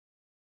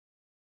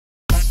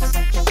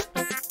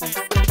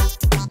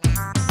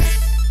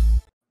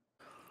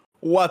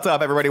What's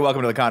up, everybody?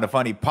 Welcome to the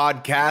KindaFunny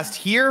podcast.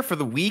 Here for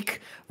the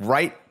week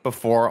right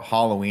before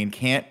Halloween.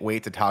 Can't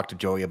wait to talk to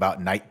Joey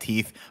about Night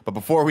Teeth. But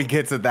before we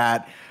get to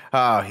that,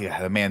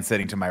 the man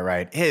sitting to my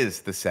right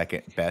is the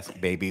second best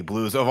baby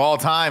blues of all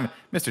time,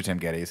 Mr. Tim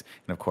Geddes.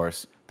 And of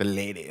course, the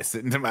lady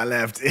sitting to my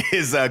left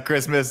is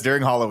Christmas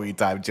during Halloween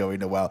time, Joey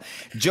Noel.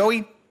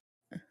 Joey,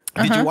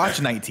 did you watch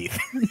Night Teeth?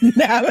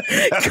 No,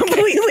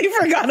 completely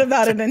forgot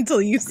about it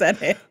until you said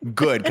it.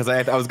 Good, because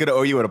I was going to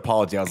owe you an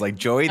apology. I was like,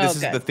 Joey, this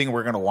is the thing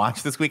we're going to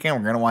watch this weekend.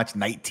 We're going to watch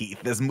Night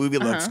Teeth. This movie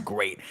looks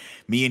great.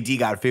 Me and D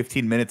got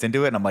 15 minutes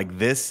into it, and I'm like,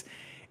 this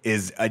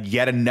is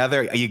yet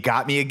another. You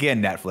got me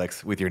again,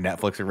 Netflix, with your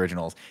Netflix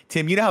originals.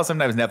 Tim, you know how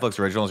sometimes Netflix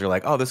originals, you're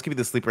like, oh, this could be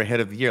the sleeper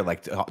hit of the year,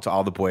 like to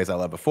All the Boys I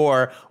Loved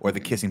Before, or The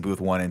Kissing Booth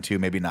 1 and 2,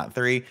 maybe not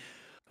 3.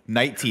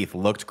 Night Teeth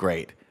looked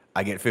great.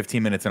 I get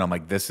 15 minutes and I'm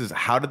like,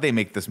 how did they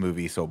make this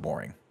movie so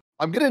boring?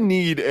 I'm going to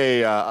need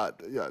a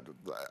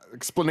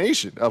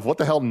explanation of what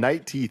the hell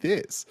Night Teeth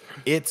is.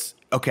 It's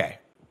okay.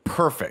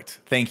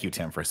 Perfect. Thank you,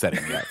 Tim, for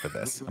setting me up for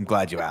this. I'm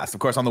glad you asked.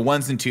 Of course, on the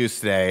ones and twos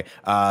today,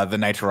 the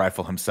Nitro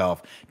Rifle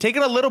himself,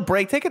 taking a little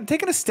break,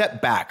 taking a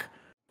step back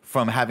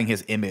from having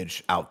his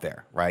image out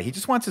there, right? He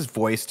just wants his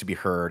voice to be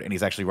heard, and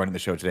he's actually running the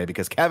show today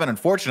because Kevin,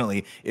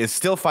 unfortunately, is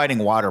still fighting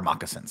water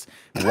moccasins.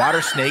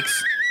 Water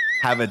snakes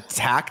have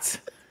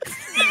attacked...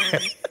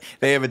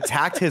 They have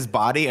attacked his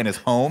body and his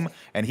home,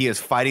 and he is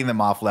fighting them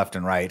off left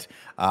and right.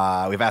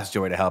 We've asked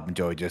Joey to help, and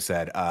Joey just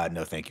said,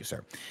 no, thank you,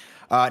 sir.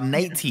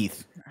 Night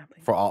Teeth,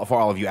 for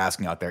all of you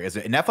asking out there, is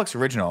a Netflix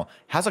original,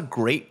 has a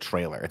great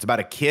trailer. It's about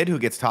a kid who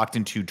gets talked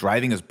into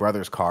driving his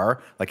brother's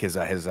car, like his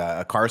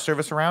car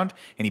service around,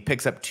 and he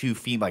picks up two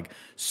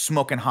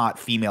smoking hot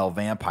female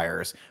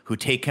vampires who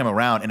take him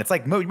around. And it's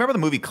like, remember the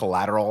movie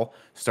Collateral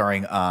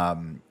starring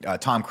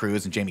Tom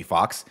Cruise and Jamie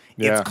Foxx?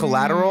 Yeah. It's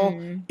Collateral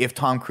if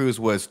Tom Cruise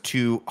was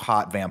two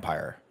hot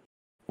vampire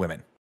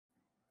women.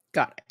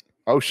 Got it.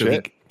 Oh,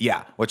 shit.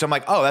 Yeah, which I'm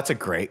like, oh, that's a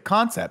great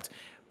concept.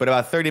 But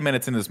about 30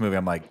 minutes into this movie,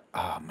 I'm like,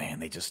 oh, man,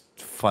 they just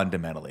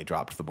fundamentally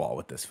dropped the ball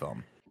with this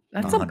film.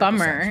 That's 100%. A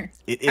bummer.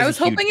 I was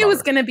hoping it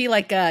was going to be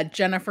like a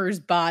Jennifer's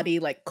Body,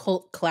 like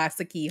cult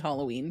classic-y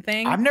Halloween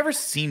thing. I've never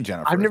seen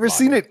Jennifer's I've never Body.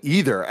 seen it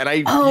either, and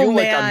I feel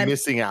like I'm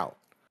missing out.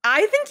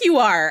 I think you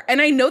are.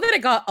 And I know that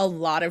it got a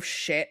lot of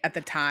shit at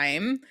the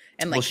time.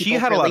 And like, she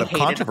had a lot of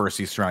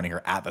controversy surrounding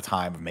her at the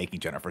time of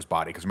making Jennifer's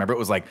Body. Because remember, it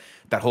was like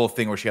that whole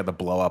thing where she had the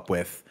blow up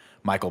with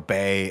Michael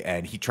Bay,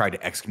 and he tried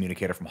to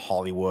excommunicate her from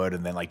Hollywood,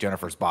 and then like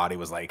Jennifer's Body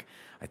was like,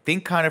 I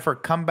think kind of her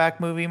comeback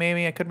movie,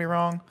 maybe. I could be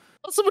wrong.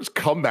 Not so much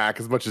comeback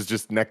as much as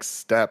just next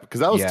step, because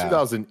that was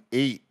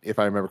 2008, if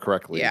I remember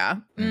correctly. Yeah.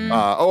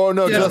 Oh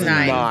no,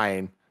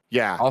 2009.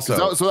 Yeah.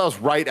 Also, so that was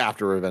right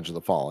after Revenge of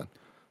the Fallen.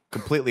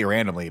 Completely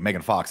randomly,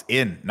 Megan Fox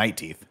in Night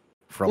Teeth.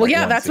 For well,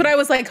 yeah, that's what I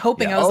was like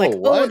hoping. Yeah. I was like,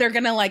 what? they're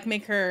gonna like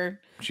make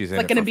her. She's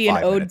like gonna be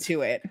an ode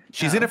to it.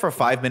 She's in it for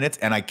 5 minutes,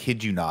 and I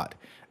kid you not.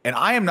 And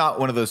I am not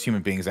one of those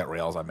human beings that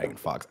rails on Megan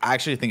Fox. I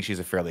actually think she's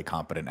a fairly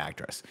competent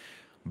actress.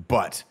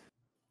 But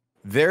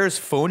there's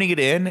phoning it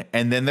in,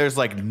 and then there's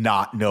like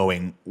not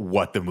knowing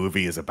what the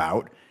movie is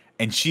about.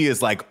 And she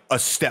is like a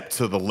step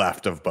to the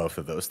left of both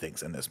of those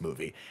things in this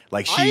movie.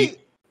 Like she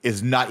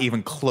is not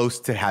even close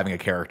to having a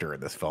character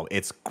in this film.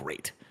 It's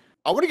great.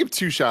 I want to give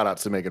 2 shout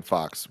outs to Megan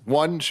Fox.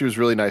 One, she was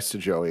really nice to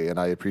Joey, and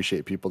I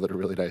appreciate people that are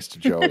really nice to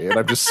Joey. And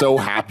I'm just so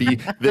happy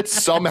that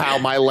somehow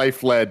my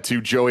life led to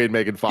Joey and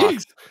Megan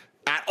Fox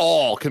at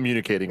all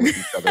communicating with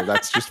each other.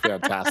 That's just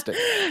fantastic.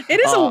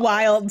 It is a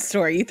wild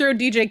story. You throw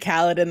DJ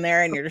Khaled in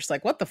there and you're just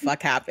like, what the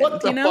fuck happened?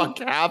 What the fuck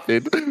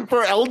happened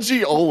for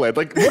LG OLED?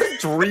 Like, what a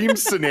dream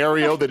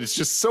scenario that is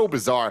just so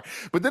bizarre.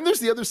 But then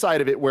there's the other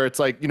side of it where it's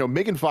like, you know,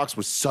 Megan Fox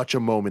was such a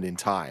moment in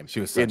time. She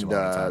was such a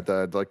moment in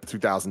time. The like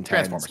 2010s.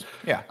 Transformers.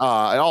 Yeah.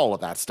 And all of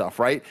that stuff,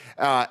 right?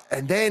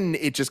 And then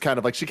it just kind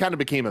of like, she kind of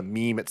became a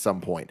meme at some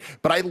point.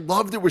 But I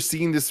love that we're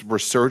seeing this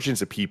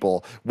resurgence of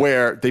people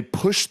where they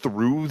push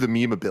through the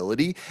meme ability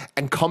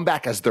and come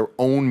back as their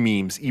own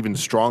memes even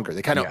stronger.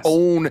 They kind of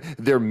own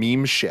their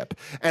meme ship.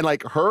 And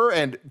like her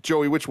and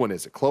Joey, which one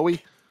is it?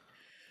 Chloe?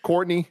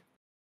 Courtney?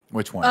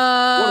 Which one? One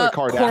of the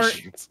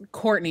Kardashians.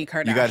 Kourtney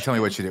Kardashian. You got to tell me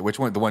what she did. Which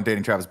one? The one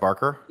dating Travis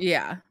Barker?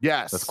 Yeah.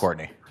 Yes. That's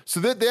Courtney. So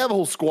they have a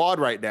whole squad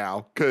right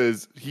now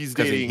because he's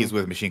dating. He's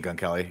with Machine Gun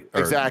Kelly.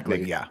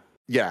 Exactly. Yeah.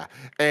 Yeah.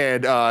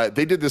 And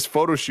they did this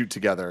photo shoot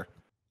together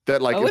that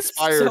like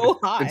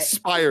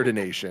inspired a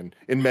nation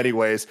in many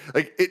ways.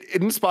 Like it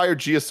inspired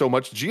Gia so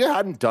much. Gia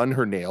hadn't done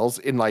her nails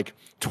in like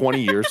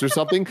 20 years or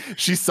something.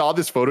 She saw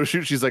this photo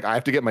shoot. She's like, I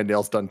have to get my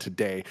nails done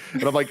today.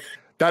 And I'm like,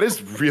 that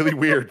is really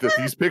weird that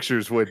these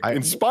pictures would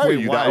inspire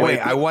you that way. Wait,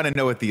 I want to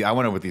know what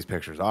these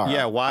pictures are.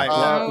 Yeah, why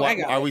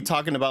are we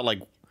talking about like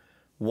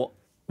what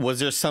was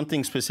there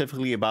something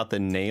specifically about the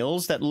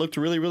nails that looked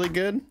really, really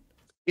good?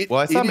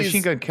 I saw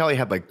Machine Gun Kelly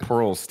had like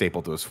pearls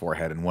stapled to his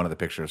forehead in one of the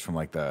pictures from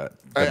like the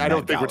I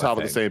don't think we're talking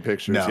about the same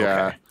pictures. No,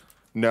 yeah. Okay.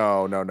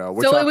 No.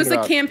 So it was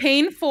a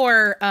campaign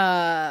for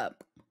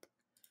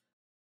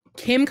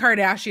Kim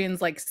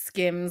Kardashian's like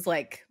Skims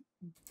like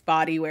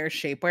bodywear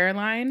shapewear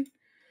line,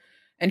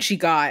 and she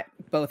got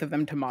both of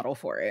them to model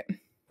for it.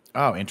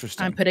 Oh,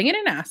 interesting. I'm putting it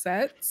in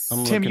assets.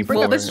 Tim, you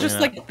bring up this is just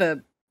like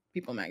the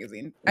People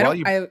magazine. While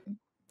you bring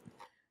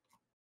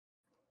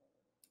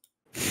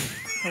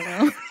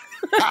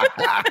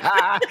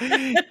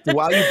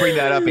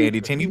that up,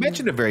 Andy, Tim, you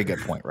mentioned a very good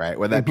point, right?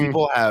 Where that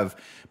people have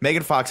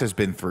Megan Fox has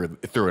been through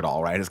it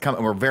all, right?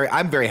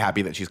 I'm very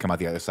happy that she's come out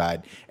the other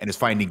side and is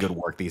finding good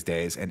work these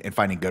days and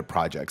finding good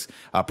projects.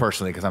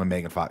 Personally, because I'm a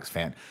Megan Fox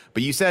fan.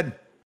 But you said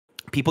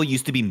people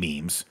used to be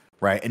memes,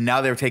 right? And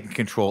now they're taking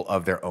control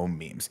of their own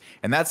memes.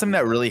 And that's something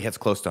that really hits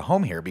close to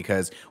home here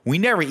because we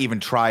never even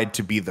tried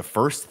to be the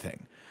first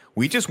thing.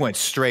 We just went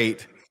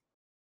straight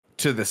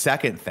to the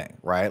second thing,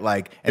 right?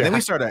 Like, and then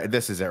we started,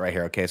 this is it right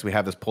here. Okay. So we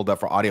have this pulled up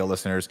for audio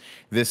listeners.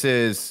 This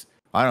is,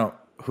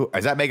 who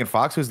is that? Megan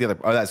Fox? Who's the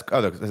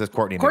other? This is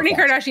Courtney. Kourtney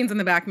Kardashian's in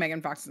the back.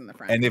 Megan Fox is in the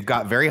front. And they've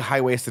got very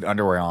high-waisted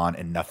underwear on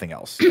and nothing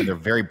else. And they're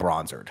very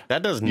bronzered.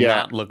 That does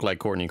not look like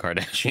Kourtney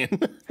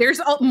Kardashian.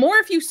 There's more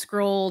if you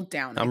scroll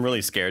down. I'm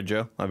really scared,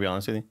 Joe. I'll be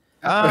honest with you.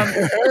 I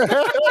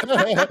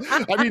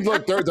mean,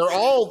 look, they're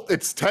all.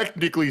 It's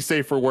technically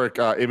safe for work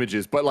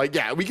images, but like,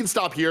 yeah, we can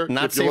stop here.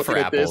 Not safe for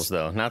apples,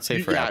 though. Not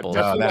safe for apples.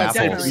 That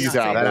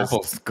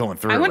apple's going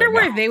through. I wonder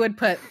where they would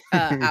put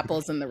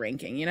apples in the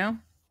ranking. You know.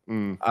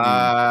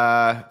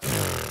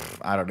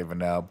 I don't even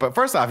know. But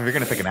first off, if you're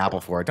gonna pick an apple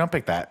for it, don't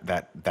pick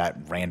that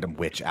random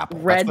witch apple.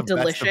 Red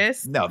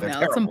Delicious. No, they're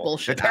terrible. That's some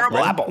bullshit. They're terrible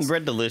apples.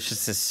 Red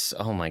Delicious is.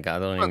 Oh my god!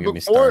 Don't even get me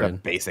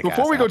started.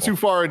 Before we go too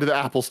far into the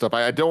Apple stuff,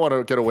 I don't want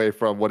to get away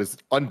from what is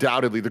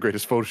undoubtedly the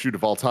greatest photo shoot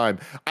of all time.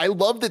 I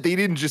love that they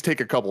didn't just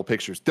take a couple of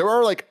pictures. There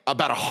are like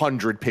about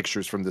 100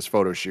 pictures from this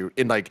photo shoot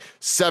in like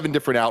 7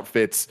 different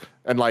outfits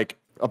and like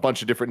a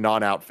bunch of different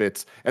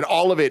non-outfits, and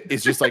all of it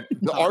is just like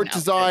the art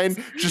design,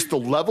 just the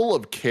level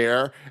of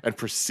care and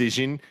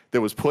precision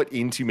that was put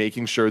into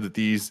making sure that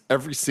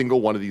every single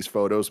one of these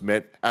photos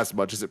meant as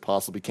much as it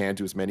possibly can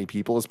to as many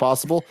people as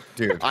possible.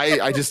 Dude,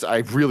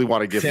 I really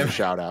want to give him a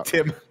shout out.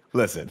 Tim,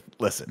 listen.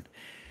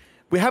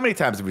 How many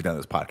times have we done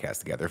this podcast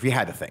together? If you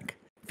had to think,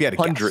 if you had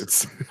to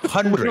hundreds,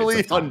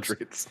 literally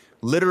hundreds.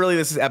 Literally,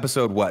 this is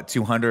episode what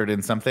 200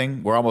 and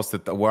something. We're almost.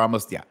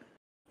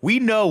 We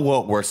know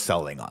what we're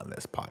selling on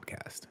this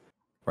podcast,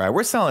 right?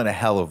 We're selling a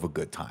hell of a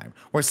good time.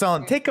 We're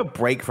selling, take a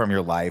break from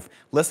your life,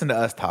 listen to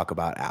us talk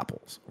about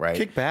apples, right?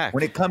 Kick back.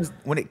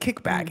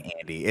 Kick back,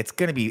 Andy. It's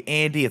going to be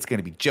Andy. It's going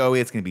to be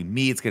Joey. It's going to be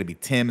me. It's going to be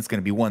Tim. It's going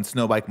to be one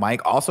SnowBikeMike.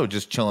 Also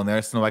just chilling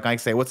there.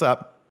 SnowBikeMike, say what's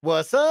up.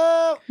 What's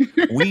up?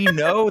 We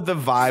know the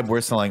vibe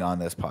we're selling on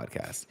this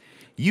podcast.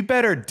 You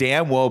better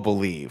damn well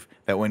believe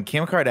that when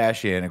Kim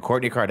Kardashian and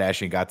Kourtney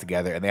Kardashian got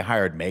together and they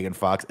hired Megan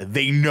Fox,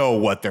 they know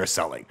what they're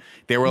selling.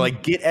 They were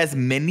like, get as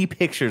many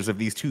pictures of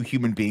these two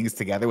human beings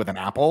together with an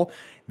apple.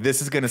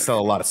 This is going to sell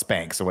a lot of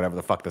Spanx or whatever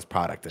the fuck this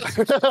product is.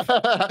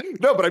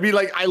 No, but I mean,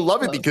 like, I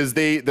love it because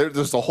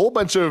there's a whole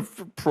bunch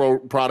of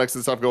products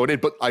and stuff going in,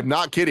 but I'm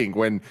not kidding.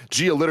 When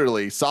Gia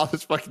literally saw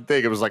this fucking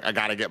thing, it was like, I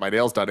got to get my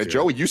nails done. And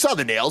Joey, you saw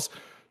the nails.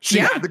 She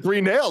had the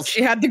green nails.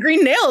 She had the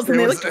green nails and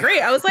they looked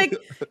great. I was like,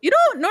 you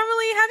don't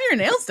normally have your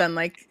nails done.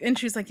 And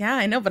she's like, yeah,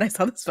 I know, but I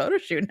saw this photo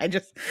shoot and I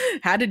just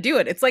had to do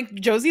it. It's like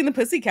Josie and the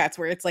Pussycats,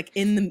 where it's like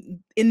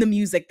in the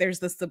music, there's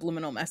the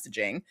subliminal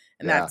messaging.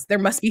 And there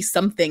must be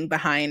something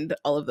behind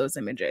all of those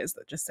images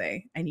that just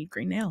say, I need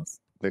green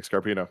nails. Nick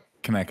Scarpino.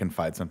 Can I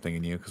confide something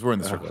in you? Because we're in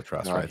the circle of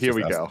trust, right? Here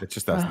we go. It's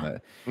just us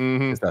and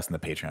the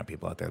Patreon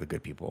people out there, the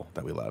good people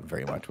that we love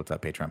very much. What's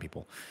up, Patreon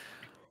people?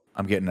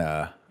 I'm getting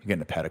a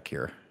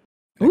pedicure.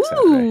 It's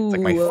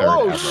like my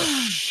third ever.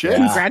 Shit.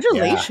 Yeah,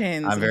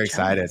 congratulations. Yeah. I'm very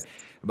excited.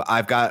 But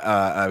I've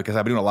got, because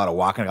I've been doing a lot of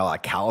walking, I got a lot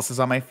of calluses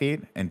on my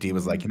feet. And Dee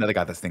was like, they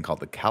got this thing called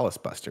the callus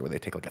buster where they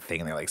take like a thing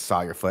and they like saw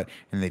your foot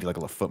and they do like a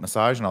little foot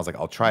massage. And I was like,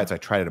 I'll try it. So I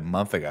tried it a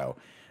month ago.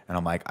 And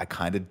I'm like, I'm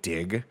kind of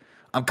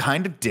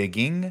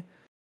digging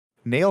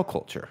nail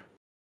culture.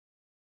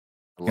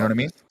 You know what I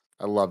mean?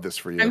 I love this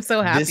for you. I'm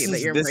so happy that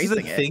you're embracing it.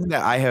 This is a thing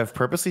that I have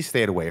purposely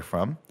stayed away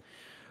from,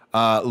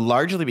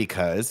 largely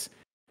because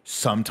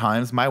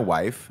sometimes my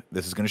wife,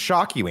 this is going to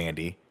shock you,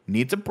 Andy,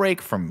 needs a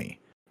break from me.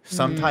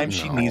 Sometimes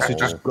she needs to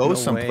just go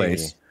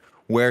someplace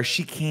where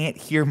she can't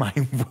hear my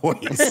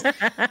voice.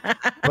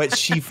 But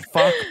she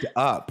fucked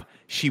up.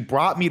 She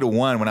brought me to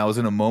one when I was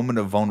in a moment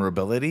of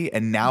vulnerability,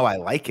 and now I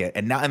like it.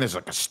 And there's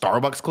like a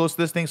Starbucks close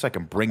to this thing, so I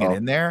can bring it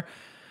in there.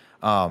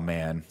 Oh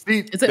man,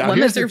 is it one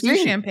that serves you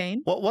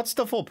champagne? What's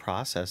the full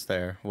process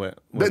there?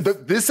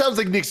 This sounds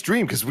like Nick's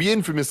dream, because we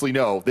infamously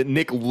know that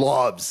Nick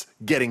loves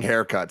getting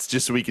haircuts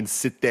just so he can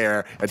sit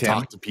there and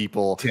talk to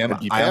people. Tim,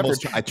 I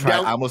almost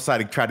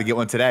tried to get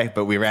one today,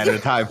 but we ran out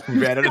of time.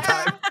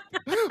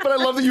 But I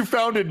love that you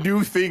found a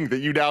new thing that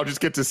you now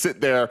just get to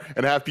sit there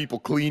and have people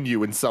clean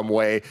you in some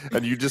way,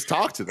 and you just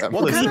talk to them.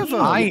 What's up?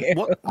 I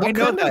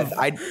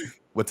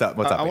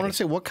want to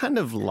say, what kind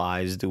of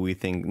lies do we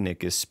think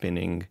Nick is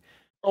spinning?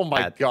 Oh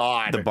my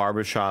God. The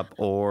barbershop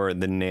or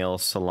the nail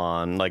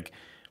salon. Like,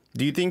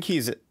 do you think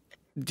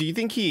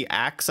he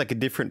acts like a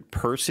different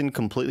person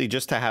completely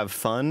just to have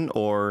fun?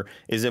 Or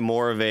is it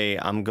more of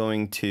I'm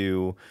going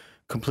to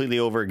completely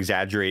over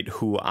exaggerate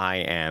who I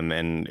am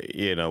and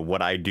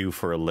what I do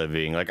for a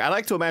living. Like I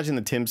like to imagine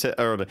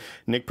that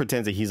Nick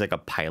pretends that he's like a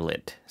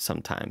pilot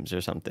sometimes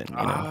or something.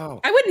 I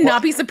would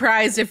not be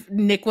surprised if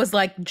Nick was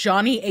like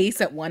Johnny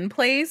Ace at one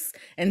place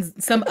and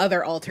some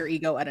other alter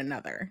ego at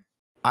another.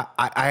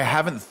 I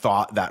haven't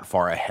thought that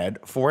far ahead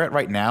for it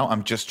right now.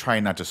 I'm just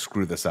trying not to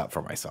screw this up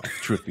for myself,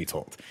 truth be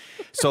told.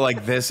 So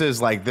like this is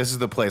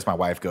the place my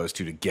wife goes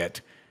to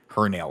get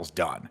her nails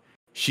done.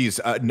 She's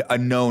a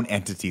known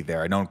entity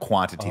there, a known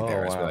quantity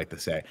there, as we like to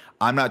say.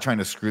 I'm not trying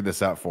to screw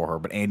this up for her,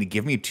 but Andy,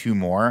 give me 2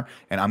 more,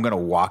 and I'm going to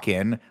walk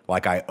in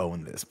like I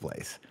own this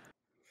place.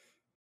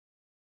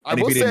 I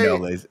will say,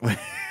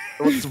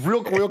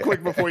 real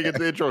quick before you get to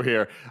the intro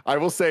here, I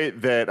will say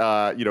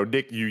that,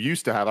 Nick, you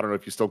used to have, I don't know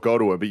if you still go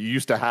to it, but you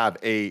used to have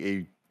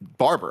a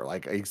barber,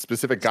 like a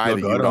specific guy that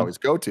you would always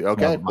go to.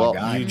 Okay, well,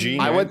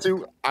 Eugene, I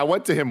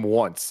went to him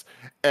once,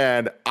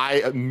 and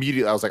I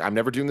was like, I'm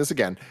never doing this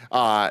again.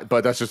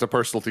 But that's just a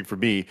personal thing for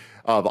me.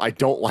 I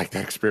don't like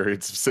that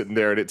experience of sitting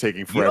there and it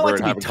taking forever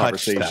and having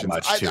conversations.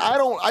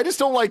 I just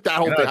don't like that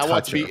whole thing. I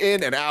want to be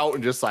in and out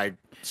and just like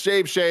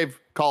shave,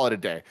 call it a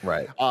day.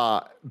 Right.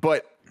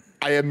 But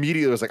I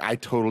immediately was like, I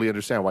totally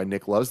understand why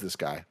Nick loves this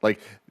guy.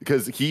 Like,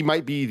 because he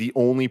might be the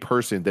only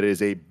person that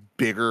is a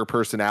bigger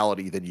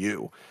personality than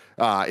you.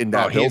 In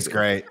that he's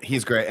great.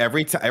 He's great.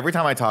 Every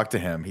time I talk to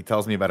him, he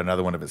tells me about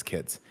another one of his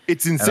kids.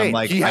 It's insane.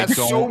 Like, he has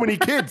so many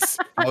kids.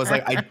 I was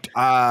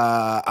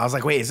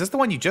like, wait, is this the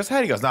one you just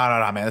had? He goes, no,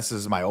 man, this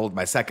is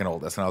my second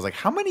oldest. And I was like,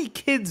 how many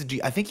kids do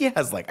you? I think he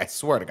has I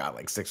swear to God,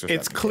 6 or 7.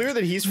 It's clear kids.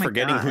 That he's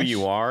forgetting who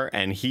you are,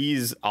 and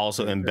he's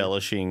also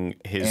embellishing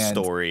his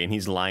story, and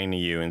he's lying to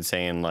you and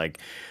saying like,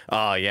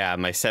 oh yeah,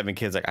 my 7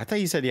 kids. Like I thought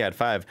you said you had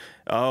 5.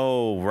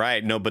 Oh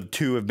right, no, but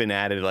 2 have been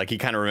added. Like he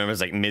kind of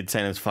remembers like mid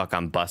sentence. Fuck,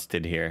 I'm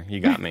busted here. You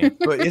got me.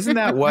 But isn't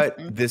that what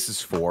this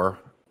is for?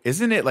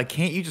 Isn't it? Like,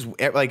 can't you just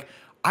like?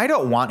 I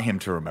don't want him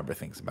to remember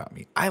things about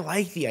me. I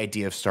like the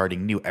idea of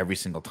starting new every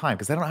single time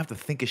because I don't have to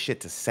think of shit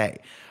to say.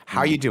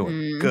 How you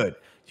doing? Good.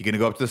 You gonna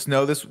go up to the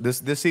snow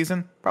this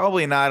season?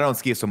 Probably not. I don't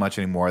ski so much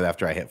anymore.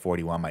 After I hit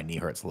 41, my knee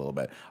hurts a little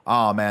bit.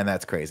 Oh man,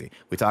 that's crazy.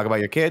 We talk about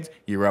your kids.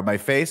 You rub my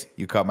face.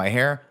 You cut my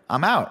hair.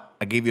 I'm out.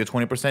 I gave you a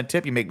 20%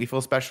 tip. You make me feel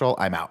special.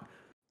 I'm out.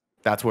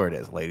 That's where it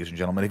is, ladies and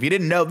gentlemen. If you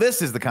didn't know,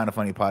 this is the Kinda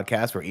Funny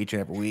podcast where each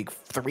and every week,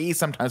 3,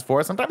 sometimes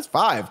 4, sometimes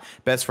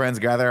 5 best friends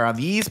gather on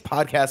these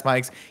podcast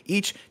mics,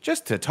 each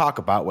just to talk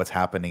about what's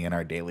happening in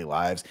our daily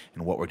lives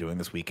and what we're doing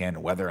this weekend,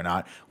 and whether or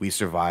not we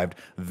survived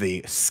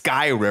the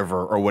Sky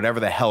River or whatever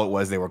the hell it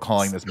was they were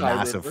calling this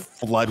massive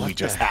flood we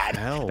just had.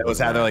 That was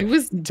how they're like, it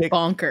was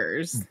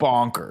bonkers.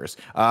 Bonkers.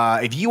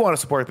 If you want to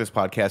support this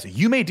podcast,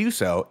 you may do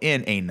so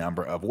in a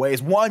number of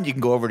ways. One, you can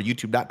go over to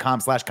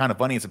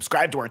youtube.com/kindafunny and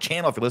subscribe to our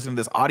channel. If you're listening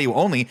to this audio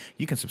only,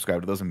 you can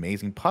subscribe to those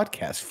amazing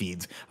podcast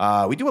feeds.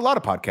 We do a lot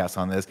of podcasts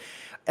on this.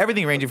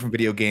 Everything ranging from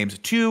video games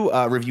to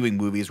reviewing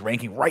movies,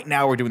 ranking. Right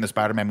now, we're doing the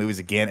Spider-Man movies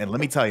again. And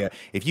let me tell you,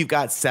 if you've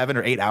got 7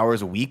 or 8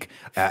 hours a week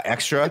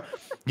extra,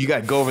 you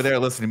got to go over there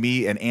and listen to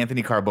me and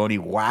Anthony Carboni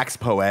wax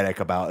poetic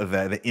about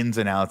the ins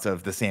and outs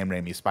of the Sam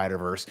Raimi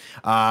Spider-Verse.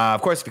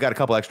 Of course, if you got a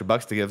couple extra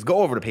bucks to give, go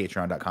over to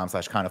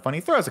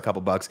patreon.com/kindafunny. Throw us a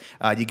couple bucks.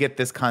 You get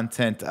this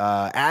content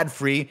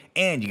ad-free,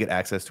 and you get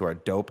access to our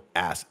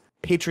dope-ass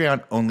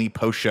Patreon-only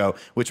post show,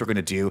 which we're going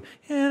to do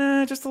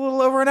in just a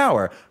little over an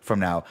hour from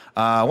now.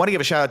 I want to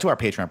give a shout-out to our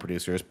Patreon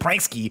producers,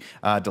 Pranksky,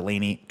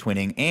 Delaney,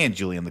 Twinning, and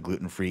Julian the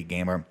Gluten-Free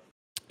Gamer.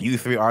 You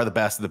 3 are the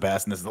best of the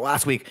best, and this is the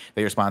last week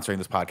that you're sponsoring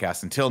this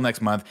podcast until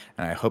next month,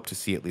 and I hope to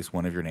see at least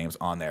one of your names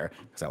on there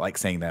because I like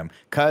saying them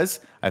because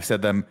I've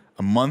said them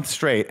a month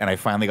straight, and I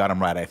finally got them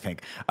right, I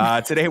think.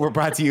 Today, we're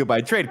brought to you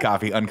by Trade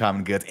Coffee,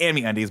 Uncommon Goods, and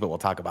MeUndies, but we'll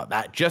talk about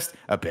that just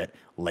a bit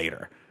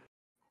later.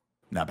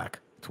 Now back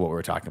to what we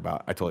were talking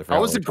about. I totally forgot.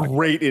 That was a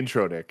great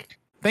intro, Nick.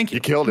 Thank you. You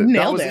killed it.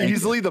 That was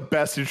easily the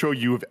best intro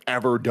you have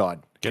ever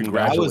done.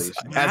 Congratulations.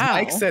 As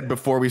Mike said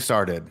before we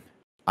started,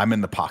 I'm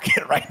in the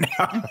pocket right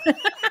now.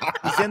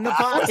 He's in the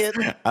pocket.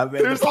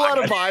 There's a lot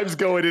of vibes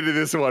going into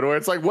this one where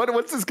it's like,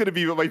 what's this going to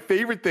be? But my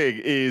favorite thing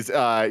is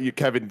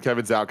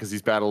Kevin's out because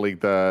he's battling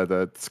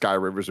the Sky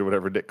Rivers or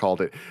whatever Nick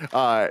called it.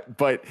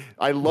 But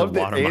I love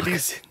that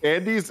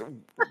Andy's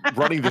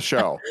running the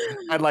show.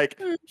 And like,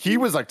 he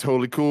was like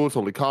totally cool,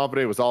 totally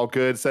confident. It was all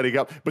good setting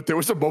up. But there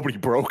was a moment he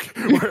broke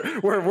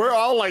where we're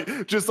all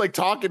like, just like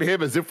talking to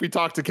him as if we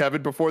talked to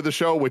Kevin before the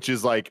show, which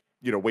is like,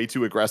 way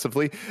too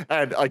aggressively.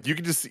 And like, you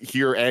can just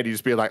hear Andy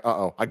just being like,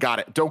 uh-oh, I got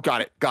it. Don't got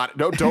it. Got it.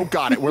 No, don't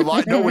got it. We're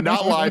live. No, we're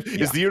not live.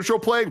 Yeah. Is the intro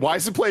playing? Why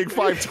is it playing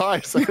 5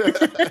 times?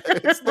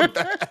 It's the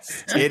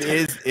best.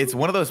 It's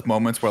one of those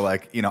moments where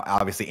like,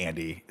 obviously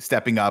Andy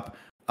stepping up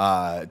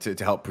to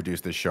help produce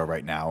this show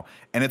right now.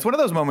 And it's one of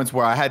those moments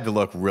where I had to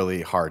look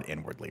really hard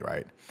inwardly,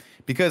 right?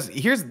 Because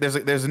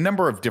there's a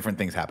number of different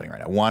things happening right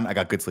now. One, I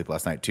got good sleep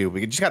last night too.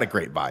 We just got a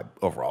great vibe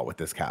overall with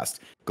this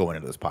cast going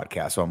into this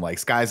podcast. So I'm like,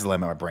 sky's the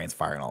limit. My brain's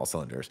firing all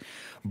cylinders.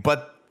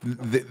 But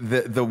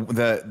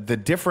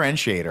the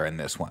differentiator in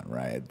this one,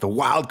 right? The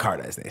wild card,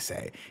 as they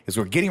say, is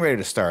we're getting ready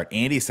to start.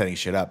 Andy's setting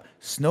shit up.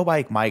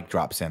 SnowBikeMike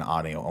drops in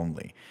audio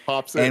only.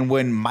 Pops in. And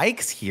when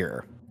Mike's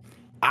here,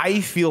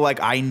 I feel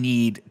like I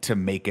need to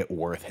make it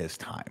worth his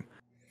time.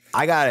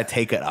 I gotta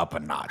take it up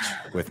a notch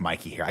with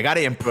Mikey here. I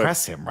gotta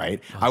impress him,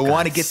 right? I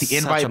want to get the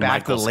invite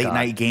back to late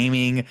night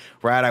gaming,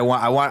 right? I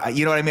want,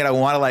 you know what I mean?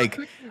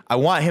 I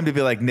want him to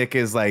be like, Nick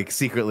is like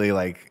secretly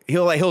like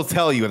he'll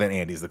tell you that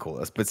Andy's the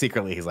coolest, but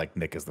secretly he's like,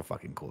 Nick is the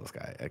fucking coolest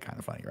guy. Kind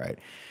of funny, right?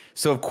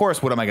 So of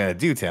course, what am I gonna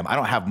do, Tim? I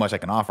don't have much I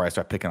can offer. I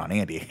start picking on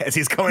Andy as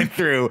he's going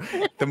through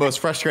the most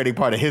frustrating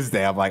part of his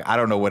day. I'm like, I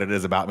don't know what it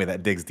is about me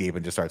that digs deep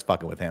and just starts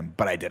fucking with him,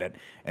 but I did it,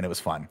 and it was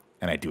fun,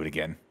 and I do it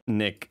again.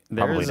 Nick,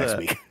 probably next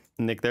week.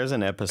 Nick, there's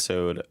an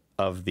episode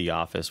of The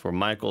Office where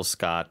Michael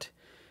Scott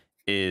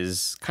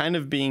is kind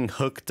of being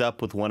hooked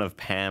up with one of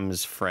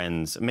Pam's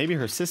friends, maybe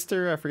her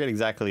sister. I forget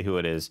exactly who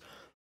it is,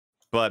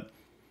 but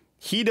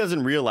he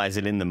doesn't realize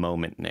it in the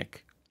moment,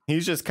 Nick.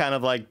 He's just kind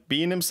of like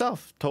being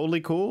himself,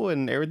 totally cool,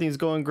 and everything's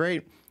going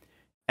great.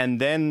 And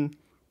then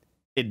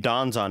it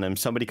dawns on him.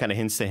 Somebody kind of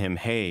hints to him,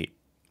 hey,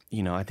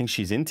 you know, I think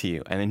she's into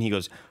you. And then he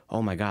goes,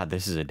 oh my God,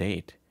 this is a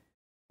date.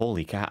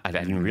 Holy cow, I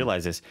didn't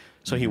realize this.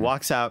 So he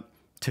walks out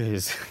to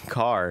his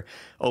car,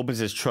 opens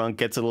his trunk,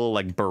 gets a little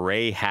like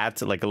beret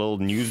hat, like a little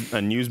news,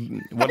 what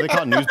do they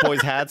call it?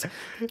 Newsboys hats?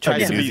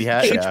 Tries to be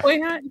hat,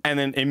 and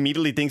then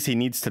immediately thinks he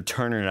needs to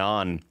turn it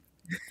on.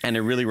 And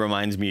it really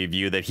reminds me of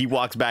you that he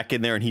walks back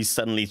in there and he's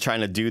suddenly trying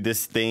to do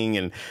this thing,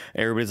 and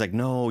everybody's like,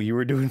 "No, you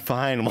were doing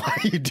fine. Why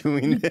are you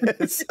doing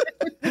this?"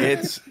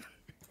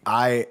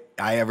 I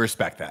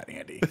respect that,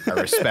 Andy. I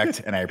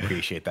respect and I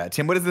appreciate that.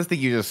 Tim, what is this that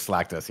you just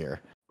slacked us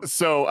here?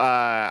 So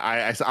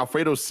I saw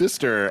Alfredo's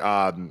sister.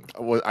 I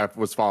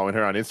was following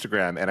her on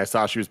Instagram, and I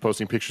saw she was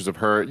posting pictures of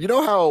her. You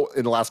know how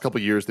in the last couple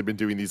of years they've been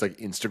doing these like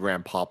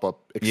Instagram pop-up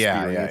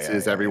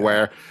experiences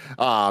everywhere,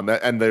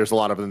 and there's a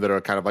lot of them that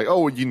are kind of like,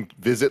 oh, you can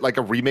visit like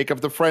a remake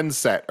of the Friends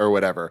set or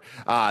whatever.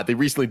 They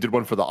recently did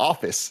one for The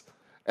Office,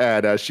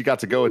 and she got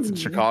to go. It's in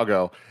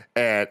Chicago,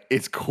 and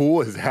it's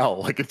cool as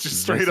hell. Like it's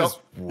just straight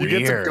up, you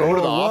get to go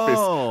to The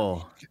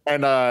Office,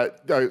 and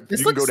this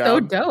you looks can go so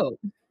down. dope.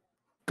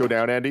 Go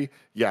down, Andy.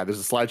 Yeah, there's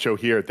a slideshow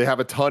here. They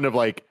have a ton of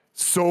like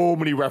so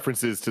many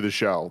references to the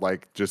show,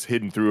 like just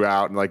hidden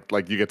throughout, and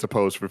like you get to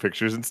pose for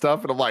pictures and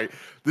stuff. And I'm like,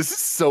 this is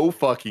so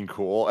fucking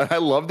cool. And I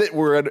love that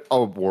we're in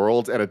a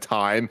world at a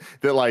time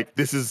that like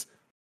this is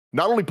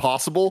not only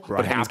possible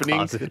but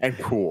happening and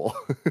cool.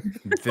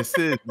 This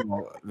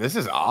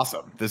is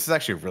awesome. This is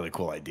actually a really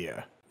cool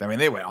idea. I mean,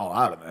 they went all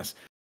out on this.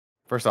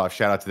 First off,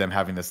 shout out to them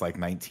having this like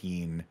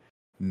 1990s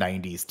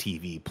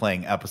TV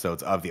playing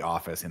episodes of The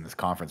Office in this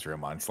conference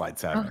room on slide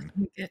 7.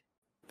 Oh,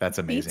 that's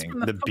amazing.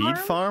 The Beet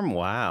Farm?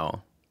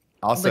 Wow.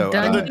 Also,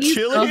 the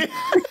chili?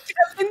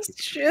 Kevin's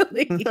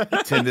chili.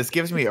 Tim, this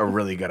gives me a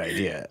really good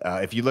idea.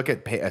 If you look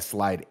at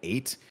slide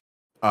 8,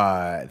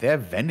 they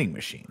have vending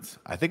machines.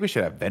 I think we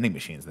should have vending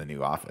machines in the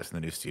new office, in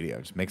the new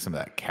studio. Just make some of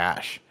that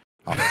cash.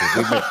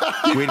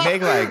 We'd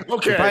make like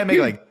we'd probably make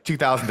like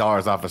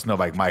 $2,000 off of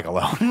SnowBikeMike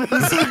alone.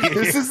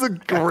 This is a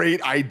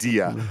great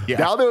idea. Yeah.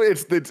 Now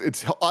that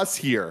it's us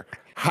here,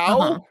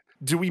 how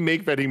do we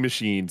make vending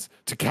machines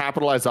to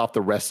capitalize off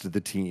the rest of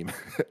the team?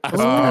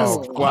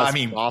 I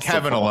mean,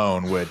 Kevin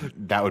alone would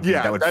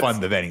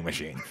fund the vending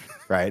machine,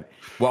 right?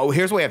 Well,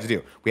 here's what we have to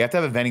do. We have to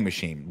have a vending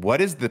machine.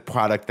 What is the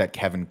product that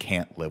Kevin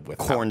can't live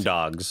without? Corn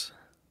dogs.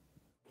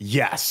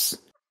 Yes.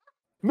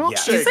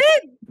 Milkshakes. Is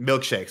it?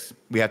 Milkshakes.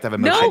 We have to have a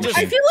milkshake machine.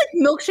 I feel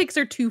like milkshakes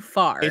are too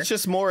far. It's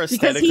just more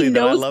aesthetically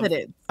that I love.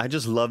 I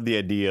just love the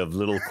idea of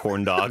little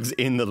corn dogs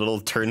in the little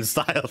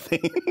turnstile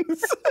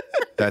things.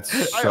 That's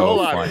so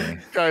funny.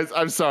 Guys,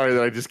 I'm sorry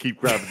that I just keep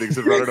grabbing things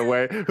and running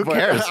away. Who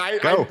cares?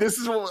 This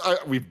is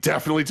we've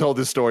definitely told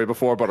this story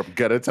before, but I'm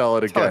gonna tell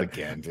it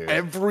again.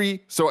 Dude.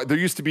 So there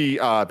used to be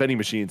vending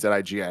machines at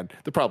IGN.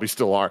 There probably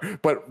still are,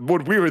 but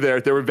when we were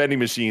there were vending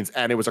machines,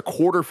 and it was a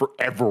quarter for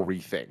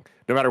everything.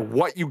 No matter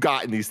what you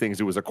got in these things,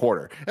 it was a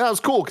quarter. And that was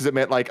cool because it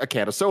meant like a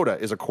can of soda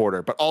is a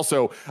quarter, but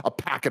also a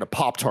packet of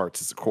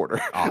Pop-Tarts is a quarter.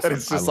 Awesome. And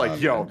it's just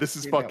this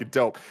is fucking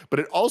dope. But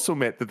it also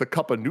meant that the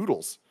cup of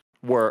noodles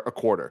were a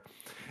quarter.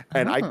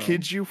 And I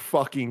kid you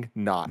fucking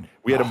not.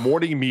 We had a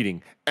morning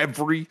meeting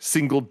every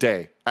single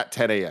day at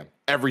 10 a.m.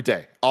 Every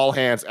day. All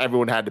hands,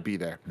 everyone had to be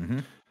there. Mm-hmm.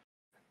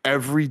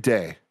 Every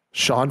day,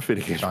 Sean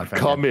Finnegan would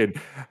come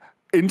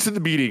into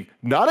the meeting,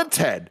 not at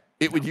 10.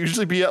 It would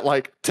usually be at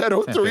like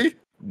 10:03.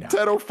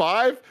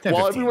 10:05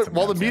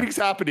 while the meeting's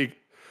happening,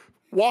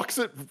 walks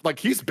it like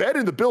he's been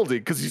in the building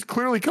because he's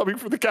clearly coming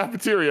from the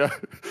cafeteria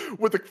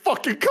with a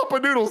fucking cup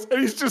of noodles, and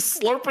he's just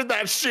slurping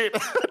that shit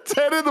at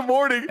 10 in the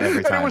morning.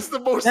 And it was the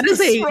most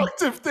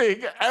destructive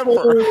thing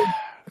ever.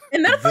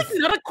 And that's like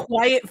not a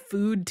quiet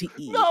food to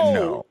eat.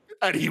 No.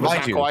 And he was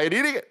not quiet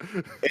eating it.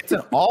 It's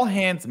an all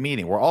hands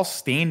meeting. We're all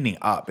standing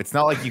up. It's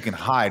not like you can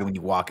hide when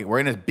you walk in. We're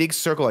in a big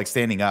circle, like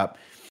standing up,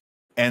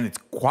 and it's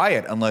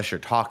quiet unless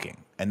you're talking.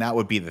 And that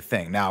would be the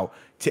thing. Now,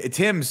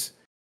 Tim's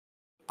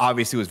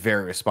obviously was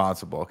very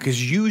responsible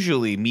because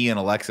usually me and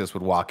Alexis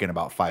would walk in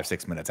about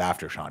 5-6 minutes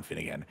after Sean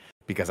Finnegan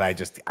because I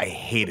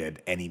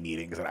hated any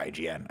meetings at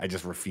IGN. I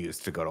just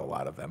refused to go to a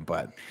lot of them.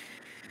 But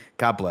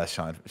God bless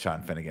Sean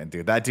Finnegan,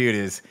 dude. That dude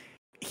is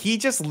he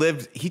just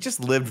lived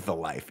the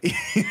life.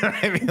 You know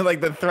what I mean?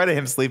 Like the threat of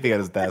him sleeping at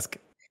his desk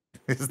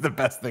is the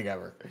best thing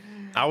ever.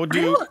 I would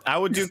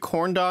do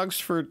corn dogs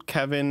for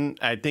Kevin.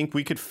 I think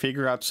we could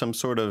figure out some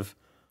sort of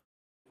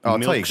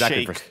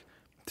milkshake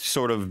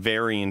sort of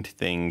variant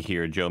thing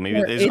here, Joe.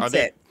 Maybe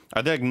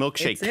are there like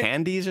milkshake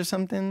candies or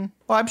something?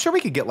 Well, I'm sure we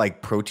could get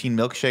like protein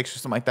milkshakes or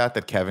something like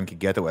that Kevin could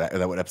get that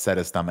would upset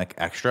his stomach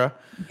extra.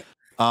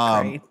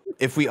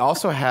 If we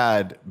also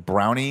had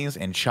brownies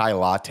and chai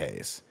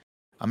lattes,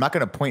 I'm not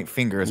going to point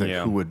fingers at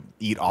who would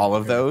eat all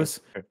of those,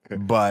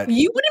 but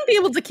you wouldn't be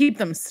able to keep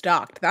them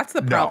stocked. That's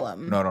the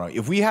problem. No.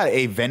 If we had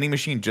a vending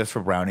machine just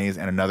for brownies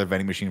and another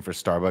vending machine for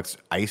Starbucks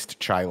iced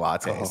chai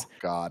lattes. Oh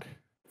God.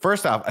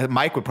 First off,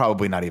 Mike would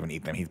probably not even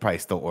eat them. He'd probably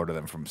still order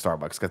them from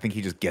Starbucks. I think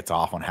he just gets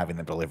off on having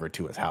them delivered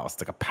to his house.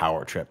 It's like a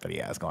power trip that he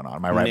has going on.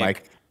 Am I right,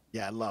 Mike?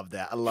 Yeah, I love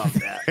that.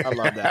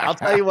 I'll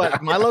tell you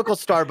what, my local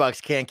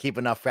Starbucks can't keep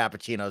enough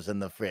Frappuccinos in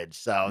the fridge.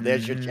 So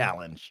there's your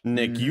challenge.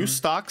 Nick, you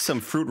stock some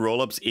fruit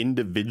roll-ups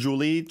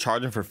individually,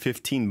 charge them for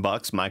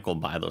 $15. Mike will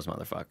buy those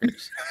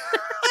motherfuckers.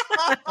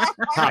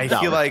 I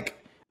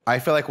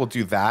feel like we'll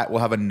do that.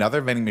 We'll have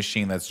another vending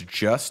machine that's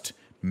just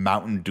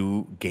Mountain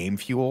Dew game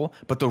fuel,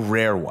 but the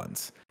rare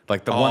ones.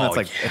 Like the one that's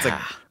like it's like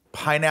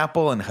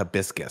pineapple and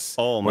hibiscus.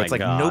 Oh my God. It's like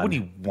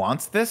nobody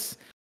wants this.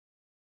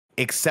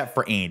 Except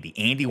for Andy.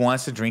 Andy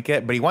wants to drink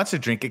it, but he wants to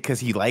drink it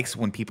because he likes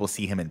when people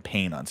see him in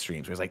pain on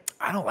streams. Where he's like,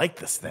 I don't like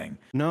this thing.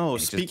 No, it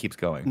just keeps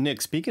going.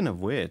 Nick, speaking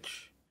of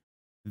which,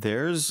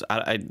 there's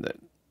I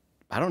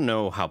don't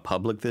know how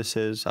public this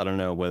is. I don't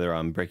know whether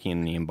I'm breaking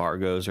any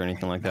embargoes or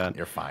anything like that.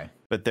 You're fine.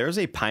 But there's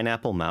a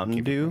pineapple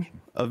Mountain Dew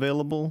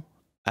available,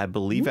 I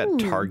believe, at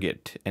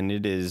Target, and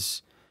it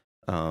is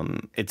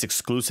it's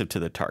exclusive to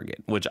the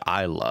Target, which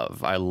I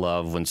love. I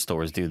love when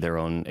stores do their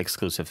own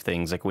exclusive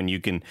things, like when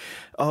you can,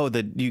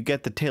 you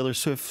get the Taylor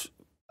Swift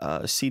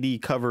CD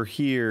cover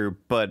here,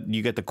 but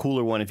you get the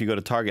cooler one if you go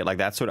to Target. Like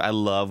that's what I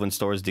love when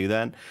stores do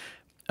that.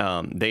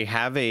 They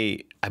have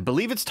I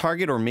believe it's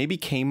Target or maybe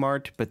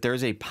Kmart, but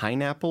there's a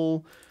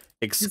pineapple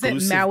exclusive.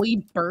 Is it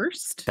Maui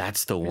Burst?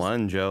 That's the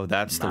one, Joe.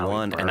 That's the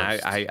one. Burst. And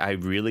I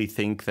really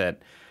think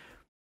that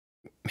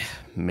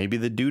maybe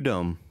the Dew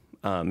Dome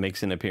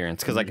makes an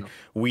appearance, because like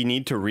we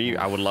need to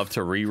I would love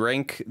to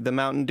re-rank the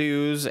Mountain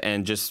Dews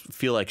and just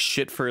feel like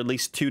shit for at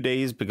least 2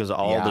 days because of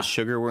all the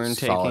sugar we're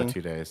intaking. Solid 2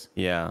 days.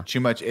 Yeah, too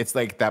much. It's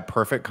like that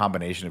perfect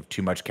combination of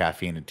too much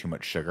caffeine and too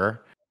much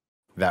sugar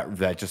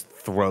that just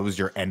throws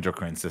your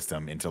endocrine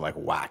system into like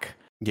whack.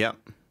 Yep.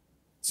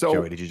 So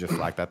Joey, did you just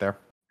flag that there?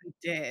 I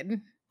did.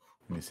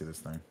 Let me see this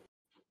thing.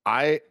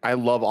 I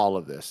love all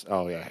of this.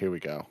 Oh yeah, here we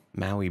go.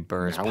 Maui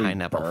Burst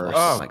pineapple. Burst.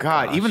 Oh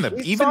god, gosh. even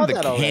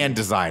the can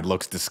design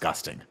looks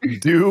disgusting.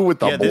 Dude, with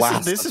the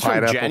blast. This is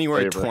from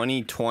January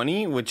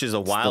 2020, which is a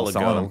while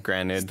ago.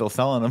 Granted, still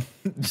selling them.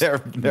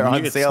 they're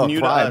on sale.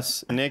 New to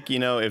us, Nick. You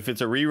know, if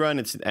it's a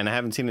rerun, and I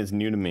haven't seen it, it's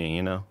new to me.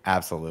 You know,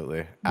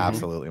 absolutely,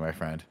 my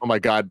friend. Oh my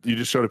god, you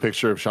just showed a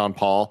picture of Sean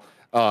Paul,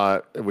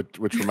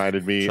 which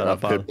reminded me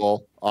of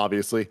Pitbull,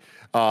 obviously.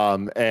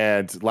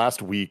 And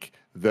last week,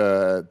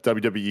 the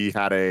WWE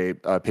had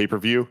a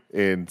pay-per-view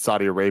in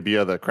Saudi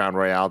Arabia, the Crown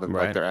Royale,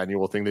 like their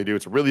annual thing they do.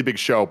 It's a really big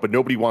show, but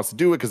nobody wants to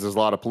do it because there's a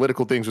lot of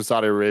political things with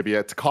Saudi Arabia.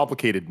 It's a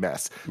complicated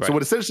mess. Right. So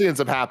what essentially ends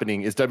up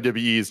happening is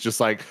WWE is just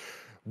like,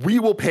 we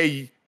will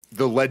pay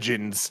the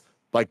legends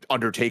like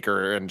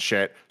Undertaker and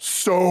shit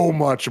so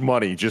much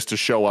money just to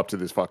show up to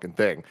this fucking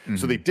thing. Mm-hmm.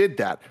 So they did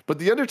that, but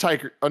the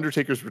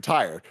Undertaker's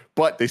retired,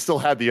 but they still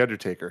had the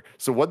Undertaker.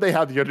 So what they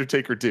had the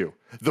Undertaker do?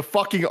 The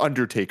fucking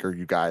Undertaker,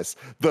 you guys.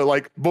 But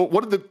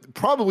one of the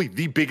probably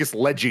the biggest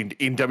legend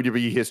in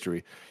WWE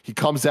history. He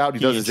comes out,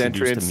 he does his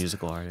entrance. The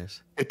musical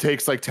artist. It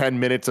takes like 10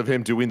 minutes of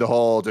him doing the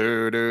whole He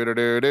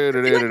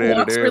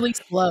walks really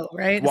slow,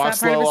 right? Walks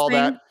slow, all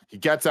that. He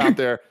gets out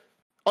there.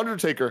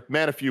 Undertaker,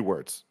 man, a few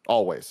words,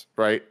 always,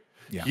 right?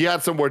 Yeah. He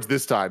had some words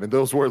this time, and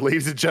those were,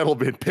 ladies and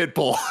gentlemen,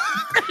 Pitbull.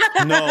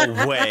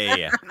 No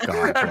way.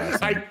 God bless him.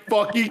 I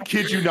fucking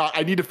kid you not.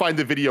 I need to find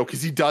the video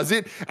because he does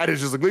it, and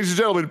it's just like, ladies and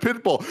gentlemen,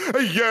 Pitbull.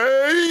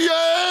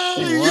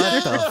 Yay!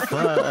 What the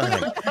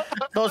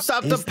fuck? Don't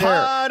stop the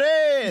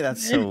party.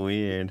 That's so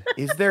weird.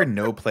 Is there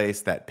no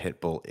place that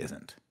Pitbull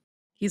isn't?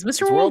 He's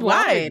Mr.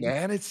 Worldwide,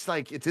 man. It's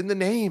like, it's in the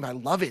name. I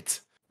love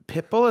it.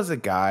 Pitbull is a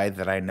guy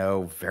that I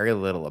know very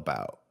little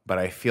about, but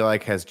I feel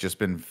like has just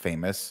been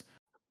famous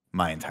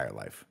my entire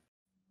life.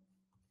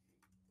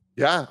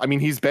 Yeah, I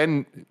mean, he's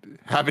been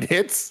having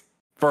hits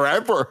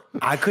forever.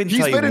 I couldn't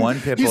tell you one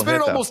Pitbull hit. He's been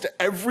in almost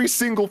every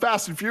single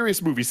Fast and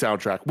Furious movie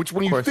soundtrack, which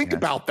when you think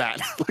about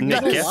that, like,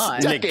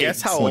 Nick,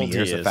 guess how old he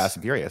is. Of Fast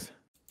and Furious.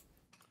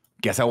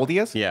 Guess how old he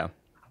is? Yeah.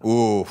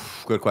 Ooh,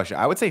 good question.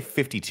 I would say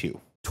 52.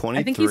 23.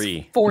 I think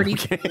he's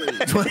 43.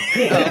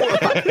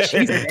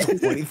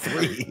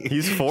 23.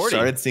 He's 40.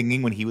 Started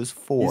singing when he was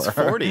 4. He's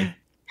 40.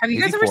 Have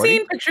you guys ever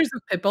seen pictures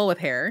of Pitbull with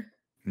hair?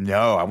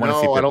 No, I want to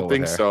see Pitbull. I don't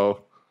think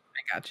so.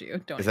 I got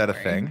you. Is that a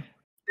thing?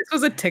 This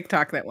was a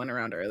TikTok that went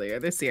around earlier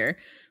this year,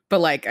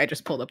 but like I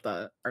just pulled up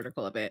the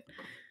article of it.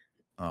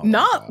 Oh,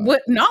 not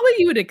what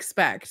you would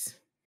expect.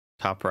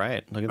 Top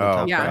right. Look at the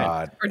top right.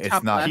 God. Or It's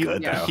top not left,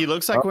 good, yeah. though. He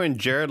looks like when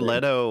Jared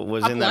Leto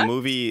was Top in that left?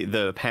 movie,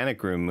 the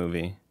Panic Room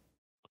movie.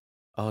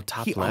 Oh,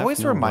 top He left. always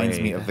No reminds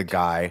way. me of the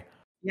guy,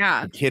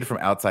 Yeah. the kid from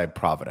Outside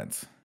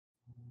Providence.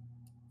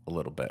 A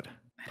little bit.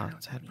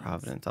 Outside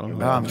Providence. I don't know.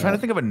 No, I'm trying to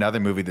think of another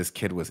movie this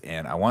kid was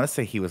in. I want to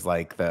say he was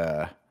like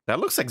the... That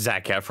looks like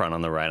Zac Efron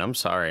on the right. I'm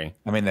sorry.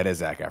 I mean, that is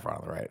Zac Efron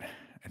on the right,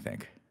 I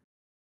think.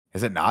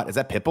 Is it not? Is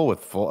that Pitbull with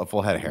a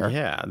full head of hair?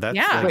 Yeah. That's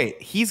Yeah. like-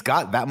 Wait, he's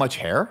got that much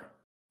hair?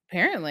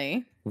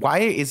 Apparently. Why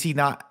is he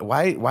not?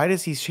 Why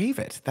does he shave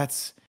it?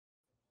 That's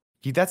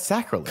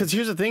sacrilege. Because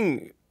here's the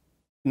thing,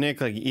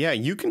 Nick, like, yeah,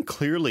 you can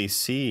clearly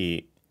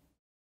see,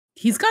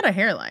 He's got a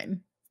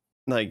hairline.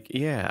 like,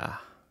 yeah.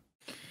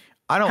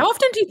 I don't How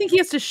often do you think he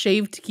has to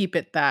shave to keep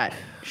it that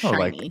shiny?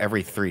 like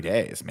every 3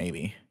 days,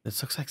 maybe.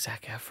 This looks like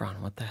Zac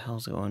Efron. What the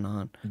hell's going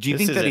on? Do you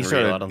This think that he isn't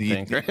real, started? I don't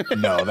think, right?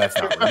 No, that's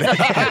not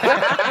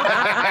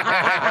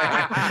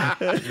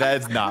real.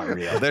 That's not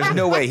real. There's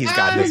no way he's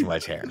got this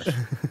much hair.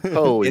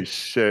 Holy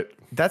shit.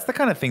 That's the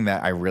kind of thing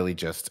that I really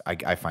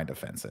I find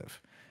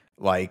offensive.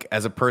 Like,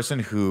 as a person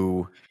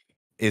who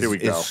is Here we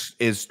go.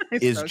 is I'm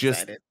so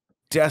just excited.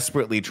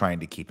 desperately trying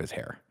to keep his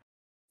hair.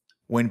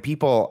 When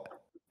people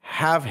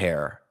have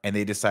hair and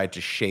they decide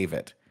to shave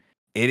it,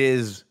 it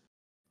is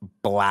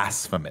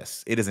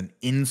blasphemous. It is an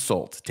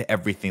insult to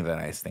everything that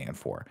I stand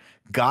for.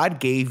 God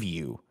gave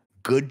you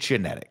good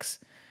genetics,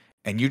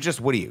 and you just,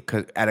 what are you,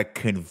 at a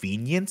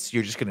convenience,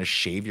 you're just going to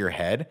shave your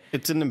head?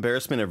 It's an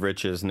embarrassment of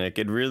riches, Nick.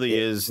 It really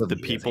is really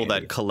the is, people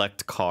Andy. that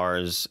collect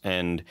cars,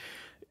 and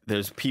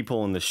there's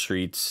people in the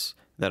streets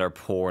that are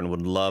poor and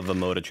would love a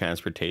mode of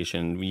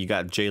transportation. You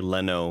got Jay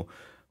Leno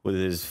with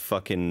his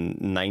fucking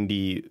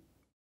 90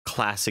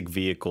 classic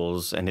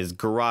vehicles and his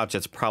garage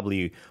that's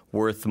probably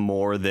worth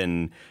more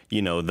than,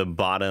 you know, the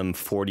bottom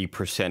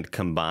 40%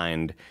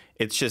 combined.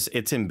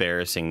 It's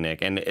embarrassing,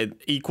 Nick. And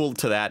equal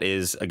to that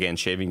is, again,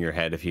 shaving your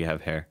head if you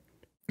have hair.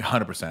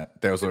 100%.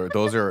 Those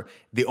are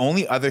the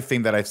only other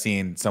thing that I've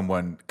seen the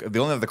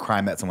only other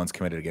crime that someone's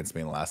committed against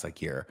me in the last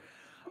year.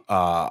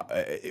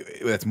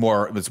 It's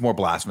more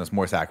blasphemous,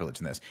 more sacrilege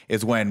than this,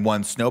 is when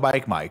one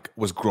SnowBikeMike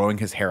was growing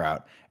his hair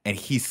out, and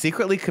he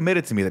secretly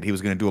committed to me that he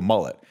was going to do a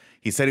mullet.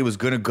 He said he was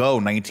going to go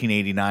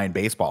 1989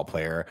 baseball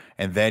player,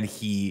 and then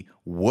he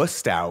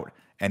wussed out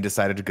and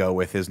decided to go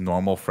with his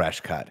normal fresh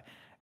cut.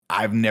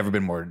 I've never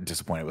been more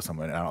disappointed with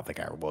someone, and I don't think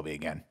I ever will be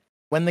again.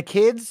 When the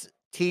kids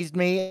teased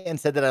me and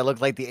said that I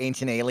looked like the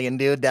ancient alien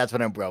dude, that's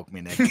when it broke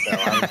me, Nick. So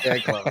I was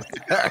very close.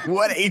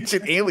 What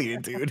ancient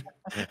alien, dude?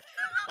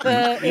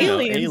 The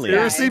aliens. aliens. guy. You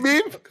ever see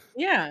meme?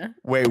 Yeah.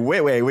 Wait.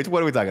 Which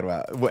one are we talking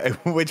about?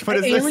 Which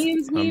one The is this?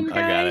 aliens meme I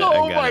guy. got it.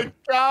 Oh got my it.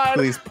 god.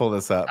 Please pull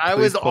this up. I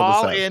Please was pull this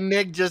all up. in,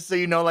 Nick, just so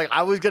you know, like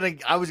I was gonna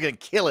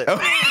kill it with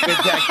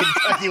that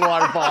Kentucky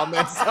waterfall. And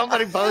then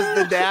somebody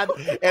posted that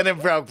and it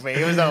broke me.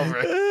 It was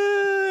over.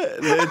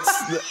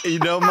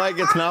 Mike,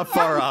 it's not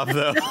far off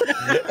though.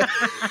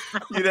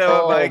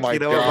 Mike. my Mike.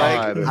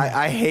 God.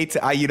 I hate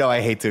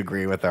to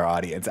agree with our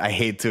audience. I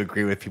hate to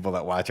agree with people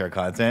that watch our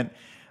content,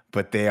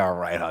 but they are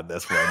right on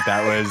this one.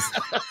 That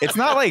was. It's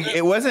not like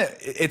it wasn't.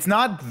 It's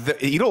not.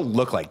 You don't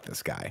look like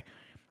this guy,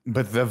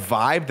 but the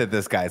vibe that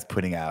this guy's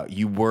putting out,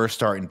 you were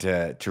starting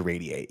to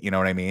radiate. You know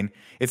what I mean?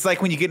 It's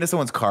like when you get into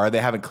someone's car,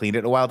 they haven't cleaned it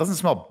in a while. It doesn't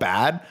smell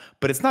bad,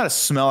 but it's not a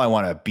smell I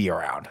want to be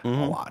around a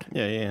lot.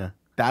 Yeah.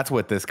 That's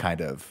what this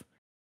kind of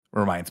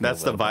reminds me.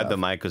 That's the vibe that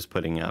Mike was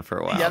putting out for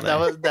a while. Yeah,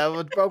 there. that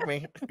was broke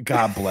me.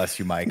 God bless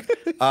you, Mike.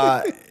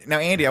 Now,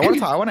 Andy, I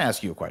want to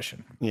ask you a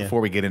question before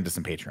we get into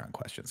some Patreon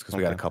questions, because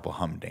we got a couple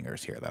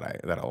humdingers here that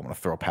I want to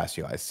throw past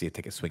you. I see it,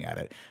 take a swing at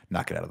it,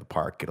 knock it out of the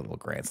park, get a little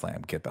grand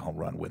slam, get the home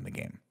run, win the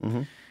game.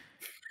 Mm-hmm.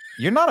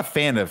 You're not a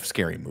fan of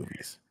scary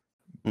movies,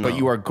 but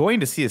you are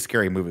going to see a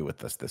scary movie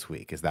with us this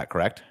week. Is that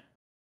correct?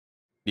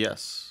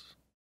 Yes.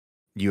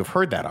 You have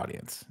heard that,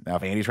 audience. Now,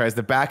 if Andy tries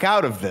to back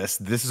out of this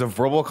is a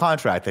verbal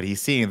contract that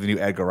he's seeing the new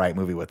Edgar Wright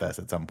movie with us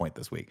at some point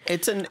this week.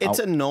 It's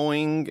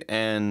annoying,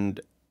 and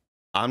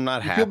I'm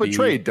not happy. You feel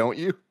betrayed, don't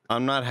you?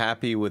 I'm not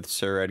happy with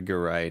Sir Edgar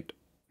Wright.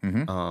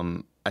 Mm-hmm.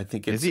 I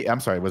think it's. Is he? I'm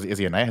sorry. Is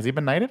he a knight? Has he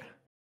been knighted?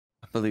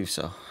 I believe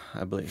so.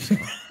 Okay.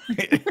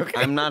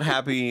 I'm not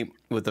happy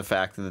with the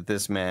fact that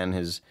this man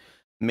has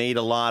made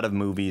a lot of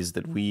movies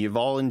that we've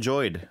all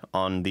enjoyed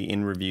on the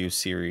In Review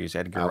series,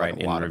 Edgar Wright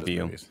In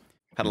Review.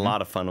 Had a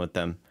lot of fun with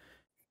them.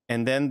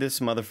 And then this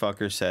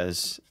motherfucker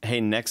says,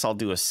 hey, next I'll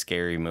do a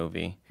scary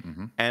movie.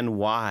 And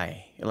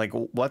why? Like,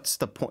 what's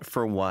the point?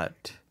 For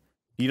what?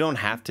 You don't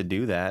have to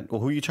do that. Well,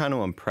 who are you trying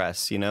to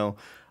impress?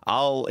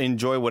 I'll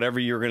enjoy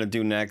whatever you're going to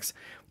do next.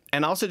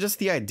 And also just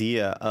the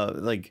idea of,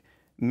 like,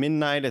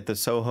 Midnight at the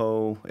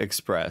Soho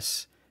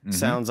Express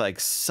sounds like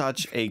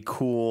such a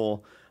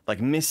cool, like,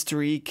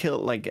 mystery kill.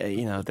 Like,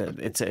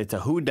 it's a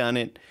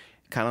whodunit,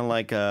 kind of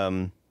like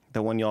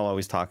the one y'all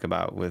always talk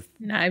about with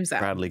Knives Out.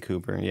 Bradley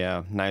Cooper.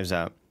 Yeah, Knives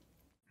Out.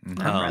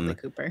 Bradley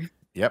Cooper.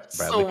 Yep.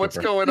 So what's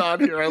going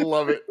on here? I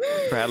love it.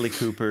 Bradley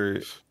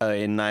Cooper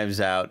in Knives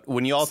Out.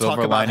 When you all Silver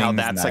talk about how Linings,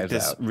 that's like Knives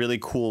this Out. really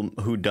cool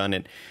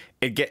whodunit,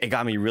 it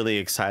got me really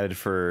excited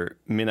for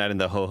Midnight in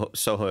the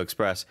Soho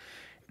Express.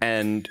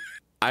 And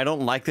I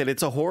don't like that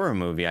it's a horror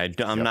movie.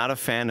 I'm not a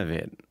fan of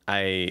it.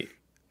 I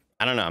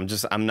don't know.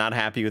 I'm not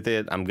happy with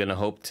it. I'm gonna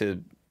hope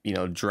to,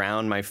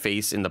 drown my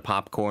face in the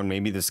popcorn.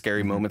 Maybe the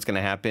scary moment's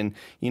gonna happen.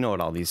 You know what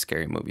all these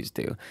scary movies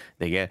do?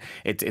 They get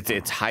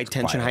it's high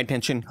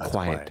tension,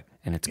 quiet.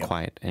 And it's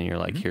quiet, and you're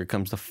like, here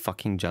comes the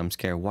fucking jump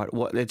scare. What?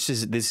 It's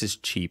just, this is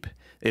cheap.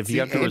 If you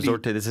have to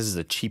resort to this is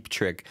a cheap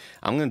trick.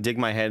 I'm gonna dig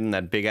my head in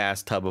that big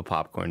ass tub of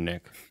popcorn,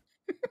 Nick.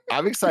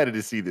 I'm excited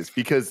to see this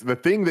because the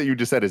thing that you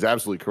just said is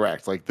absolutely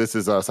correct. Like, this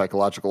is a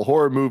psychological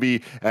horror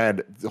movie,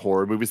 and the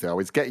horror movies, they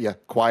always get you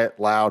quiet,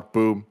 loud,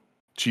 boom,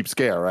 cheap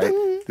scare, right?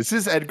 This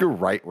is Edgar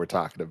Wright we're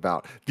talking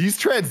about. These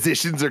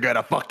transitions are going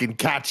to fucking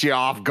catch you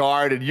off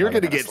guard, and you're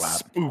going to get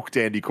spooked,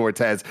 Andy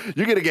Cortez.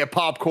 You're going to get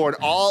popcorn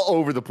all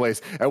over the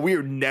place, and we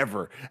are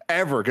never,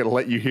 ever going to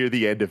let you hear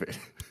the end of it.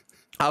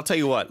 I'll tell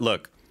you what,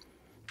 look,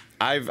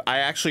 I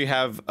actually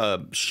have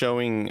a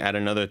showing at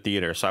another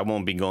theater, so I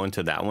won't be going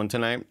to that one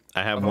tonight.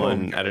 I have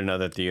one at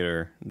another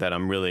theater that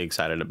I'm really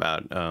excited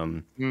about,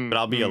 but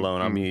I'll be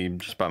alone. I'll be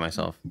just by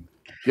myself.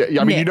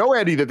 Yeah, I mean,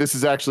 Andy, that this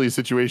is actually a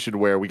situation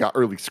where we got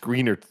early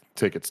screener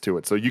tickets to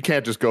it, so you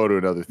can't just go to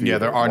another theater. Yeah,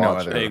 there are no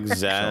other.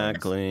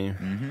 Exactly.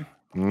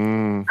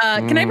 Can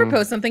I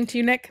propose something to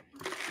you, Nick?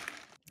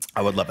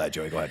 I would love that,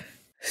 Joey. Go ahead.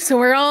 So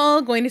we're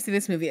all going to see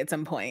this movie at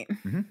some point.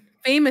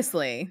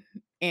 Famously,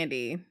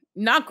 Andy,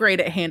 not great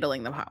at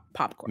handling the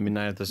popcorn.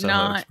 Midnight at the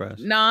Soho Express.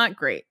 Not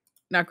great.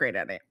 Not great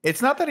at it.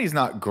 It's not that he's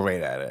not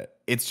great at it.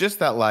 It's just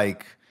that,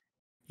 like,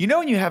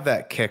 when you have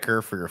that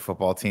kicker for your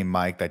football team,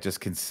 Mike, that just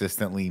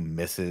consistently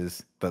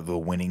misses the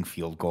winning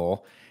field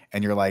goal,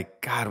 and you're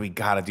like, God, we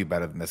got to do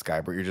better than this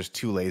guy, but you're just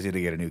too lazy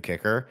to get a new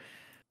kicker.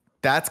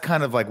 That's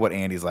kind of like what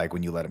Andy's like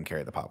when you let him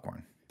carry the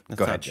popcorn.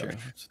 Go ahead, Joey.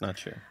 It's not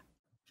true.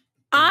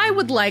 I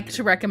would like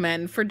to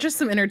recommend, for just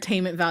some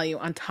entertainment value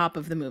on top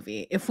of the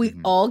movie, if we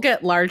all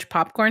get large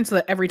popcorn so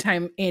that every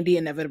time Andy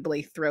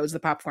inevitably throws the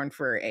popcorn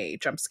for a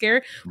jump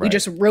scare, we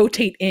just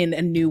rotate in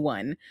a new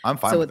one. I'm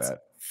fine with that. So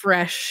it's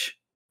fresh,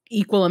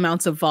 equal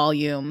amounts of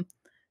volume.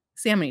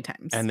 See how many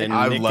times. And then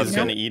Nick is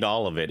going to eat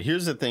all of it.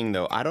 Here's the thing,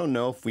 though. I don't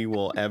know if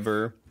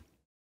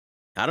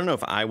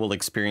I will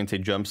experience a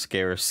jump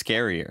scare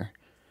scarier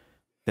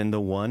than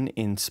the one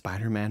in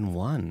Spider-Man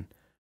 1.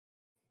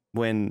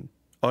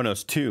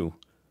 It's 2.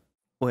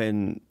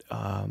 When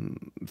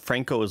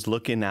Franco is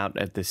looking out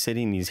at the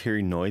city and he's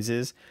hearing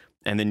noises,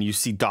 and then you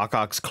see Doc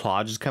Ock's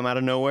claw just come out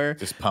of nowhere.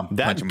 Just punch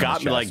that him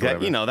got in the me like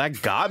chest, that.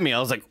 That got me. I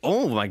was like,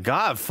 oh my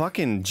God,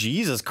 fucking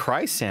Jesus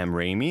Christ, Sam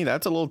Raimi.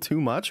 That's a little too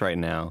much right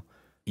now.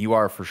 You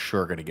are for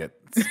sure going to get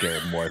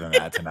scared more than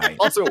that tonight.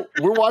 Also,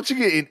 we're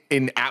watching it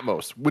in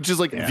Atmos, which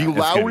is like the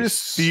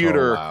loudest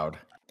theater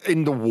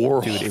in the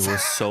world. Dude, it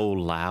was so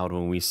loud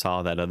when we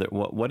saw that other.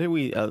 What did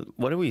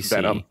we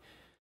see?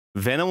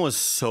 Venom was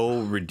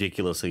so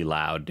ridiculously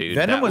loud, dude.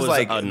 Venom was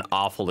like an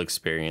awful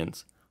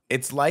experience.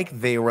 It's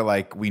like they were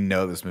like, we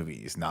know this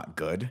movie is not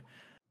good.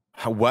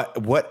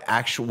 What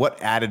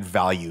added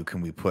value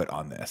can we put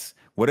on this?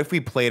 What if we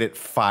played it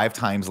 5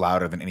 times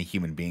louder than any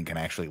human being can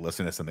actually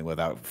listen to something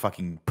without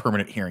fucking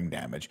permanent hearing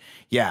damage?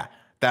 Yeah,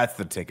 that's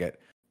the ticket.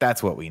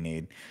 That's what we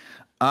need.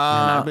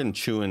 I've been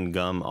chewing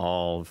gum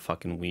all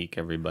fucking week,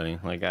 everybody.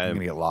 Like, I'm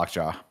gonna get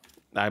lockjaw.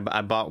 I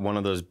bought one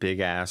of those big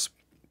ass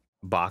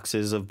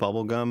boxes of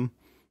bubble gum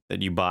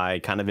that you buy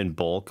kind of in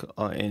bulk,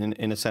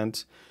 in a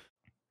sense,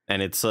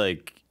 and it's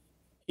like,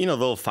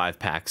 little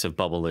 5-packs of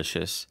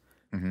Bubblicious.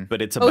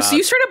 But it's about so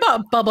you straight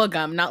about bubble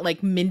gum, not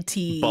like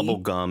minty bubble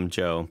gum,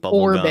 Joe,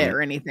 Orbit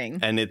or anything.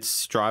 And it's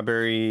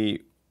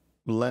strawberry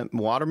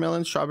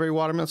watermelon,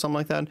 something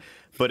like that.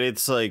 But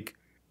it's like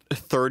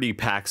 30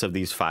 packs of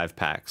these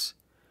 5-packs,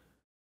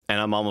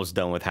 and I'm almost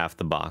done with half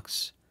the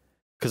box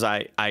because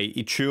I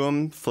chew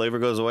them, flavor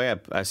goes away,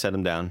 I set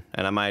them down,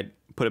 and I might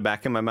put it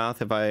back in my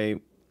mouth if I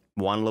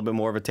want a little bit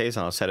more of a taste,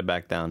 and I'll set it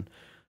back down.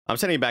 I'm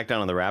setting it back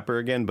down on the wrapper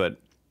again,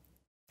 but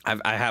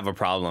I have a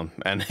problem,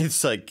 and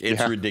it's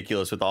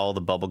ridiculous with all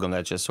the bubblegum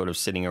that's just sort of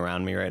sitting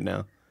around me right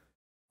now.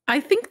 I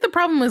think the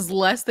problem is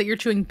less that you're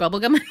chewing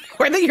bubblegum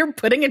or that you're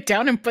putting it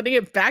down and putting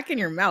it back in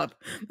your mouth.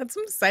 That's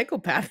some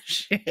psychopath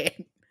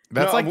shit.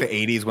 That's like the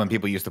 80s when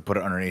people used to put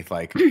it underneath,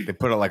 like they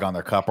put it like on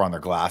their cup or on their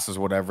glasses or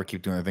whatever,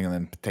 keep doing their thing and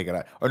then take it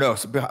out. Or no,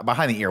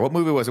 behind the ear. What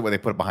movie was it where they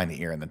put it behind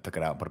the ear and then took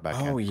it out and put it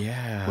back in? Oh,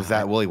 yeah. Was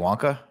that Willy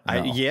Wonka?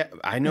 No.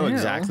 I know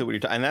exactly what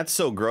you're talking. And that's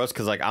so gross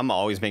because like I'm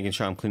always making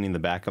sure I'm cleaning the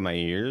back of my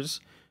ears.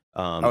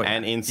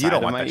 And inside you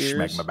don't want of my that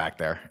ears. schmegma back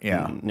there.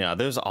 Yeah. Yeah,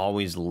 there's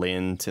always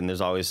lint and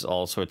there's always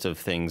all sorts of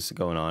things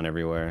going on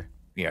everywhere.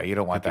 Yeah, you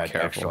don't want that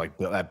extra, like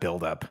that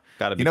buildup.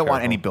 Gotta be You don't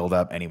want careful. any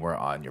buildup anywhere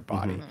on your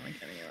body.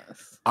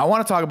 I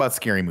want to talk about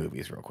scary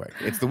movies real quick.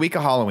 It's the week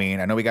of Halloween.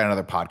 I know we got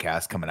another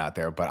podcast coming out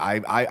there, but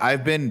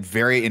I've been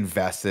very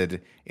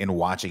invested in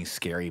watching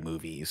scary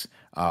movies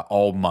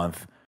all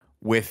month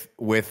with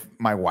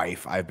my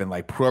wife. I've been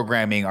like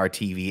programming our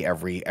TV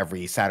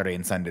every Saturday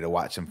and Sunday to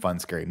watch some fun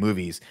scary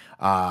movies.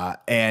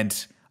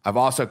 And I've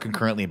also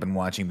concurrently been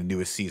watching the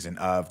newest season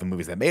of The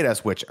Movies That Made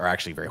Us, which are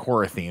actually very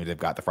horror themed. They've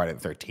got the Friday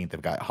the 13th,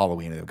 they've got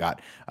Halloween, they've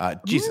got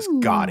Jesus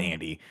God,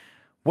 Andy.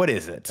 What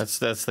is it?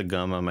 That's the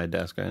gum on my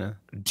desk right now.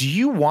 Do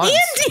you want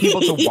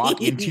people to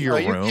walk into your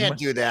room? You can't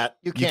do that.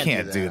 You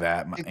can't do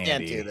that, You Andy.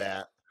 can't do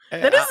that.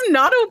 That is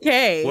not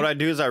okay. What I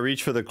do is I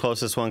reach for the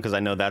closest one because I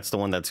know that's the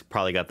one that's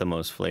probably got the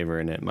most flavor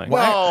in it, Mike.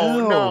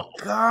 Whoa, no.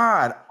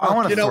 God. I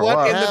want to You know what?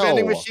 up. In the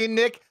vending machine,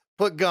 Nick,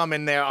 put gum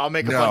in there. I'll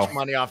make a bunch of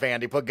money off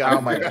Andy. Put gum.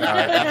 Oh my God.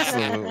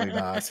 Absolutely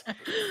not.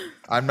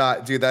 I'm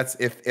not, dude. That's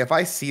if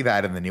I see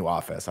that in the new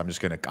office, I'm just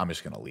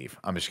gonna leave.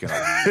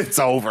 It's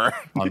over.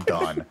 I'm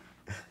done.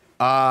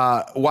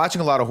 Watching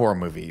a lot of horror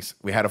movies.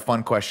 We had a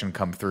fun question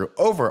come through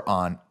over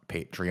on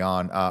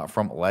Patreon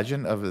from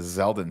Legend of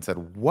Zelda and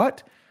said,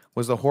 what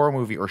was the horror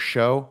movie or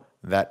show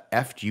that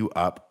effed you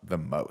up the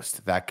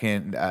most? That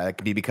can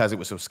be because it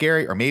was so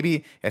scary, or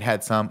maybe it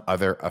had some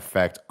other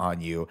effect on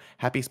you.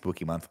 Happy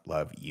spooky month.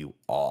 Love you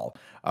all.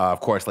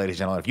 Of course, ladies and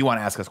gentlemen, if you want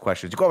to ask us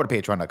questions, you go over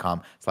to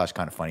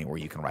patreon.com/kindafunny where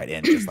you can write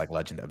in just like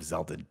Legend of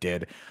Zelda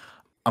did.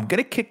 I'm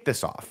going to kick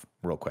this off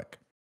real quick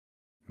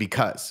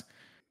because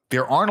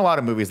there aren't a lot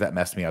of movies that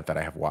messed me up that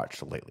I have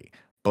watched lately.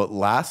 But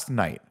last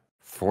night,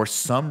 for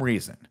some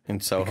reason, in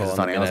Soho, because it's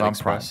on Amazon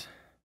Prime.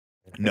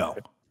 No,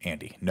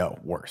 Andy, no,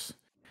 worse.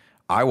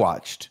 I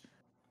watched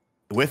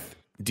with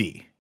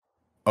D,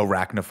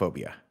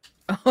 Arachnophobia,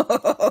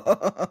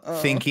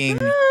 thinking,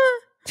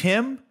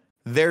 Tim,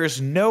 there's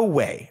no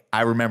way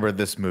I remember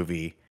this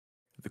movie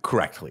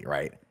correctly,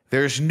 right?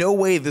 There's no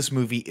way this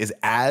movie is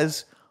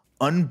as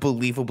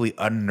unbelievably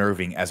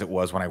unnerving as it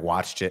was when I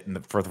watched it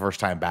for the first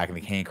time back in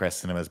the Canyon Crest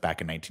Cinemas back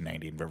in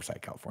 1990 in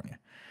Riverside, California.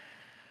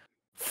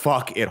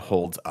 Fuck, it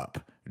holds up.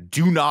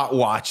 Do not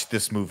watch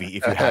this movie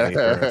if you have a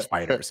fear of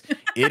spiders.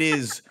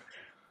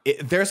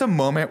 There's a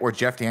moment where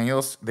Jeff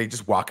Daniels, they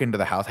just walk into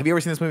the house. Have you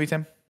ever seen this movie,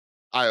 Tim?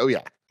 Oh,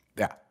 yeah.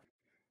 Yeah.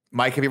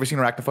 Mike, have you ever seen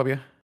Arachnophobia?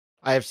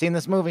 I have seen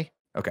this movie.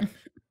 Okay.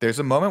 There's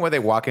a moment where they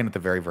walk in at the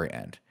very, very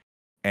end.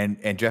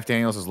 And Jeff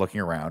Daniels is looking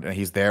around, and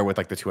he's there with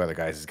like the two other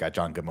guys. He's got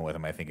John Goodman with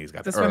him. I think he's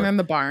got this one in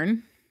the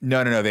barn.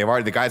 No.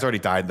 The guy's already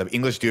died. The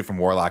English dude from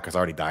Warlock has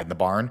already died in the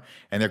barn,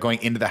 and they're going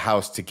into the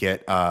house to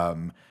get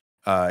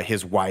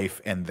his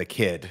wife and the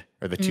kid,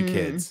 or the two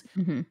kids.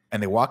 Mm-hmm.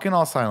 And they walk in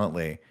all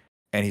silently,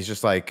 and he's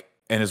just like,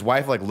 and his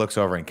wife like looks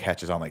over and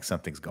catches on like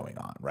something's going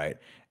on, right?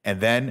 And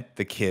then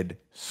the kid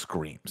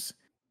screams,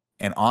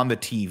 and on the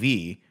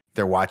TV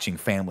they're watching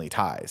Family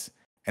Ties.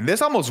 And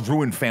this almost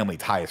ruined Family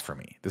Ties for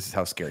me. This is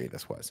how scary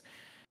this was.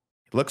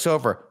 He looks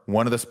over.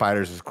 One of the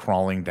spiders is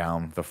crawling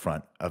down the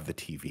front of the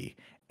TV.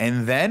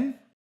 And then,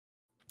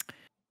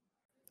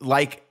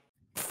 like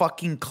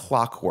fucking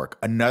clockwork,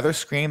 another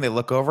scream, they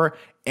look over,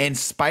 and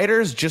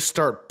spiders just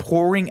start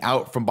pouring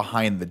out from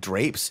behind the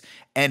drapes.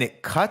 And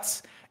it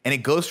cuts, and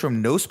it goes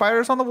from no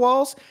spiders on the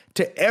walls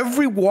to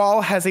every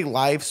wall has a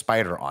live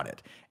spider on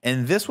it.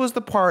 And this was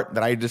the part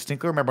that I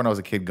distinctly remember when I was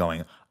a kid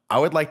going, I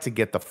would like to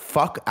get the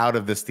fuck out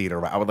of this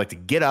theater. I would like to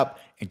get up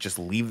and just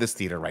leave this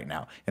theater right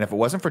now. And if it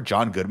wasn't for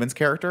John Goodman's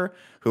character,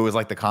 who was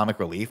like the comic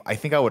relief, I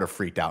think I would have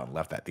freaked out and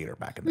left that theater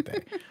back in the day.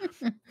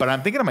 But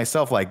I'm thinking to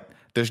myself, like,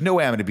 there's no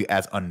way I'm going to be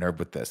as unnerved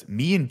with this.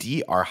 Me and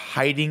D are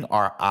hiding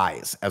our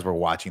eyes as we're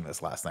watching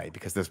this last night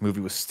because this movie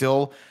was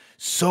still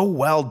so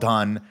well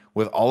done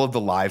with all of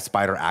the live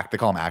spider they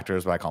call them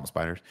actors, but I call them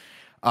spiders.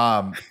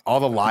 All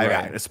the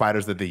live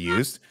spiders that they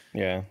used.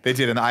 Yeah. They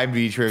did in the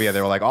IMDb trivia.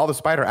 They were like, all the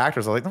spider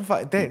actors are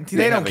like,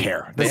 they don't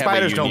care. The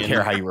spiders don't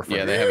care how you refer to them.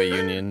 Yeah, they have a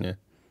union. Yeah.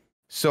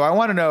 So I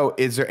want to know,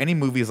 is there any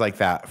movies like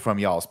that from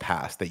y'all's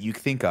past that you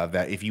think of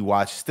that if you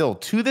watch still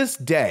to this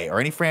day,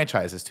 or any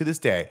franchises to this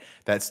day,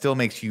 that still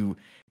makes you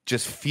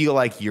just feel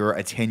like you're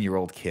a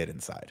 10-year-old kid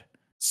inside?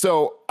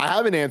 So I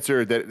have an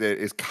answer that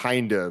is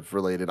kind of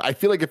related. I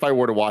feel like if I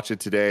were to watch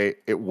it today,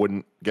 it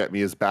wouldn't get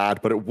me as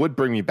bad, but it would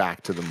bring me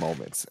back to the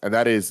moments. And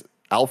that is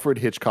Alfred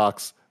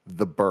Hitchcock's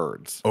The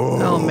Birds.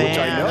 Oh man, which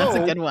I know that's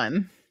a good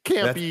one.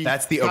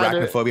 That's the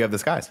arachnophobia of the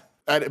skies.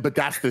 But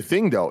that's the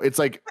thing, though. It's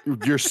like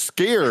you're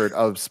scared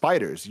of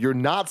spiders. You're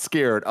not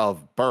scared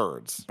of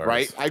birds,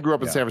 right? I grew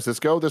up in San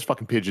Francisco. There's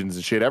fucking pigeons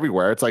and shit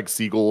everywhere. It's like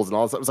seagulls and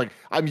all that stuff. It's like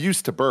I'm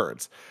used to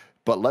birds.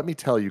 But let me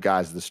tell you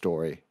guys the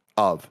story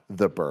of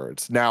The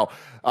Birds. Now,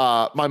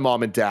 my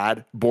mom and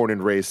dad, born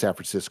and raised San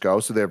Francisco,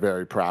 so they're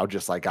very proud,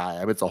 just like I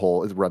am. It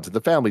runs in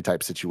the family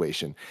type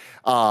situation.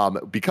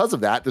 Because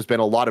of that, there's been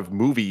a lot of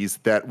movies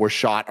that were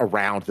shot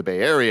around the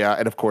Bay Area,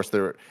 and of course,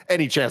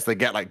 any chance they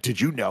get, like,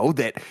 did you know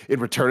that in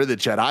Return of the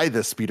Jedi,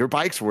 the speeder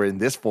bikes were in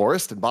this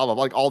forest, and blah, blah,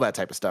 blah, like all that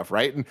type of stuff,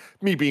 right? And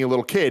me being a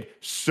little kid,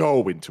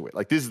 so into it.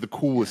 Like, this is the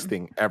coolest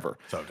thing ever.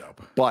 So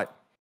dope. But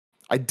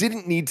I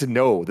didn't need to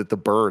know that The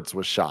Birds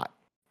was shot.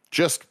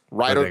 Just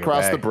right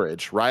across the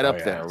bridge, right up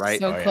there, right?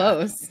 So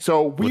close.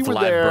 So we were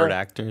live there. Bird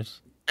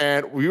actors.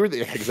 And we were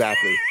there.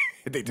 Exactly.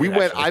 We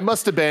went, I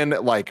must have been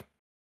like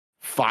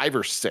 5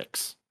 or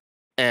 6.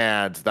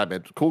 And that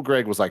meant Cool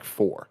Greg was like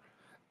 4.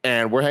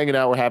 And we're hanging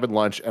out, we're having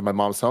lunch. And my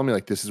mom's telling me,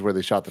 like, this is where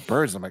they shot The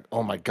Birds. I'm like,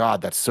 oh my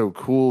God, that's so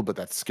cool, but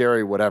that's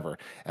scary, whatever.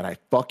 And I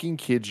fucking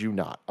kid you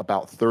not,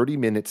 about 30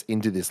 minutes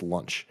into this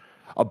lunch,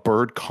 a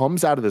bird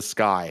comes out of the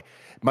sky.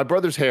 My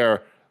brother's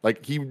hair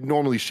Like he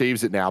normally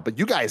shaves it now, but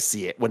you guys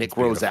see it when it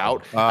grows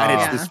out, and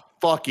it's this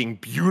fucking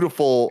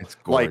beautiful, it's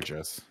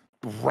gorgeous,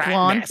 rat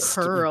blonde nest,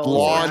 curls,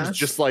 blonde,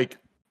 just like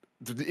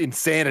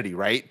insanity,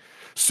 right?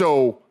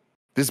 So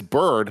this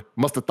bird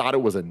must have thought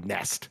it was a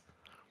nest,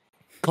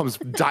 comes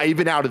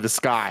diving out of the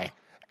sky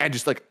and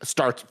just like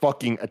starts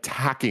fucking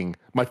attacking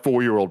my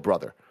 4-year-old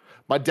brother.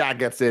 My dad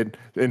gets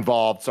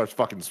involved, starts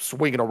fucking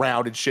swinging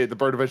around and shit. The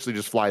bird eventually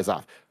just flies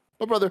off.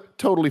 My brother,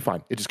 totally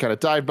fine. It just kind of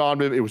dived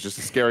on him. It was just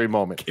a scary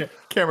moment.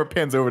 Camera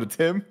pans over to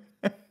Tim.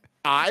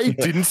 I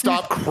didn't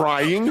stop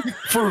crying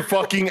for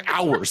fucking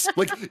hours.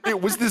 Like,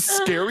 it was the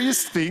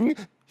scariest thing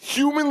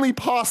humanly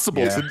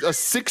possible. Yeah. A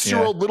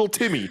 6-year-old little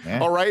Timmy,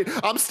 all right?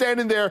 I'm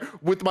standing there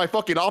with my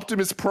fucking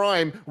Optimus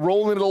Prime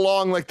rolling it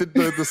along like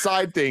the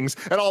side things,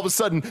 and all of a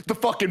sudden, the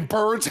fucking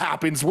birds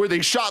happens where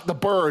they shot the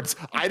birds.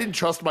 I didn't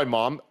trust my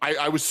mom.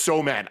 I was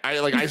so mad.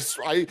 I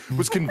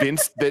was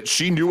convinced that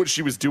she knew what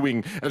she was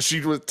doing, and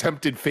she was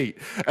tempted fate.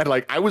 And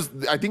like, I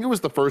think it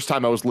was the first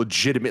time I was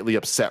legitimately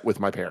upset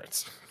with my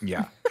parents.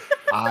 Yeah.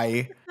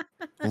 I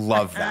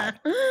love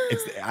that.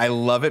 I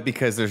love it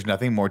because there's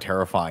nothing more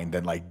terrifying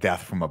than like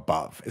death from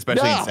above,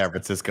 especially in San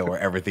Francisco where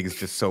everything's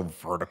just so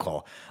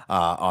vertical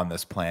on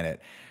this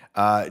planet.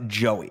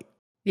 Joey,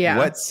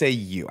 what say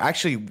you?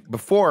 Actually,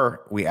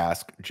 before we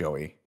ask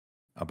Joey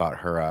about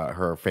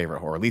her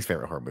favorite horror, least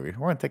favorite horror movie,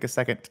 we're going to take a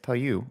second to tell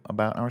you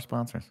about our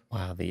sponsors.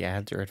 Wow, the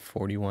ads are at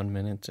 41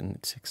 minutes and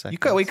 6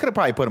 seconds. We could have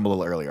probably put them a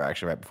little earlier,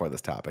 actually, right before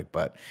this topic,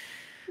 but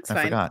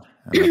I forgot.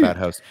 I'm a bad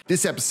host.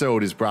 This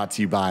episode is brought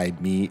to you by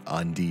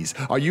MeUndies.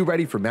 Are you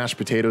ready for mashed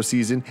potato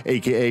season,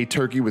 aka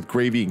turkey with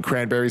gravy and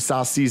cranberry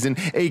sauce season,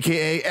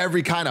 aka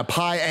every kind of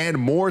pie and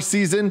more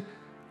season?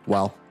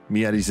 Well,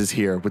 MeUndies is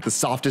here with the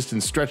softest and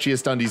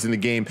stretchiest undies in the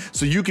game,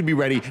 so you can be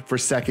ready for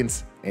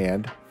seconds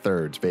and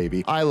thirds,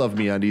 baby. I love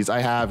MeUndies.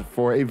 I have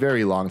for a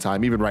very long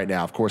time. Even right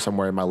now, of course, I'm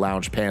wearing my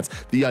lounge pants,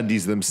 the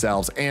undies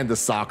themselves, and the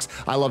socks.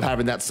 I love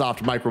having that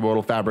soft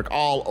micromodal fabric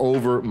all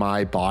over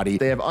my body.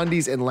 They have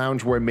undies and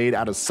loungewear made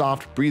out of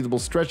soft, breathable,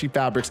 stretchy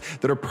fabrics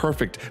that are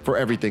perfect for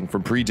everything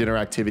from pre-dinner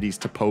activities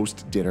to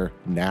post-dinner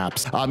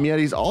naps.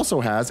 MeUndies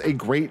also has a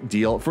great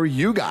deal for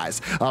you guys.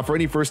 For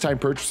any first-time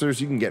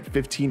purchasers, you can get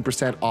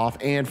 15% off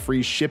and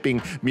free shipping.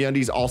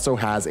 MeUndies also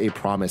has a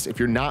promise. If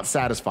you're not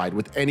satisfied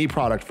with any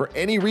product for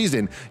any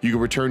reason, you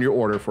can return your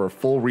order for a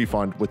full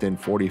refund within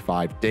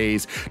 45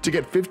 days. To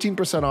get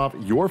 15% off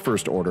your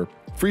first order,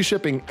 free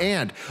shipping,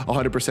 and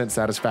 100%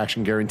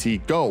 satisfaction guarantee,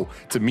 go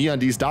to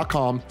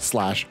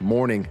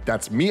MeUndies.com/morning.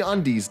 That's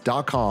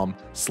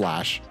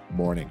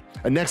MeUndies.com/morning.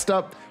 And next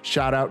up,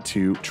 shout out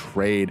to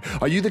Trade.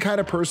 Are you the kind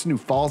of person who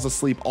falls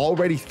asleep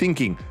already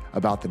thinking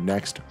about the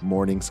next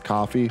morning's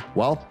coffee?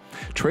 Well,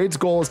 Trade's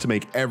goal is to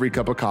make every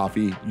cup of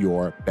coffee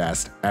your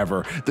best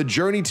ever. The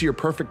journey to your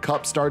perfect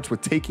cup starts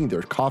with taking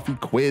their coffee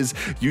quiz.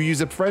 You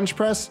use a French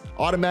press,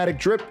 automatic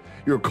drip,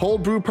 you're a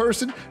cold brew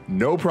person?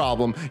 No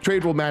problem.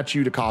 Trade will match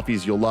you to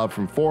coffees you'll love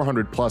from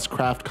 400 plus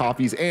craft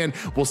coffees and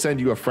will send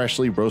you a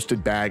freshly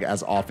roasted bag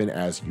as often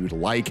as you'd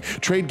like.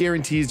 Trade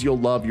guarantees you'll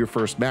love your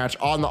first match.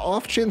 On the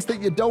off chance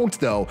that you don't,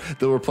 though,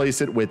 they'll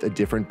replace it with a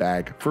different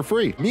bag for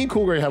free. Me and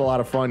Cool Gray had a lot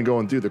of fun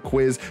going through the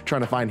quiz,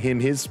 trying to find him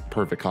his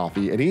perfect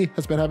coffee, and he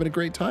has been having a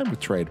great time with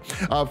Trade.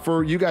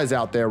 For you guys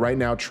out there right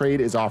now,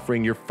 Trade is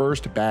offering your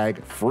first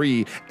bag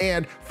free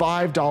and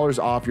 $5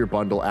 off your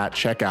bundle at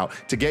checkout.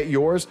 To get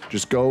yours,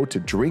 just go to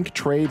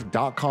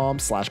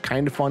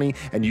drinktrade.com/kindafunny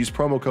and use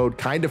promo code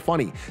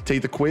kindafunny.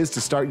 Take the quiz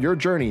to start your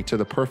journey to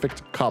the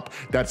perfect cup.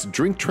 That's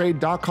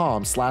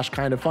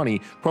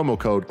drinktrade.com/kindafunny, promo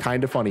code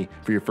kindafunny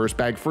for your first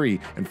bag free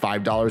and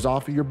 $5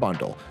 off of your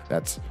bundle.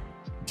 That's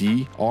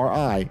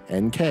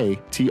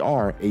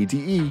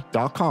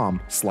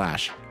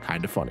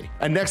drinktrade.com/kindafunny.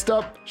 And next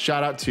up,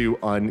 shout out to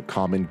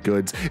Uncommon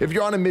Goods. If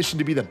you're on a mission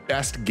to be the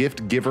best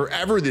gift giver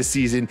ever this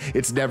season,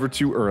 it's never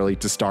too early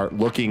to start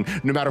looking,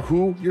 no matter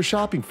who you're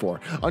shopping for.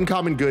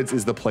 Uncommon Goods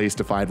is the place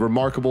to find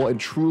remarkable and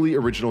truly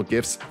original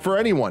gifts for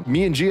anyone.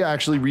 Me and Gia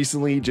actually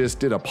recently just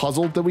did a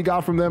puzzle that we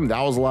got from them.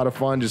 That was a lot of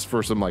fun, just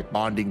for some like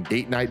bonding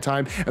date night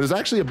time. And there's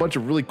actually a bunch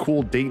of really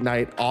cool date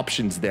night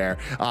options there.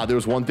 There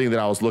was one thing that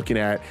I was looking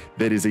at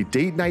that is a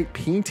date night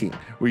painting,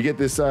 where you get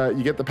this,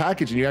 you get the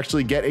package and you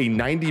actually get a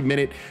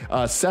 90-minute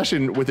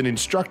session with an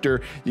instructor.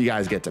 You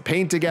guys get to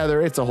paint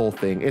together. It's a whole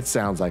thing. It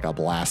sounds like a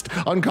blast.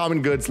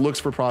 Uncommon Goods looks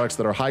for products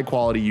that are high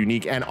quality,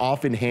 unique, and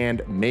often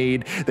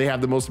handmade. They have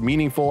the most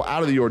meaningful,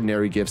 out of the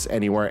ordinary gifts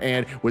anywhere.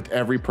 And with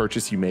every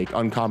purchase you make,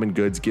 Uncommon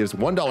Goods gives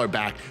 $1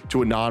 back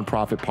to a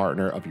nonprofit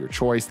partner of your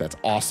choice. That's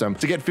awesome.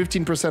 To get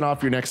 15%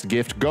 off your next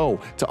gift,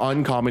 go to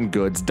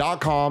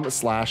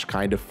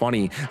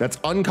uncommongoods.com/kindafunny. That's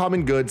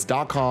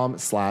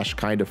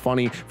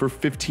uncommongoods.com/kindafunny for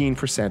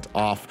 15%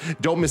 off.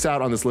 Don't miss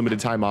out on this limited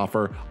time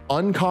offer.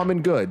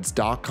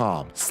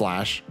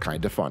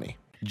 uncommongoods.com/kindafunny.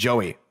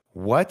 Joey,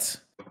 what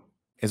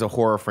is a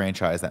horror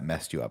franchise that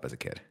messed you up as a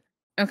kid?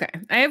 Okay,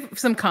 I have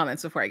some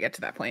comments before I get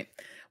to that point.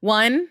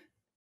 One,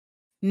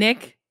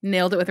 Nick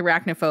nailed it with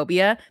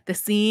arachnophobia. The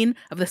scene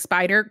of the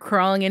spider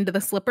crawling into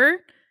the slipper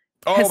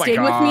has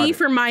stayed with me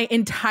for my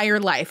entire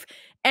life.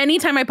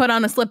 anytime I put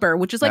on a slipper,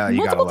 which is like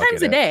multiple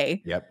times a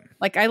day. Yep.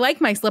 Like I like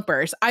my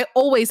slippers. I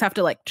always have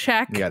to like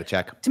check. You got to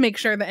check to make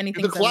sure that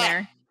anything's in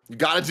there. You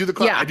got to do the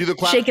clap. Yeah. I do the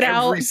clap Shake it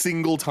every out.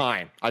 single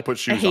time I put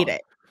shoes on.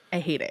 I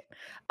hate it.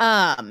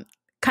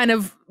 Kind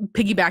of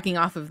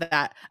piggybacking off of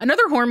that.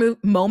 Another horror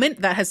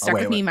moment that has stuck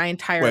with me my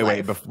entire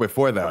life.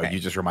 Before though, you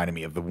just reminded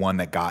me of the one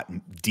that got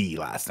D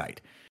last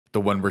night. The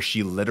one where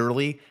she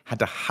literally had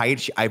to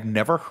hide. I've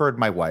never heard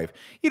my wife,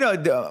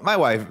 my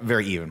wife,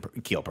 very even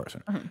keel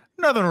person. Mm-hmm.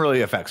 Nothing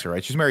really affects her,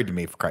 right? She's married to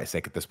me, for Christ's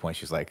sake. At this point,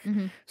 she's like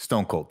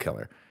stone cold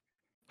killer.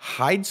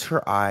 Hides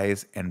her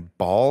eyes and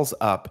balls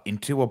up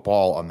into a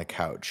ball on the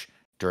couch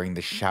during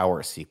the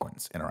shower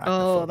sequence in Arachnophobia.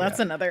 Oh, that's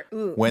another.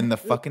 When the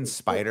fucking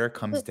spider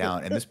comes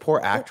down, and this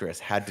poor actress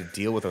had to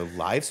deal with a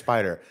live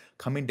spider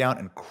coming down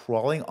and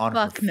crawling on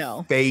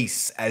her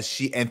face as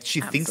she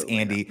thinks,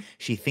 Andy,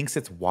 she thinks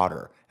it's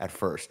water at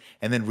first,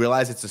 and then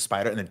realizes it's a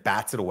spider, and then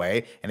bats it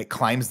away, and it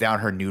climbs down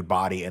her nude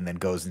body and then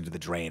goes into the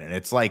drain. And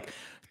it's like,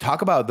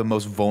 talk about the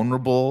most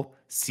vulnerable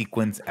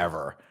sequence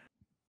ever.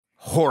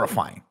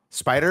 Horrifying.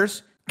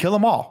 Spiders, kill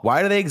them all.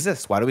 Why do they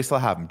exist? Why do we still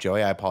have them?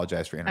 Joey, I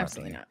apologize for interrupting.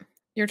 Absolutely not.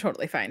 You're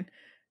totally fine.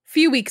 A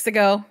few weeks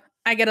ago,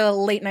 I get a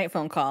late night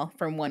phone call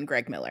from one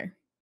Greg Miller.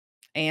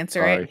 I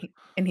answer it,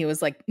 and he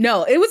was like,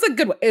 no, it was a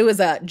good one. It was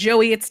a,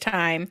 Joey, it's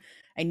time.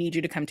 I need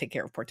you to come take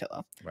care of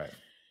Portillo. Right.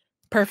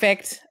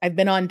 Perfect. I've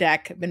been on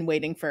deck. I've been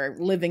living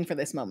for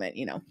this moment,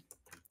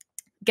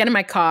 Get in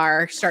my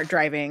car, start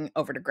driving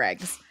over to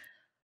Greg's.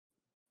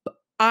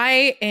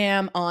 I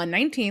am on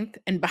 19th,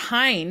 and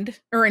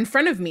in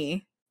front of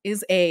me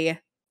is a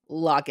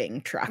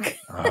logging truck.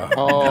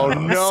 Oh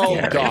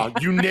no,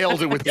 dog. You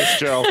nailed it with this,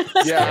 Joe.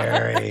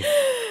 Yeah.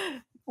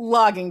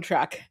 Logging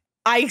truck.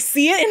 I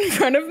see it in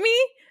front of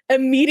me,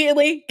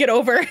 immediately get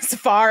over as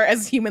far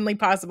as humanly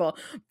possible.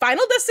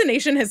 Final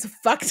Destination has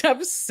fucked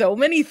up so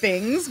many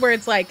things where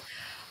it's like,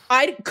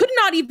 I could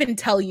not even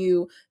tell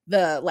you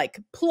the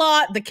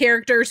plot, the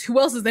characters, who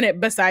else is in it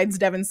besides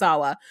Devon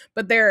Sawa.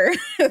 But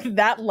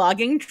that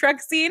logging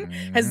truck scene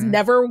has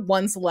never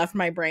once left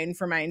my brain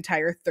for my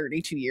entire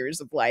 32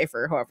 years of life,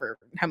 or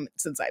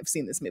since I've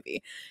seen this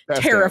movie. That's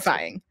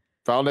terrifying.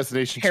 Final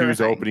Destination 2's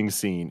opening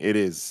scene. It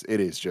is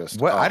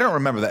just. What I don't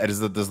remember that. Does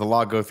the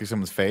log go through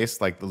someone's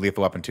face like the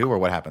Lethal Weapon 2, or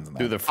what happens in that?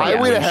 Through the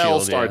Highway to Hell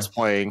starts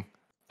playing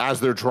as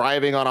they're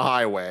driving on a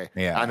highway.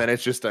 Yeah. And then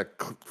it's just a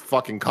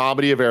fucking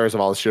comedy of errors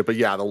of all this shit. But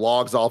yeah, the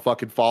logs all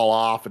fucking fall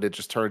off and it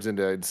just turns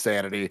into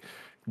insanity.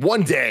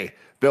 One day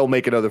they'll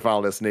make another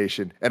Final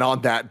Destination. And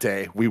on that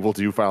day, we will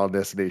do Final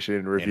Destination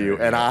in review.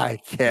 And I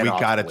cannot.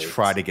 We got to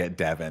try to get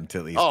Devin to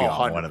at least be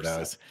on one of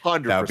those.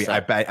 100%. That would be,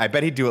 I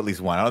bet he'd do at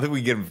least one. I don't think we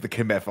can get him the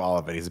commit for all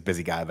of it. He's a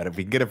busy guy. But if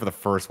we can get it for the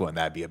first one,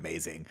 that'd be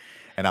amazing.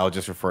 And I'll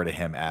just refer to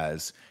him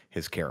as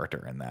his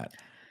character in that.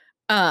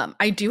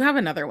 I do have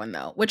another one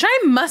though, which I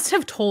must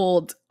have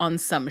told on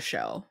some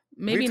show.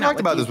 Maybe we not talked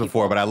about this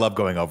before, but I love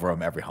going over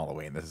them every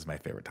Halloween. This is my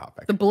favorite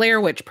topic. The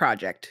Blair Witch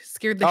Project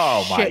scared the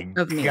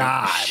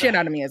shit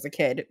out of me as a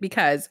kid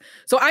because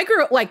I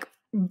grew up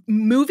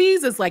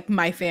movies is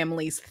my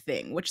family's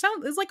thing, which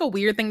is a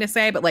weird thing to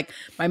say, but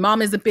my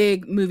mom is a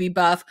big movie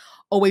buff,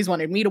 always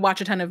wanted me to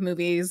watch a ton of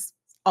movies,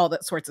 all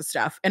that sorts of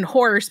stuff, and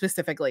horror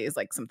specifically is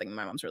something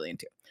my mom's really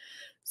into.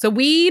 So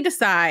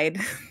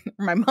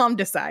my mom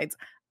decides,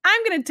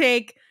 I'm going to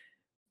take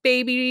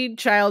baby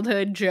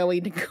childhood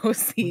Joey to go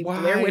see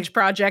Blair Witch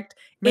Project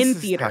in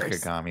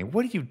theaters. Takagami,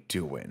 what are you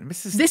doing?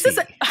 Mrs.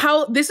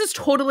 This is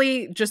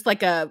totally just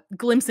a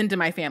glimpse into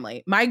my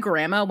family. My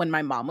grandma, when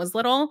my mom was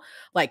little,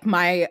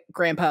 my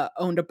grandpa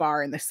owned a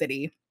bar in the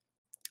city.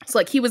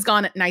 So he was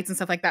gone at nights and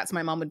stuff like that. So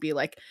my mom would be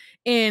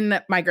in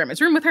my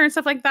grandma's room with her and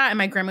stuff like that. And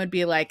my grandma would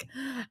be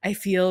I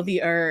feel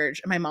the urge.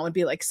 And my mom would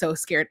be so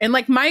scared. And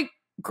my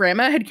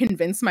grandma had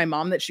convinced my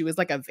mom that she was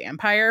a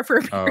vampire for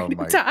a period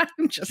of time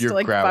just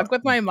to fuck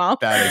with my mom.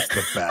 That is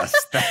the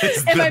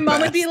best. And my mom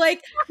would be no,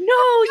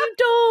 you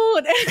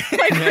don't. And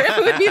my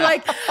grandma would be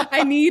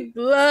I need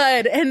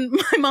blood. And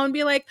my mom would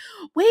be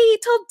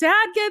wait till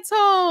dad gets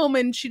home.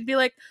 And she'd be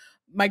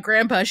my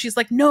grandpa, she's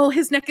no,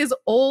 his neck is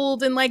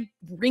old and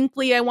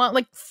wrinkly. I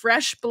want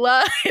fresh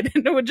blood.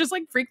 And it would just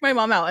freak my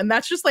mom out. And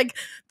that's just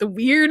the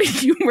weird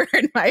humor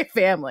in my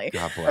family.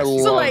 God bless. I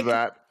love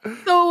that.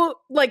 So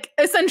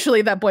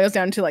essentially that boils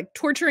down to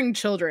torturing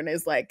children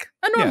is a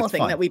normal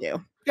thing that we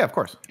do. Yeah, of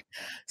course.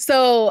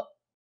 So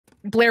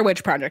Blair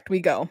Witch Project,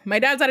 we go. My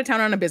dad's out of town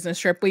on a business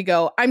trip. We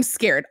go. I'm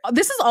scared.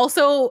 This is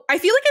also, I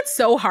feel it's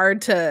so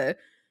hard to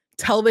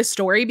tell this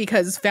story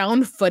because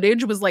found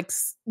footage was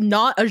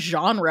not a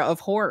genre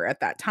of horror at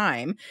that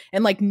time,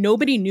 and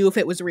nobody knew if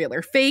it was real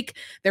or fake.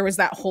 There was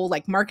that whole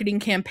marketing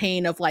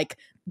campaign of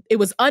it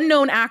was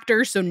unknown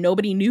actors, so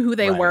nobody knew who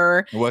they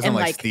were. It wasn't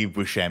Steve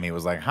Buscemi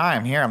was hi,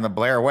 I'm here, I'm the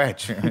Blair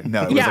Witch.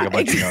 No, it was a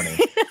bunch of noni.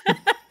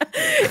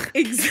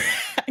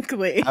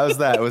 Exactly. How's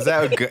that? Was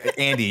that good?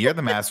 Andy, you're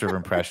the master of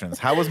impressions.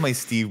 How was my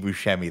Steve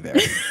Buscemi there?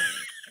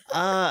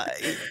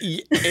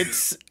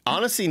 It's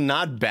honestly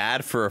not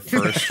bad for a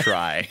first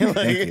try.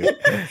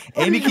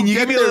 Andy, can you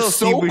give me a little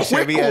Steve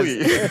Buscemi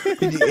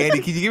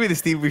Andy, can you give me the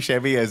Steve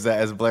Buscemi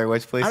as Blair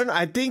Witch, please? I don't know.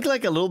 I think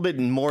like a little bit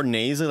more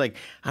nasally. Like,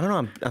 I don't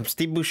know. I'm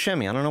Steve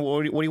Buscemi. I don't know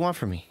what do you want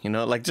from me? You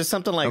know, like just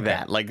something like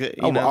that. Like,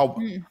 you know,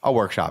 I'll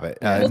workshop it.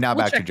 Now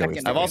back to Joey.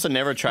 I've also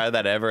never tried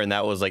that ever, and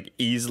that was like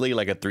easily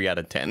like a 3 out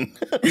of 10.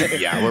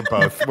 Yeah,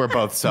 we're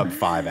both sub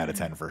 5 out of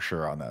 10 for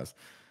sure on those.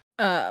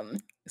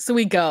 So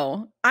we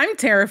go. I'm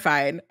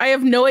terrified. I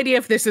have no idea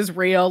if this is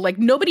real. Like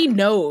nobody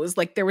knows.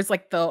 Like there was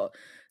like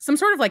some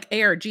sort of like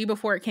ARG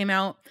before it came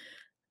out.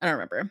 I don't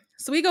remember.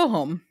 So we go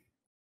home.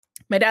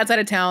 My dad's out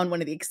of town.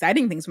 One of the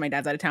exciting things when my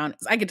dad's out of town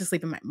is I get to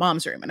sleep in my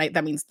mom's room. And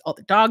that means all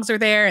the dogs are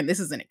there. And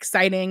this is an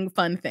exciting,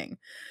 fun thing.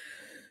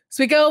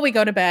 So we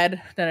go to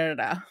bed.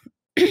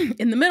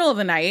 In the middle of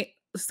the night,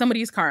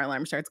 somebody's car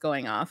alarm starts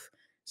going off.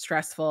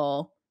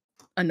 Stressful,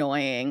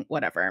 annoying,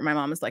 whatever. My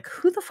mom is like,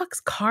 who the fuck's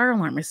car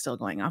alarm is still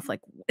going off?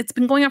 Like, it's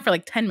been going off for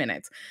like 10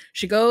 minutes.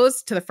 She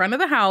goes to the front of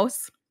the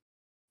house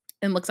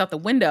and looks out the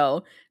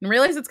window and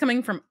realizes it's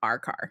coming from our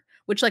car,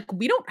 which like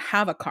we don't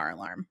have a car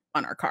alarm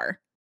on our car.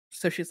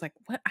 So she's like,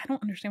 what? I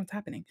don't understand what's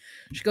happening.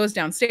 She goes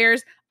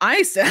downstairs.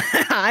 I said,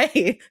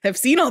 I have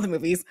seen all the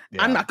movies.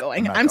 Yeah, I'm not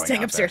going. I'm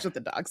staying upstairs with the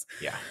dogs.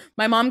 Yeah.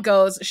 My mom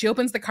goes, she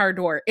opens the car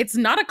door. It's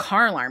not a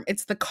car alarm.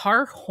 It's the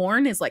car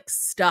horn is like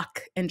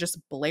stuck and just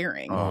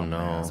blaring. Oh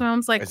no. So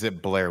mom's like, is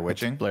it Blair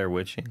Witching? Blair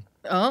Witching.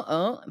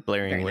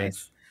 Blaring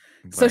witch.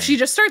 Nice. So she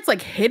just starts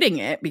like hitting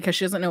it because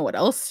she doesn't know what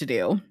else to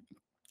do.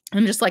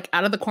 And just like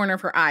out of the corner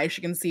of her eye,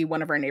 she can see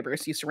one of our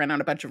neighbors used to rent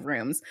out a bunch of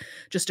rooms,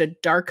 just a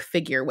dark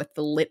figure with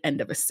the lit end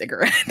of a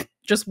cigarette,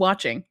 just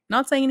watching,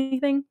 not saying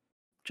anything,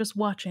 just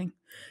watching.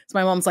 So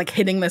my mom's like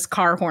hitting this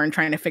car horn,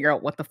 trying to figure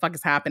out what the fuck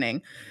is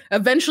happening.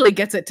 Eventually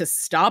gets it to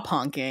stop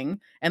honking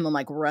and then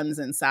like runs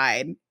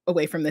inside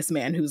away from this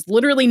man who's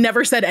literally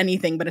never said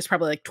anything, but is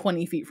probably like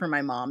 20 feet from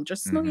my mom,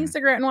 just smoking a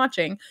cigarette and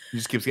watching. He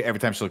just keeps, every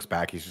time she looks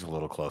back, he's just a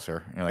little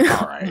closer. You're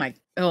like, all right.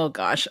 Oh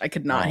gosh, I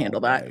could not handle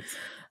that. Right.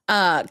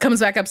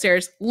 Comes back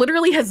upstairs,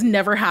 literally has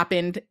never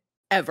happened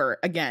ever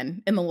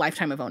again in the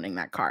lifetime of owning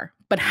that car,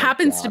 but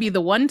happens to be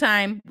the one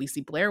time we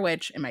see Blair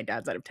Witch and my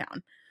dad's out of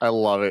town. I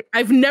love it.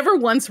 I've never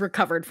once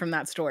recovered from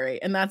that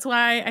story. And that's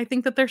why I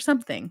think that there's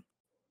something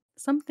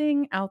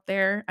out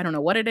there. I don't know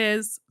what it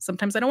is.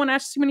 Sometimes I don't want to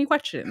ask too many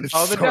questions.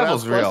 Oh, the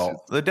devil's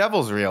real. The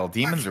devil's real.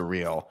 Demons are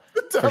real.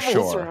 The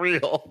devil's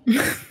real.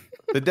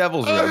 The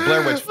devil's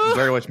real.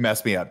 Blair Witch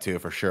messed me up too,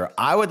 for sure.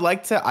 I would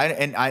like to,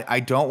 I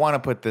don't want to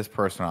put this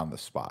person on the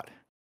spot,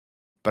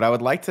 but I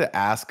would like to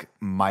ask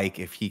Mike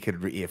if he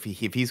could, if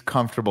he's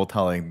comfortable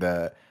telling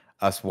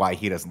us why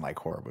he doesn't like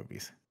horror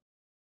movies.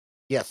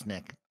 Yes,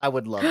 Nick. I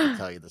would love to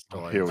tell you the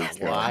story. Here we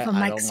go. Why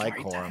I don't like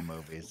horror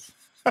movies.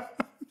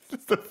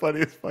 It's the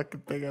funniest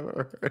fucking thing I've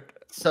ever heard.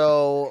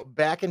 So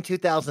back in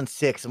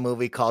 2006, a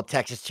movie called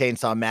Texas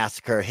Chainsaw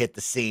Massacre hit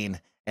the scene.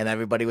 And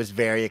everybody was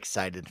very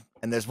excited.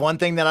 And there's one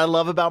thing that I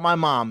love about my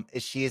mom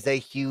is she is a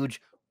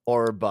huge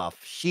horror buff.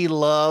 She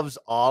loves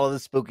all of the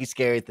spooky,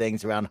 scary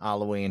things around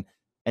Halloween.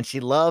 And she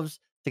loves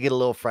to get a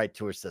little fright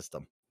to her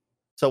system.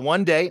 So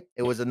one day,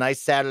 it was a nice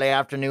Saturday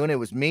afternoon. It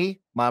was me,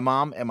 my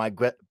mom, and my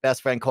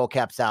best friend, Cole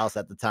Capsalis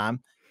at the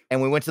time.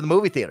 And we went to the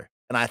movie theater.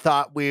 And I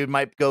thought we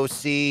might go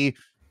see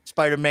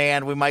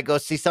Spider-Man. We might go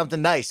see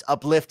something nice,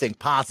 uplifting,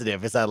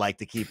 positive, as I like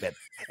to keep it.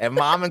 And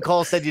Mom and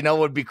Cole said, you know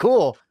what would be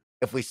cool?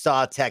 If we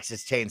saw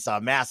Texas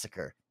Chainsaw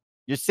Massacre.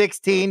 You're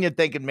 16, you're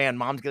thinking, man,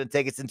 Mom's going to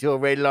take us into a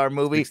rated R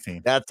movie.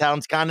 16. That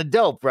sounds kind of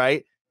dope,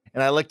 right?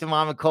 And I looked at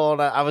Mom and Cole,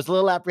 and I was a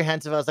little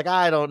apprehensive. I was like,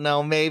 I don't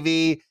know,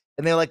 maybe.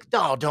 And they're like,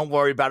 no, don't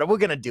worry about it. We're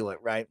going to do it,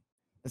 right?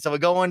 And so we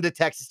go into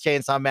Texas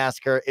Chainsaw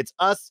Massacre. It's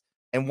us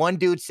and one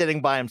dude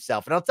sitting by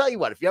himself. And I'll tell you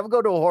what, if you ever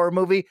go to a horror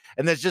movie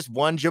and there's just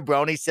one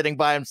jabroni sitting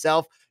by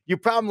himself, you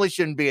probably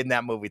shouldn't be in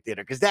that movie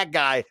theater because that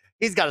guy,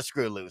 he's got to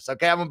screw loose,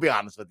 okay? I'm going to be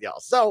honest with y'all.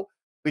 So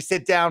we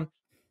sit down.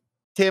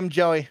 Tim,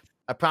 Joey,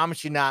 I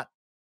promise you not.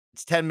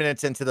 It's 10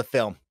 minutes into the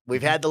film.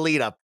 We've had the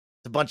lead up.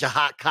 It's a bunch of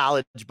hot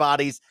college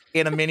bodies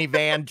in a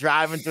minivan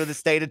driving through the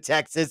state of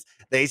Texas.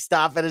 They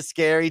stop at a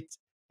scary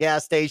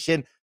gas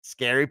station.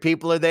 Scary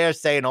people are there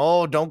saying,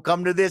 oh, don't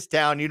come to this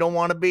town. You don't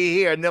want to be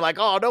here. And they're like,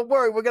 oh, don't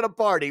worry. We're going to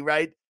party,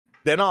 right?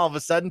 Then all of a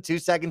sudden, 2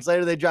 seconds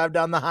later, they drive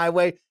down the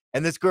highway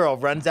and this girl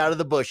runs out of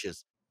the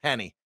bushes.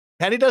 Penny.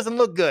 Penny doesn't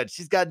look good.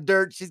 She's got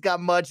dirt. She's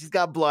got mud. She's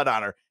got blood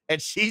on her.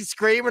 And she's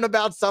screaming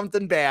about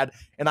something bad.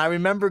 And I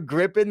remember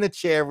gripping the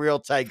chair real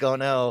tight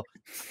going, oh,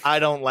 I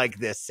don't like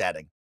this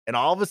setting. And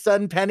all of a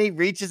sudden, Penny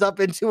reaches up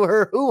into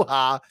her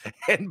hoo-ha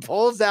and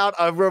pulls out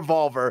a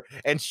revolver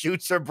and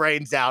shoots her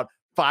brains out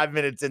 5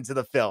 minutes into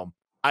the film.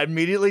 I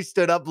immediately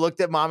stood up,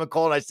 looked at Mom and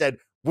Cole, and I said,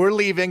 we're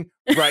leaving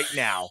right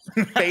now.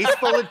 Face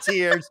full of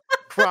tears,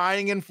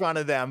 crying in front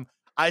of them.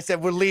 I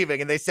said, we're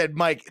leaving. And they said,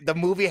 Mike, the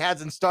movie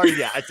hasn't started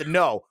yet. I said,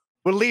 no,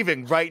 we're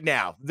leaving right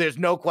now. There's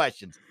no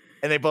questions.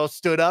 And they both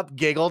stood up,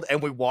 giggled,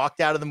 and we walked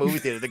out of the movie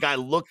theater. The guy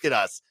looked at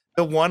us.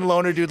 The one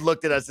loner dude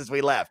looked at us as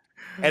we left.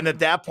 And at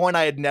that point,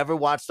 I had never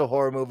watched a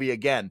horror movie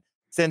again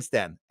since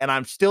then. And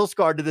I'm still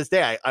scarred to this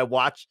day. I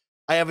watch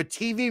I have a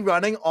TV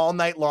running all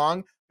night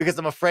long because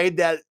I'm afraid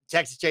that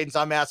Texas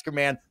Chainsaw Massacre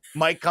man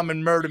might come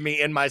and murder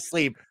me in my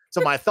sleep.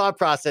 So my thought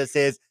process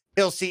is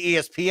he'll see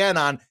ESPN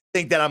on,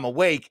 think that I'm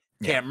awake,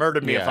 can't murder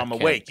me if I'm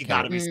awake. You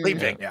got to be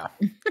sleeping.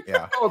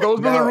 Yeah. Oh, those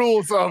are the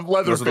rules of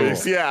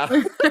Leatherface. Yeah.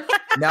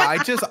 Now, I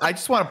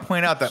just want to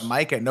point out that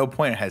Mike at no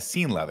point has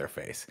seen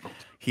Leatherface.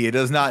 He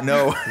does not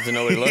know, doesn't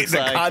know what he looks the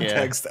like,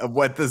 context of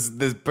what this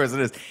person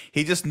is.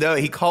 He just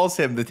he calls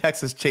him the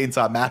Texas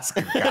Chainsaw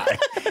Massacre guy.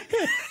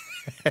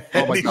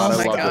 Oh my God,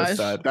 I love gosh.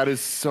 this. That is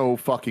so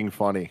fucking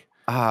funny.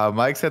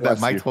 Mike said Bless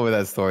that. Mike you. told me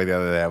that story the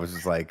other day. I was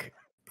just like,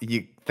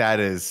 that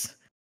is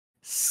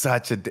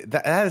such a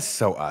that is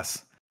so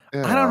us.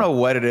 Yeah. I don't know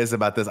what it is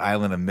about this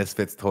island of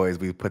misfits toys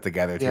we put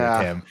together here,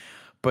 Tim.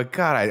 But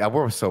God,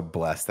 we're so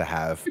blessed to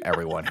have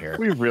everyone here.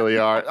 We really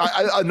are.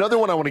 Another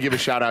one I want to give a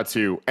shout out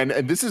to, and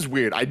this is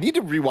weird. I need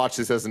to rewatch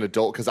this as an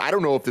adult because I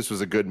don't know if this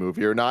was a good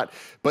movie or not.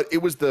 But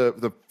it was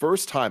the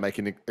first time I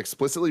can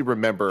explicitly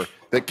remember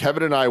that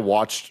Kevin and I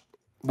watched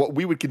what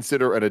we would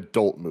consider an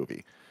adult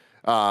movie.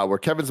 Where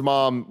Kevin's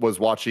mom was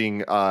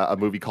watching a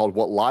movie called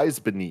What Lies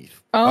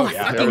Beneath. Oh, I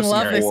fucking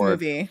love this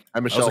movie.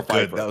 And Michelle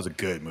Pfeiffer. That was a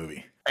good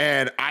movie.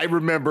 And I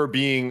remember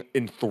being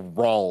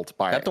enthralled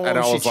by it. The one and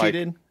where I she was like,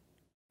 cheated?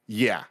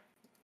 yeah.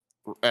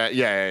 And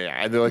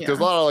they're like, there's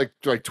a lot of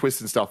like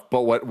twists and stuff.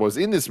 But what was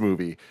in this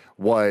movie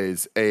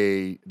was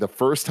the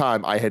first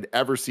time I had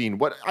ever seen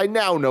what I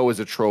now know is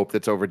a trope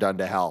that's overdone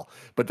to hell.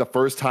 But the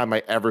first time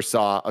I ever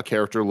saw a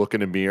character look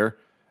in a mirror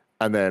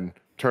and then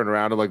turn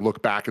around and like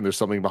look back and there's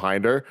something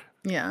behind her.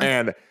 Yeah.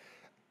 And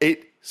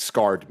it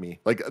scarred me.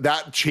 Like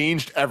that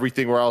changed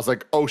everything where I was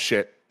like, oh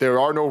shit, there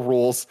are no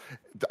rules.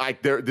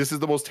 This is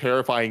the most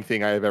terrifying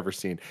thing I have ever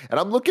seen. And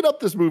I'm looking up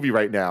this movie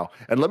right now,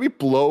 and let me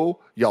blow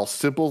y'all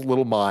simple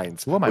little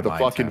minds with a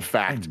fucking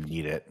fact. I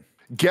need it.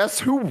 Guess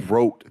who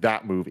wrote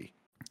that movie?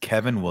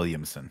 Kevin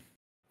Williamson.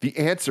 The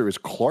answer is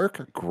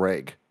Clark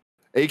Gregg,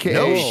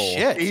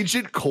 aka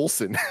Agent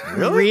Coulson.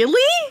 Really?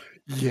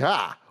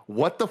 Yeah.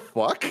 What the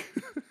fuck?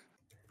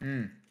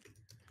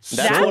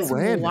 That's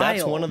random. wild.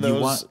 That's one of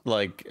those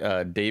like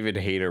David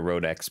Hayter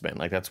wrote X-Men.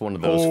 Like that's one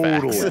of those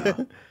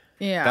facts.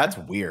 Yeah. That's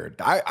weird.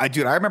 I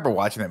remember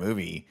watching that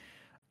movie,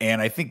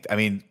 and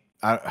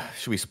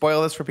should we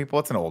spoil this for people?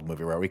 It's an old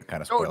movie, right? We can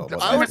kind of spoil it.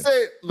 I would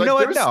say, like, you know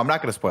what? No, I'm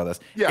not going to spoil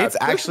this. Yeah, it's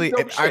actually.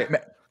 I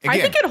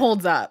think it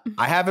holds up.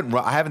 I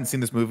haven't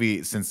seen this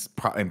movie since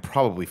in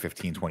probably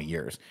 15, 20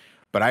 years,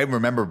 but I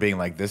remember being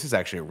like, this is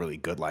actually a really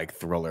good like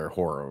thriller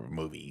horror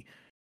movie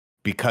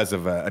because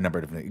of a number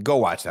of different things. Go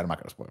watch that. I'm not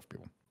going to spoil it for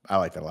people. I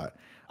like that a lot.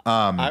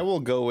 I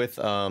will go with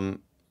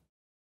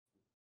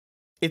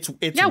It's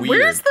weird.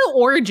 Where's the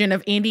origin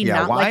of Andy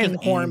not liking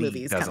horror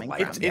movies coming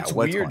from? It's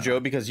weird, Joe,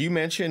 because you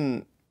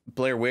mentioned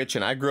Blair Witch,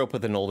 and I grew up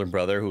with an older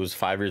brother who was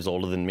 5 years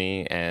older than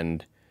me,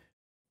 and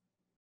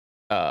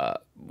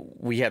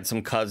we had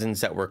some cousins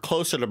that were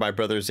closer to my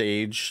brother's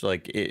age,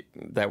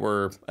 that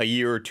were a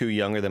year or two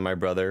younger than my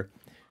brother.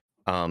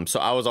 So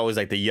I was always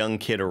like the young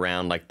kid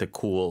around, like the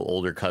cool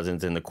older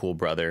cousins and the cool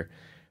brother.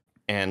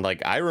 And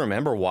like I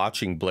remember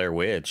watching Blair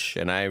Witch,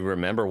 and I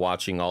remember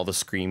watching all the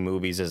Scream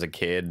movies as a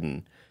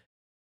kid,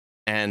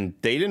 and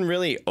they didn't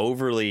really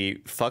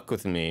overly fuck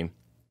with me,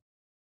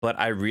 but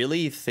I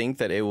really think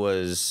that it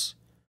was,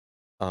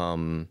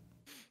 I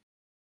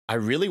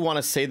really want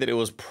to say that it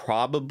was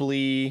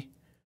probably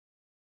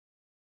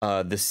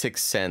The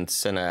Sixth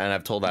Sense, and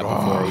I've told that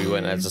before. We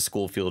went as a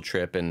school field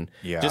trip, and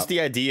just the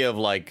idea of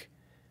like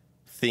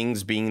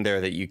things being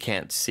there that you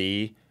can't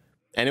see,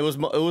 and it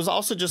was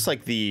also just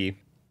like the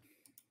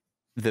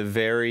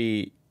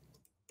very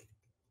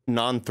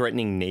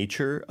non-threatening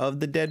nature of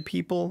the dead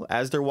people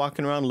as they're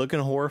walking around looking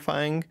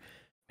horrifying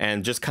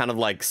and just kind of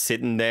like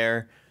sitting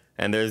there,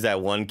 and there's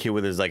that one kid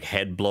with his like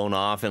head blown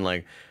off and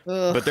like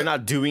but they're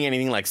not doing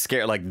anything like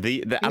scare like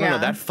I don't know,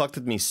 that fucked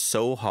with me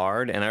so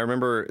hard. And I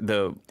remember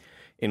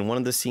in one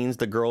of the scenes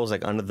the girl's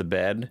like under the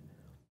bed.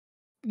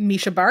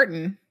 Misha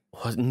Barton.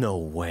 No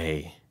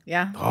way.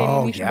 Yeah.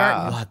 Oh Misha yeah,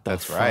 Barton. What the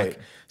fuck? right.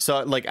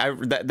 So like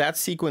that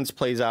sequence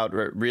plays out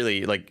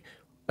really like.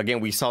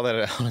 Again, we saw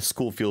that on a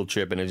school field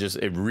trip, and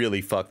it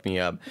really fucked me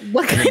up.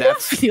 What kind of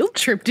field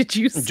trip did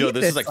you see? Joe,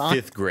 this is like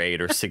 5th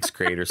grade or 6th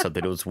grade or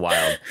something. It was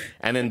wild.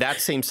 And then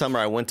that same summer,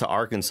 I went to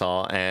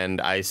Arkansas,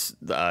 and I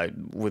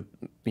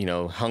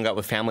hung out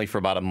with family for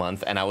about a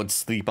month, and I would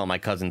sleep on my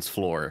cousin's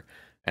floor,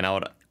 and I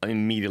would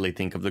immediately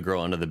think of the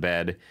girl under the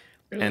bed.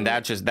 And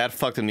that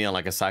fucked with me on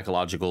like a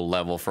psychological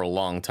level for a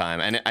long time.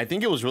 And I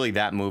think it was really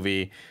that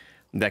movie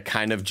that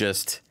kind of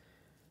just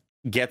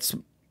gets.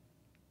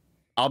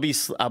 I'll be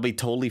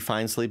totally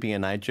fine sleeping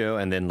at night, Joe,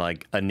 and then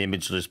like an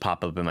image will just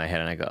pop up in my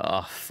head, and I go,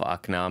 oh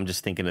fuck, now I'm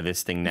just thinking of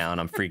this thing now,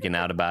 and I'm freaking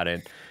out about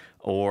it.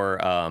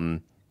 Or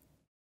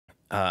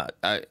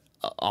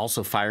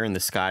also Fire in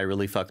the Sky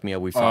really fucked me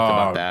up. We've talked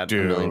about that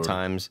a million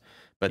times,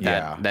 but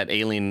that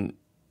alien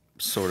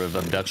sort of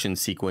abduction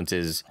sequence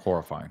is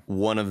horrifying.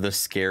 One of the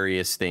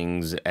scariest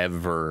things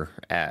ever.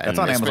 That's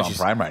on Amazon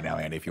Prime right now,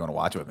 Andy. If you want to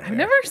watch it with me, I've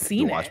never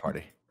seen it. Watch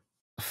party.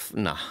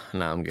 No,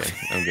 I'm good.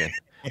 I'm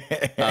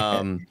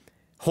good.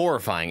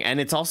 horrifying, and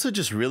it's also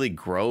just really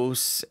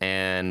gross,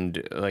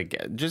 and like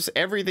just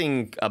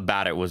everything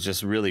about it was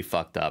just really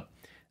fucked up.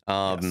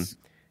 Yes.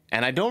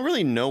 And I don't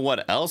really know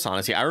what else,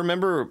 honestly. I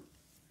remember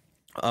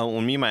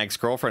when me and my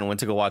ex-girlfriend went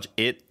to go watch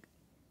It,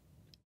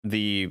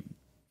 the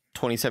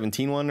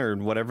 2017 one or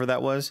whatever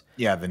that was.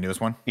 Yeah, the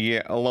newest one.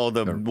 Yeah,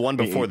 although the one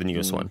before the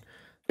newest one.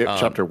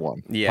 Chapter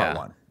 1. Yeah. Part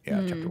 1.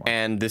 Yeah, chapter 1.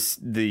 And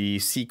the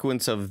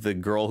sequence of the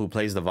girl who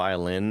plays the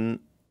violin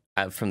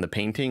from the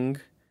painting,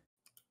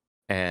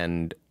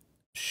 and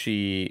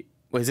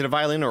is it a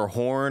violin or a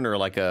horn or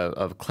like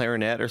a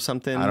clarinet or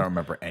something? I don't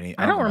remember any.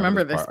 I don't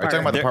remember this part. Are you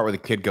talking about the part where the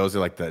kid goes to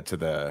like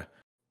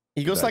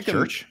he goes like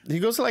church? He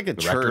goes to like a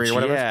church or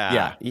whatever.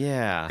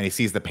 Yeah. And he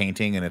sees the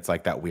painting, and it's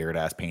like that weird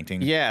ass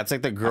painting. Yeah, it's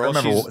like the girl.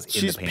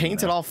 She's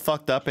painted all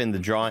fucked up in the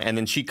drawing, and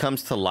then she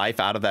comes to life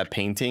out of that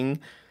painting.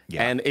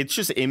 Yeah. And it's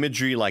just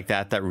imagery like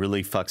that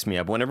really fucks me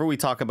up. Whenever we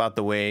talk about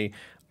the way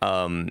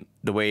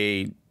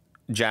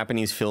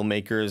Japanese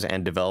filmmakers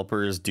and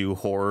developers do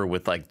horror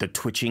with like the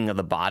twitching of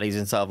the bodies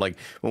and stuff, like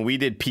when we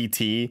did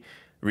PT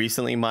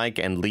recently, Mike,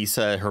 and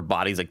Lisa, her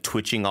body's like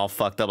twitching all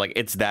fucked up. Like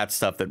it's that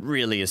stuff that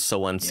really is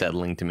so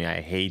unsettling to me.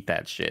 I hate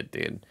that shit,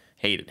 dude.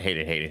 Hate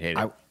it.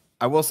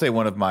 I will say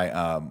one of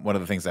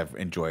the things I've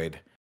enjoyed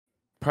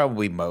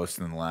probably most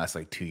in the last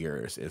like 2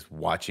 years is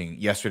watching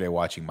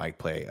Mike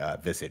play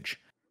Visage.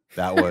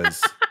 That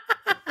was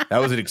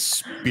an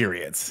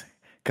experience.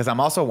 Because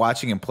I'm also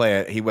watching him play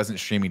it. He wasn't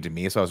streaming to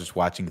me, so I was just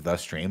watching the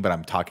stream, but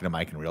I'm talking to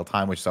Mike in real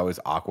time, which is always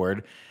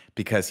awkward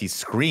because he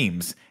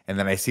screams, and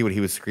then I see what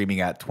he was screaming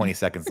at 20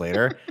 seconds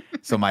later.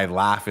 So my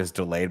laugh is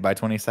delayed by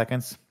 20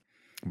 seconds,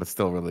 but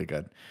still really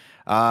good.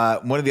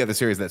 One of the other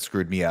series that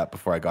screwed me up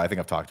before I go, I think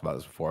I've talked about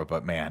this before,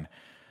 but man,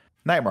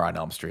 Nightmare on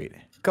Elm Street.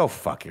 Go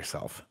fuck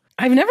yourself.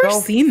 I've never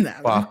seen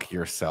that. Fuck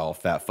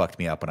yourself. That fucked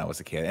me up when I was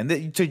a kid.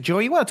 And so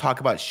Joey, you want to talk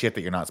about shit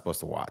that you're not supposed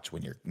to watch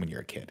when you're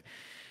a kid.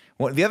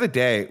 Well, the other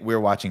day we were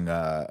watching,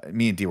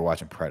 me and Dee were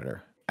watching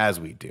Predator, as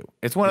we do.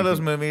 It's one of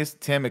those movies,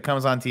 Tim, it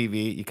comes on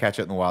TV, you catch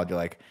it in the wild, you're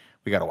like,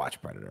 we got to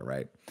watch Predator,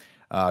 right?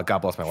 God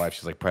bless my wife,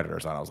 she's like,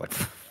 Predator's on. I was like,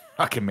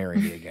 fucking marry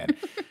me again.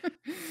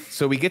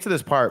 So we get to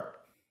this part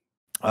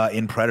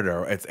in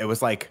Predator. It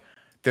was like,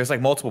 there's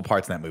like multiple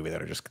parts in that movie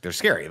that are they're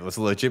scary. It was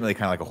legitimately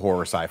kind of like a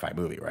horror sci-fi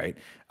movie, right?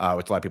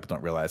 Which a lot of people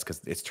don't realize because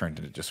it's turned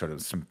into just sort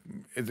of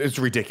it's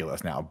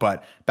ridiculous now.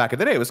 But back in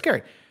the day, it was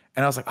scary.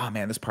 And I was like, oh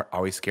man, this part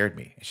always scared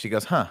me. And she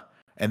goes, huh.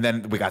 And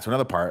then we got to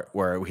another part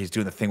where he's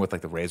doing the thing with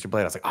like the razor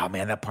blade. I was like, oh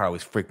man, that part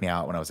always freaked me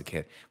out when I was a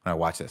kid, when I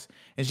watched this.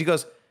 And she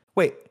goes,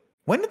 wait,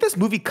 when did this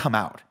movie come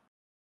out?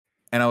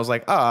 And I was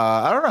like,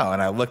 I don't know.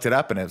 And I looked it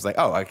up and it was like,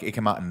 oh, it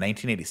came out in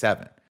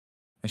 1987.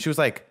 And she was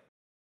like,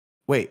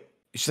 wait.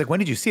 She's like, when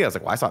did you see it? I was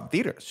like, well, I saw it in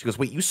theaters. She goes,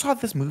 wait, you saw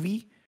this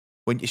movie?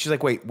 She's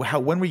like, wait,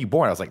 when were you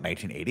born? I was like,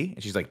 1980.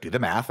 And she's like, do the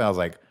math. And I was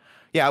like,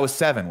 yeah, I was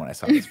 7 when I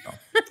saw this film.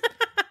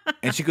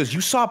 And she goes,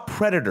 you saw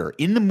Predator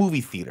in the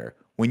movie theater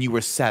when you were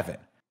 7.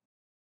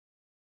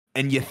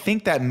 And you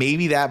think that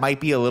maybe that might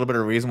be a little bit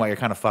of a reason why you're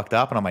kind of fucked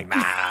up. And I'm like,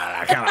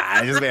 nah, come on.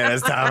 I just made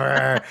us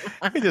tougher.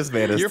 It just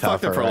made us You're tougher.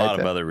 Fucked up for a lot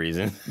of other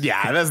reasons.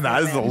 Yeah, this is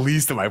the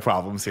least of my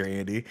problems here,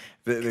 Andy.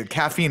 The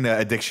caffeine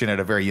addiction at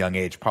a very young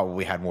age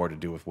probably had more to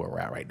do with where we're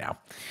at right now.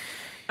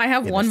 I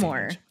have one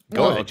more.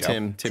 Go ahead,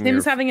 Joe.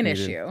 Tim's having an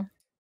issue.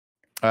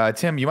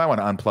 Tim, you might want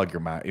to unplug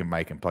your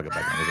mic and plug it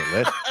back in. Is it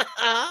lit?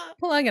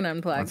 Plug and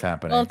unplug. What's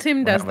happening? Well,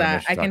 Tim does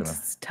that. I can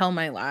tell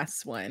my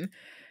last one.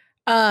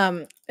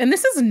 And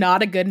this is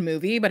not a good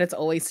movie, but it's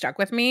always stuck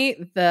with me.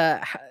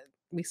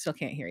 We still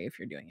can't hear you if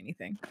you're doing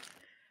anything.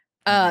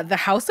 The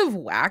House of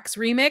Wax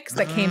remix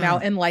that came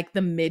out in like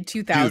the mid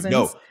 2000s. Dude,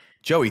 no,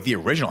 Joey, the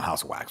original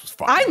House of Wax was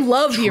fucking. I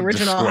love the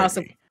original House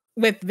of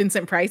with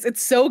Vincent Price.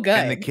 It's so good.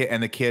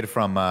 And the kid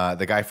from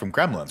the guy from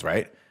Gremlins,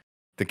 right?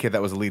 The kid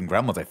that was the lead in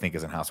Gremlins, I think,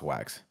 is in House of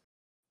Wax.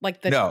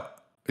 No,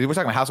 we're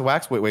talking about House of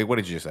Wax. Wait, what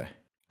did you just say?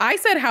 I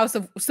said House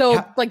of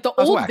like the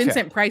House old Wax,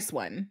 Vincent Price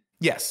one.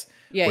 Yes.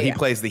 Yeah, he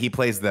plays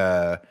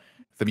the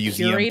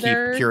museum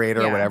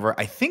curator or whatever.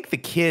 I think the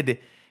kid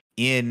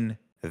in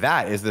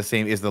that is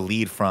the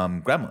lead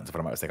from Gremlins, if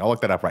I'm not mistaken. I'll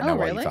look that up right now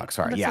while you talk.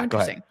 Sorry. Go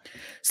ahead.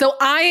 So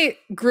I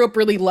grew up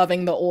really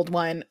loving the old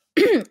one.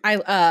 So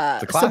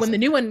when the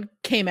new one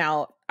came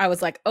out, I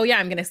was like, oh yeah,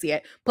 I'm gonna see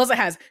it. Plus it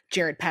has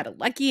Jared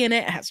Padalecki in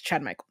it. It has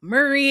Chad Michael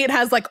Murray. It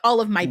has like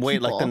all of my people.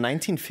 Wait, like the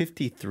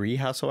 1953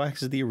 House of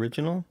Wax is the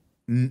original?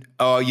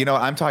 Oh,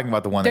 I'm talking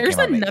about the one that there's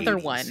came out in the another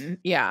 80s. One.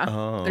 Yeah.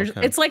 Oh,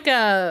 It's like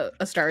a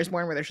Star is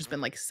Born where there's just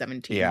been like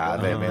 17. Yeah,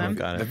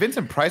 the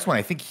Vincent Price one,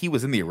 I think he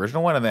was in the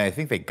original one, and then I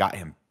think they got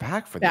him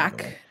back for the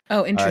other one.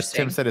 Oh, interesting.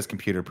 Tim said his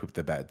computer pooped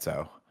the bed,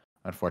 so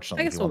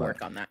unfortunately, I guess we'll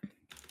work on that.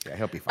 Yeah,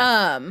 he'll be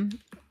fine.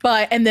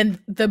 And then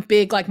the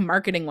big like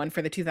marketing one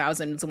for the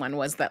 2000s one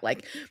was that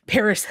like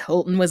Paris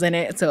Hilton was in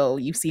it, so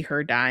you see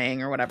her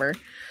dying or whatever.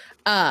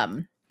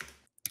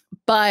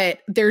 But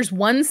there's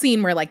one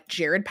scene where like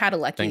Jared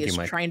Padalecki is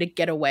trying to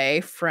get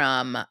away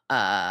from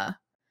the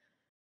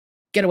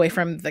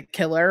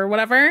killer or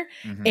whatever.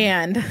 Mm-hmm.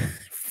 And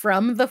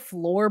from the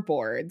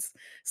floorboards,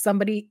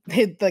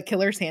 the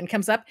killer's hand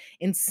comes up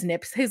and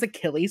snips his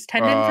Achilles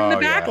tendon from the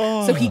back,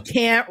 so he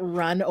can't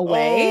run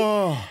away.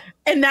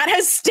 And that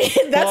has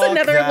stayed. That's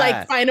another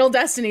like Final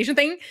Destination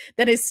thing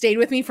that has stayed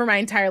with me for my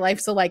entire life.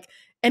 So like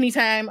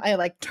anytime I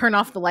like turn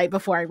off the light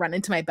before I run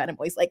into my bed, I'm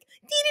always like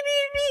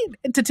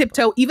to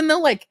tiptoe, even though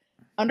like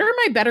under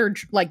my bed are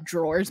like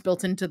drawers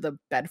built into the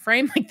bed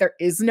frame. Like there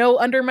is no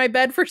under my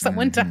bed for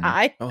someone to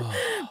hide,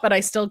 but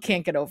I still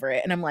can't get over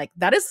it. And I'm like,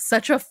 that is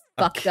such a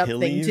fucked up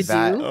thing to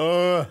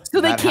do.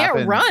 So they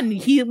can't run.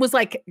 He was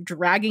like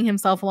dragging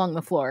himself along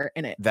the floor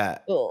in it.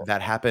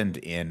 That happened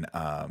in,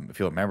 if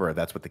you remember,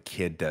 that's what the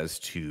kid does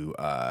to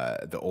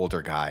the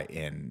older guy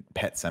in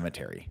Pet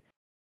Sematary.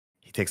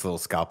 He takes a little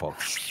scalpel.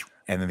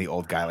 And then the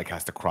old guy like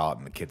has to crawl out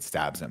and the kid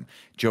stabs him.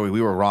 Joey,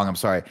 we were wrong. I'm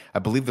sorry. I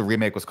believe the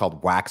remake was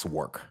called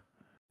Waxwork.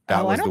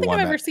 I don't think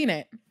I've ever seen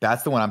it.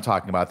 That's the one I'm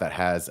talking about that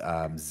has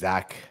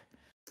Zach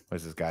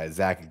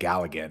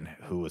Galligan,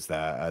 who was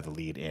the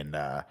lead in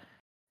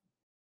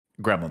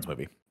Gremlins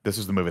movie. This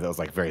was the movie that was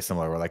like very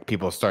similar, where like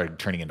people started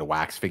turning into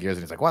wax figures,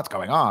 and he's like, "What's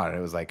going on?" And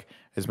it was like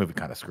this movie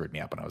kind of screwed me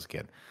up when I was a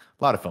kid.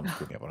 A lot of films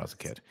screwed me up when I was a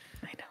kid.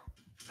 I know.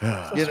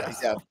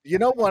 You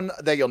know one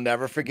that you'll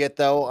never forget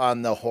though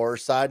on the horror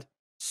side,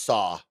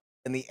 Saw,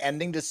 and the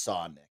ending to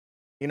Saw, Nick.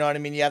 You know what I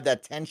mean? You have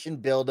that tension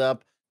build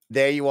up.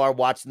 There you are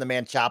watching the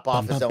man chop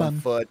off his own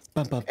foot.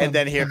 And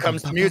then here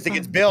comes the music.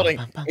 It's building.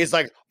 It's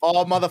like,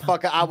 oh,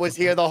 motherfucker, I was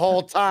here the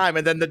whole time.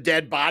 And then the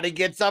dead body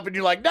gets up and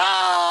you're like,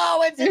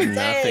 no, it's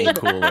insane. Nothing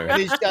cooler.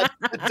 And he shuts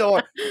the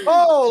door.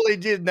 Holy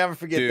dude, never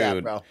forget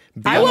that, bro.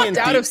 I walked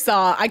out of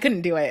Saw. I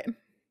couldn't do it.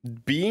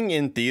 Being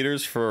in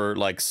theaters for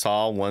like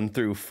Saw 1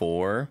 through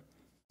 4.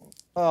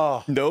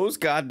 Oh, those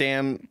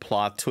goddamn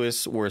plot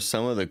twists were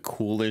some of the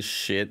coolest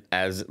shit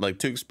as like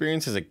to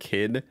experience as a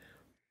kid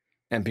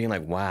and being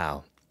like,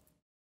 wow.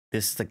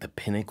 This is like the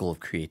pinnacle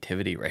of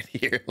creativity right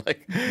here.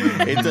 Like,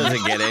 it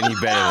doesn't get any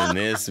better than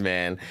this,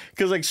 man.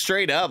 Because, like,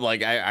 straight up,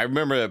 like, I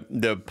remember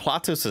the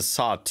plot twist of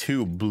Saw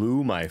 2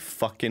 blew my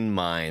fucking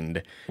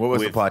mind. What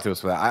was the plot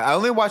twist for that? I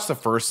only watched the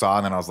first Saw,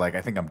 and then I was like,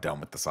 I think I'm done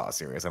with the Saw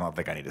series. I don't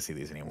think I need to see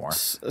these anymore.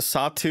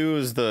 Saw 2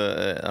 is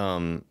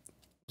the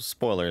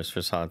spoilers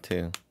for Saw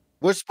 2.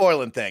 We're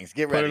spoiling things.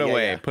 Get ready. Put it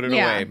away. Put it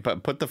away.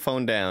 But put the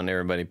phone down,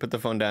 everybody. Put the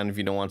phone down if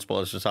you don't want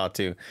spoilers for Saw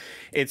 2.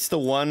 It's the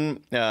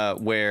one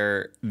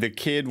where the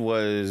kid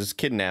was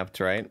kidnapped,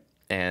 right?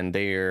 And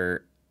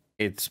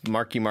it's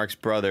Marky Mark's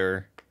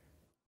brother,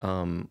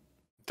 Donnie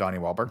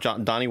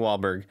Wahlberg. Donnie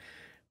Wahlberg.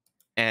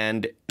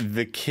 And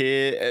the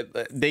kid,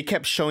 they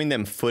kept showing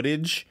them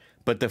footage,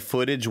 but the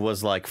footage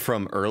was like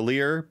from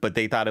earlier, but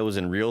they thought it was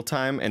in real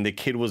time. And the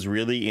kid was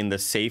really in the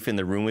safe in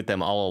the room with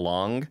them all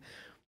along.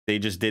 They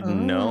just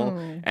didn't know.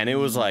 And it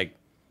was like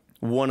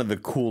one of the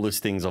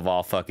coolest things of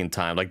all fucking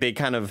time. Like they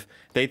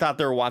thought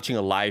they were watching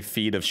a live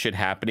feed of shit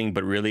happening,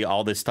 but really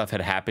all this stuff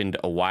had happened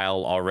a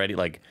while already,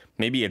 like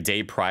maybe a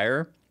day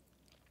prior.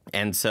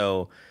 And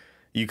so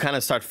you kind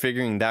of start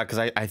figuring that,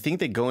 because I think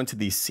they go into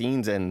these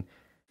scenes and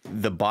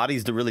the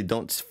bodies that really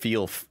don't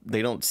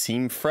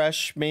seem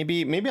fresh.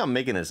 Maybe I'm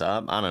making this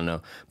up. I don't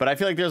know. But I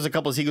feel like there's a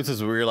couple of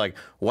sequences where you're like,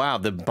 wow,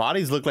 the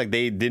bodies look like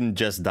they didn't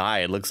just die.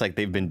 It looks like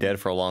they've been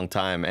dead for a long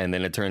time. And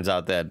then it turns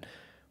out that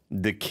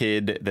the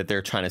kid that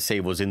they're trying to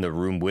save was in the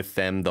room with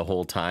them the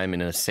whole time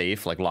in a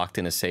safe, like locked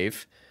in a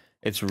safe.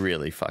 It's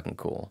really fucking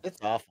cool. It's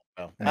awful.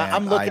 Man,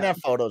 I'm looking at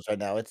photos right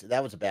now.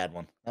 That was a bad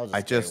one. That was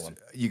a scary one.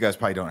 You guys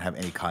probably don't have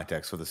any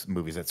context for this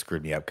movies that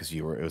screwed me up because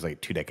it was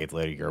like 2 decades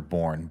later you were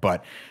born.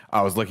 But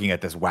I was looking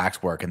at this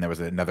Waxwork, and there was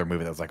another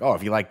movie that was like, oh,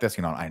 if you like this,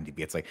 on IMDb,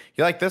 it's like,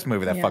 you like this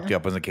movie that fucked you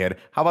up as a kid.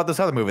 How about this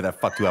other movie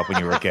that fucked you up when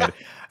you were a kid?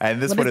 And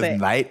this one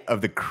is Night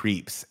of the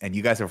Creeps. And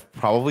you guys have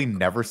probably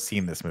never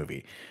seen this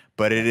movie,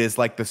 but it is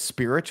like the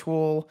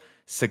spiritual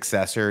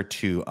successor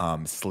to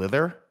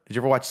Slither. Did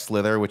you ever watch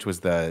Slither, which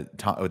was the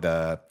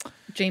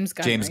James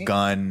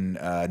Gunn,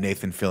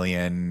 Nathan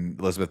Fillion,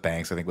 Elizabeth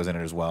Banks, I think, was in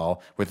it as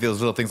well. With those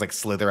little things like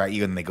slither at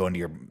you and they go into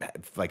your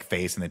like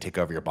face and they take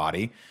over your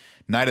body.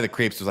 Night of the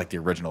Creeps was like the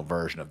original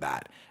version of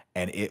that,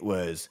 and it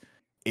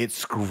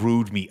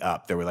screwed me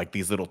up. There were like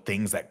these little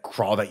things that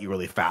crawled at you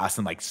really fast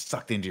and like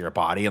sucked into your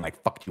body and like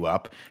fucked you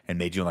up and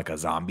made you like a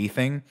zombie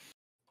thing.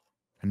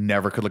 I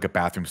never could look at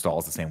bathroom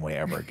stalls the same way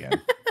ever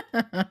again.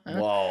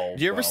 Whoa!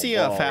 Do you ever see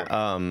Fast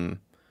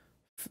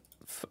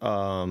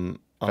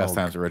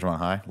Times at Ridgemont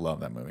High? Love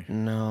that movie.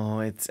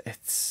 No,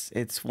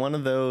 it's one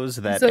of those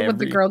that so when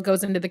the girl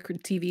goes into the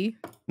TV?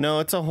 No,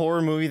 it's a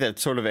horror movie that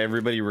sort of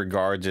everybody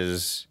regards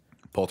as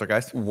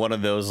Poltergeist, one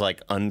of those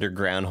like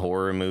underground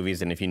horror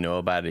movies, and if you know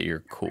about it,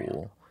 you're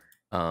cool.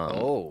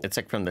 It's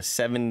like from the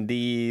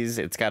 70s.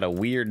 It's got a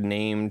weird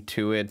name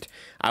to it.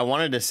 I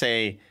wanted to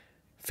say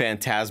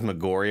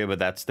Phantasmagoria, but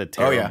that's the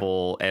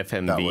terrible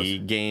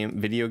FMV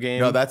video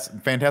game. No, that's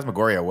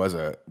Phantasmagoria was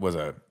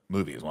a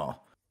movie as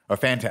well. Or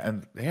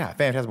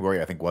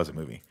Phantasmagoria, I think, was a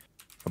movie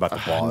about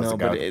the wall. No,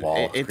 but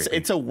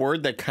it's a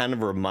word that kind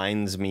of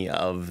reminds me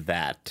of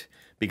that,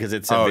 because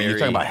it's you're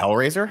talking about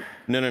Hellraiser?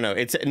 No.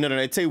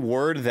 It's a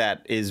word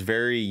that is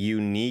very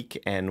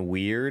unique and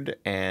weird,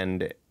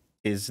 and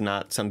is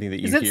not something that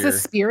you hear. Is it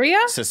Suspiria?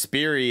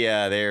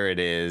 Suspiria, there it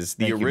is.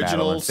 The Thank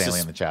original you, Stanley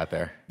in the chat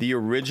there. The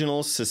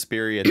original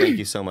Suspiria. Thank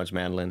you so much,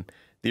 Madeline.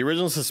 The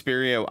original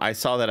Suspiria, I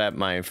saw that at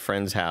my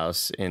friend's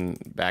house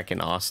back in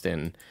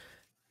Austin,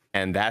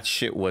 and that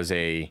shit was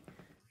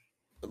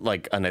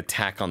like an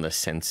attack on the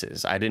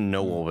senses. I didn't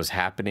know what was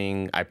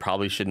happening. I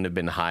probably shouldn't have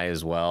been high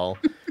as well,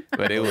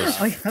 but it was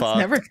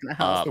fucked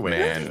up,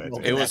 man.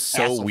 It was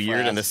so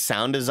weird, and the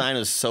sound design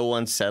was so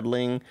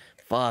unsettling.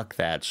 Fuck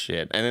that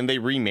shit. And then they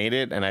remade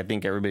it, and I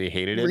think everybody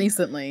hated it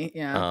recently.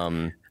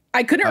 Yeah.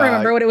 I couldn't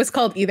remember what it was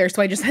called either,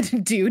 so I just had to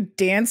do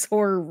dance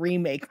horror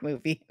remake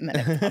movie. And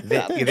then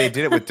they did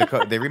it with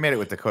Dakota. They remade it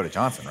with Dakota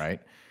Johnson,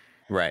 right?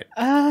 Right.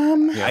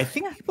 Yeah. I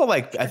think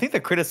the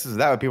criticism of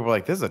that, people were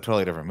like, "This is a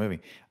totally different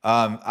movie."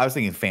 I was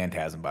thinking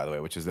Phantasm, by the way,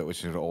 which is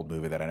an old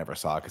movie that I never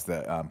saw because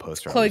the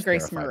poster. Chloe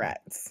Grace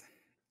Moretz.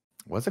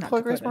 Was it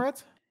Chloe Grace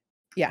Moretz?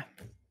 Yeah.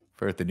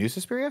 For the new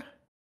Suspiria.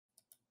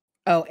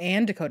 Oh,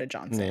 and Dakota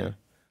Johnson.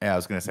 Yeah, I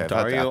was gonna say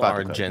Dario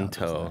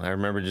Argento. I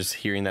remember just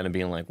hearing that and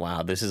being like,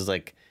 "Wow, this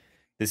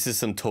is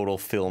some total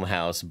film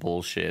house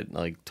bullshit,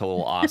 like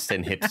total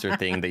Austin hipster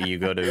thing that you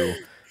go to."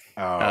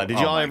 Did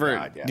y'all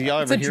ever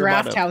It's a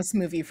Draft House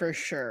movie for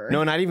sure.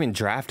 No, not even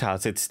Draft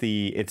House. It's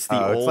the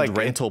old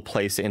rental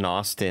place in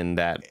Austin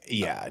that.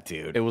 Yeah,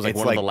 dude. It was like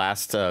one of the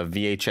last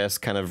VHS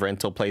kind of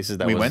rental places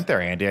that we went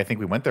there, Andy. I think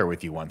we went there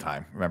with you one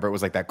time. Remember, it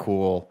was like that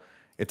cool.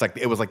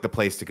 It was like the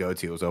place to go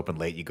to. It was open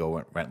late. You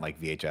go rent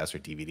like VHS or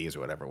DVDs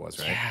or whatever it was,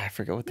 right? Yeah, I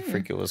forget what the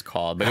freak it was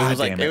called, but it was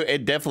like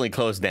it definitely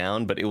closed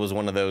down. But it was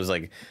one of those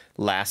like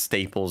last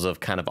staples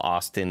of kind of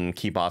Austin,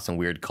 keep Austin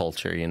weird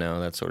culture,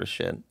 that sort of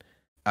shit.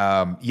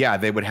 Yeah,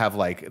 they would have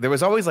there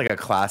was always like a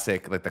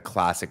classic, like the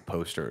classic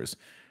posters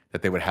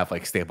that they would have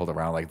like stapled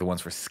around, like the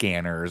ones for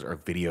Scanners or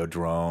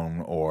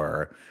Videodrome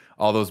or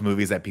all those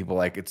movies that people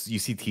like. You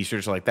see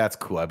T-shirts like, that's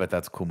cool. I bet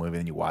that's a cool movie.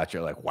 And you watch it,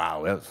 you're like,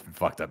 wow, that was some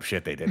fucked up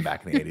shit they did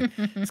back in the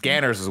 80s.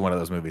 Scanners is one of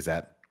those movies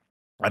that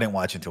I didn't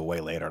watch until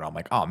way later, and I'm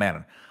like, oh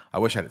man, I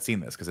wish I had seen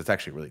this because it's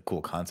actually a really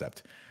cool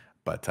concept.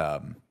 But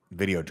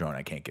Videodrome,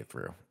 I can't get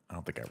through. I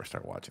don't think I ever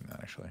started watching that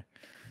actually.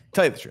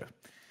 Tell you the truth.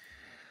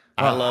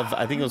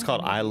 I think it was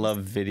called I Love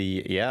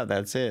Video. Yeah,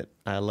 that's it.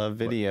 I Love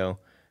Video.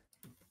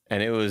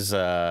 And it was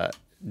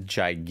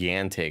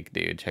gigantic,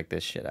 dude. Check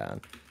this shit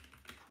out.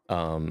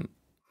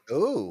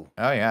 Oh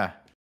yeah.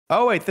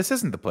 Oh wait, this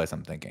isn't the place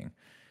I'm thinking.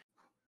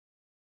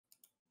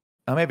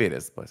 Oh, maybe it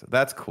is the place.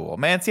 That's cool,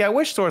 man. See, I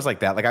wish stores like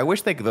that. Like, I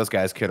wish those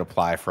guys could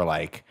apply for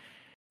like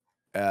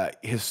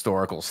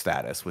historical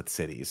status with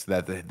cities.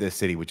 That the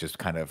city would just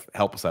kind of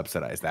help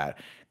subsidize that,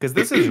 because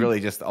this is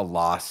really just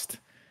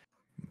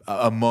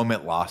a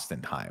moment lost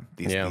in time.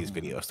 These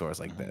video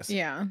stores like this.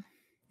 Yeah.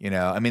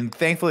 I mean,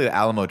 thankfully the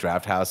Alamo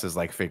Draft House has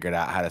like figured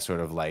out how to sort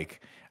of like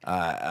they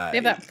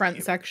have that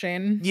front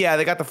section. Yeah,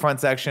 they got the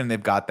front section.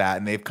 They've got that,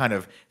 and they've kind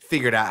of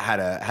figured out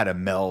how to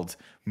meld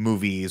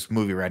movies,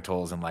 movie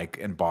rentals,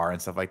 and bar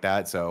and stuff like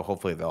that. So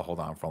hopefully they'll hold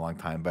on for a long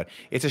time. But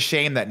it's a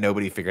shame that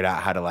nobody figured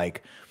out how to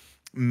like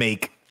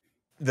make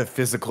the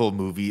physical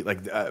movie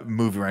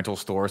movie rental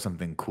store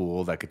something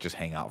cool that could just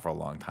hang out for a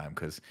long time.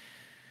 Because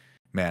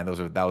man,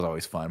 that was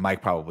always fun.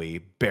 Mike probably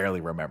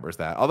barely remembers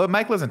that. Although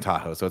Mike lives in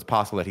Tahoe, so it's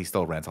possible that he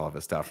still rents all of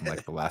his stuff from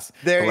like the last.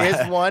 There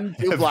is one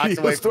 2 blocks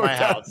away from my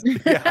house.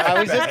 Yeah. I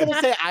was just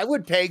gonna say I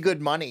would pay good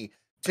money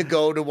to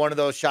go to one of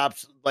those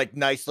shops, like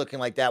nice looking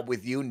like that,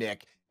 with you,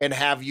 Nick, and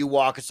have you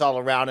walk us all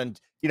around, and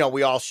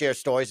we all share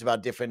stories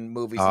about different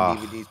movies and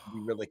DVDs. Would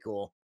be really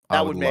cool.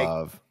 That would make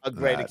a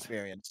great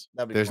experience.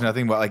 There's fun.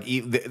 Nothing but like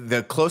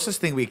the closest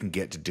thing we can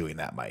get to doing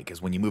that, Mike,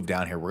 is when you move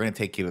down here, we're going to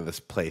take you to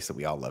this place that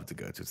we all love to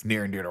go to. It's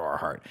near and dear to our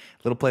heart. A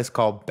little place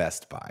called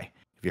Best Buy.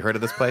 Have you heard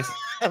of this place?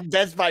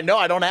 Best Buy? No,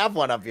 I don't have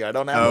one up here. I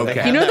don't have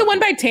one. You know the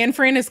one by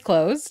Tanforan is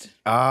closed?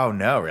 Oh,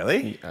 no,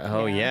 really?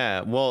 Oh,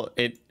 yeah. Well,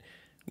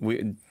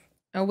 we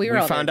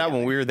found out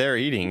when we were there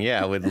eating,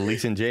 with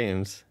Lisa and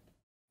James.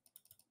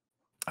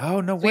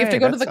 Oh, no way. We have to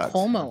go to the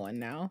Colma one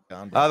now.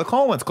 The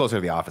Colma one's closer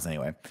to the office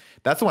anyway.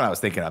 That's the one I was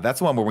thinking of. That's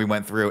the one where we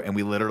went through and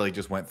we literally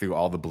just went through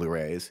all the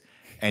Blu-rays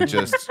and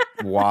just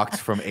walked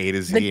from A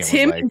to Z. The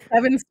Tim and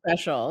Kevin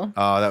special.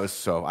 Oh, that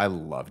was I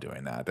love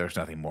doing that. There's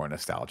nothing more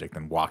nostalgic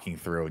than walking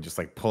through and just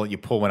like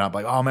pull one up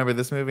like, oh, remember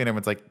this movie? And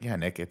everyone's like, yeah,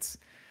 Nick, it's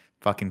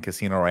fucking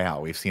Casino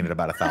Royale. We've seen it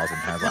about 1,000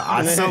 times.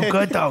 Like, it's so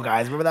good though,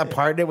 guys. Remember that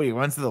part when he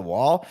runs to the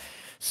wall?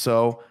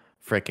 So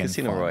freaking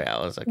Casino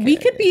Royale is okay. We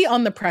could be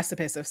on the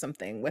precipice of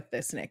something with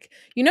this, Nick.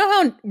 You know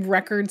how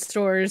record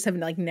stores have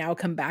like now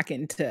come back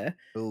into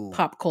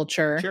pop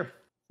culture? Sure.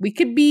 We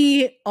could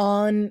be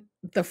on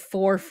the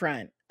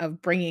forefront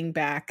of bringing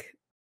back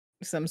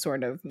some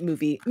sort of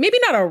movie. Maybe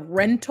not a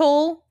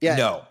rental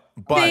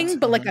thing,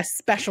 but like a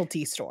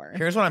specialty store.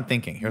 Here's what I'm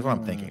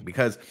thinking.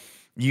 Because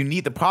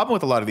the problem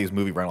with a lot of these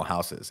movie rental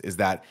houses is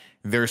that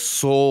their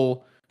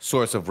sole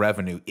source of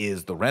revenue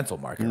is the rental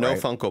market. No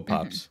right? Funko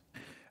Pops.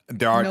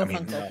 There are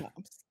Funko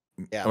Pops.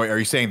 Yeah. Are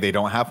you saying they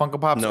don't have Funko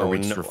Pops, or we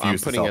just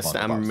refuse to sell Funko Pops?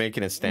 I'm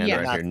making a stand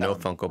right here. No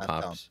them, Funko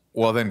Pops.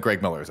 Well, then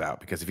Greg Miller's out,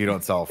 because if you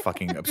don't sell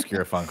fucking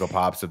obscure Funko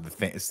Pops of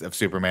of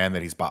Superman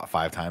that he's bought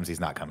 5 times, he's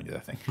not coming to the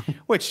thing.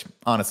 Which,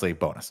 honestly,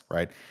 bonus,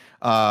 right?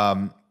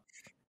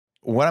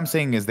 What I'm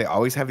saying is they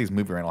always have these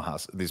movie rental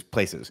these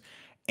places,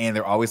 and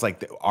they're always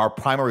like, our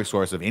primary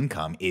source of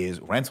income is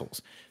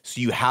rentals. So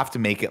you have to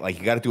make it like,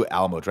 you got to do what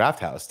Alamo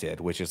Drafthouse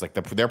did, which is like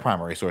their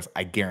primary source,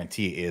 I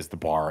guarantee, is the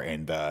bar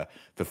and the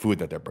food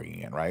that they're bringing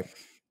in, right?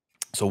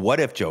 So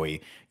what if,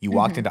 Joey, you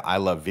walked into I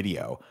Love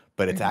Video,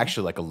 but it's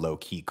actually like a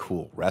low-key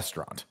cool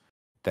restaurant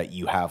that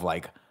you have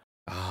like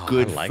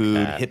good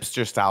food,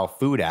 hipster style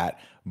food at,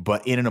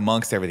 but in and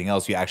amongst everything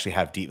else, you actually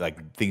have deep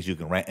like things you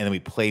can rent, and then we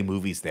play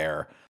movies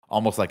there,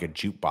 almost like a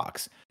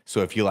jukebox.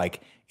 So if you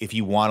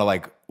want to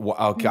like,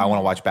 okay, I want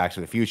to watch Back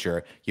to the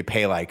Future, you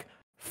pay like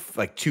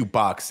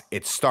 $2,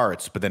 it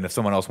starts, but then if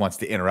someone else wants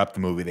to interrupt the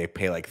movie, they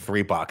pay like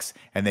 $3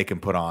 and they can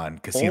put on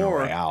Casino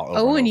Royale.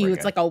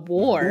 It's like a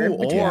war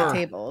between the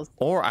tables.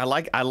 Or I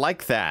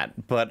like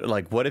that, but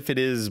like, what if it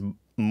is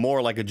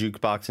more like a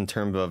jukebox in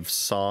terms of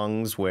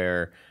songs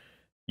where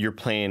you're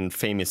playing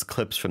famous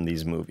clips from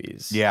these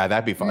movies? Yeah,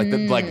 that'd be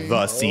fun. Like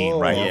the scene,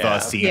 right? Yeah. The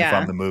scene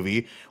from the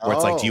movie where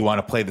it's like, do you want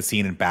to play the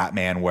scene in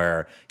Batman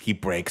where he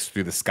breaks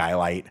through the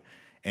skylight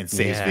and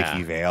saves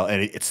Vicky Vale,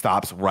 and it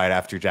stops right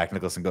after Jack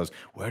Nicholson goes,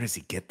 "Where does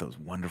he get those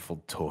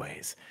wonderful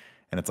toys?"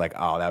 And it's like,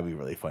 oh, that'd be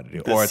really fun to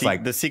do. Or it's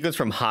like the sequence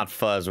from Hot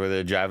Fuzz where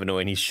they're driving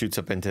away and he shoots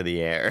up into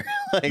the air.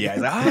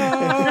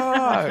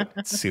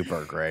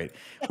 Super great.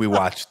 We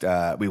watched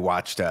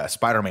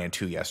Spider-Man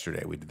 2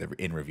 yesterday. We did the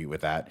in review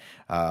with that,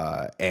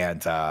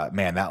 and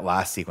man, that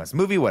last sequence,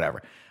 movie,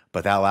 whatever.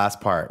 But that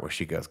last part where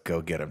she goes,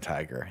 "Go get him,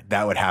 Tiger."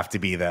 That would have to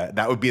be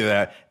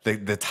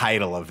the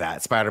title of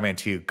that. Spider-Man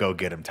 2, Go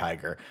Get Him,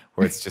 Tiger,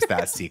 where it's just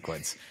that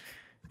sequence.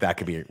 That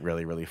could be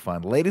really, really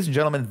fun. Ladies and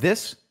gentlemen,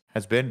 this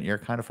has been your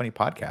Kind of Funny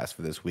podcast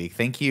for this week.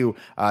 Thank you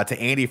to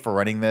Andy for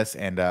running this,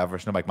 and for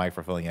SnowBikeMike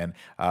for filling in,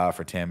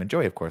 for Tim and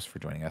Joey, of course, for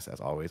joining us as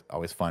always.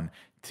 Always fun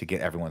to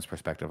get everyone's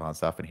perspective on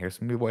stuff and hear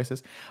some new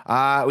voices.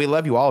 We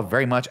love you all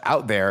very much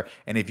out there.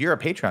 And if you're a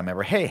Patreon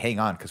member, hey, hang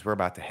on, because we're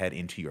about to head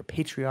into your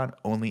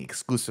Patreon-only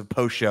exclusive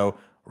post show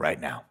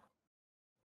right now.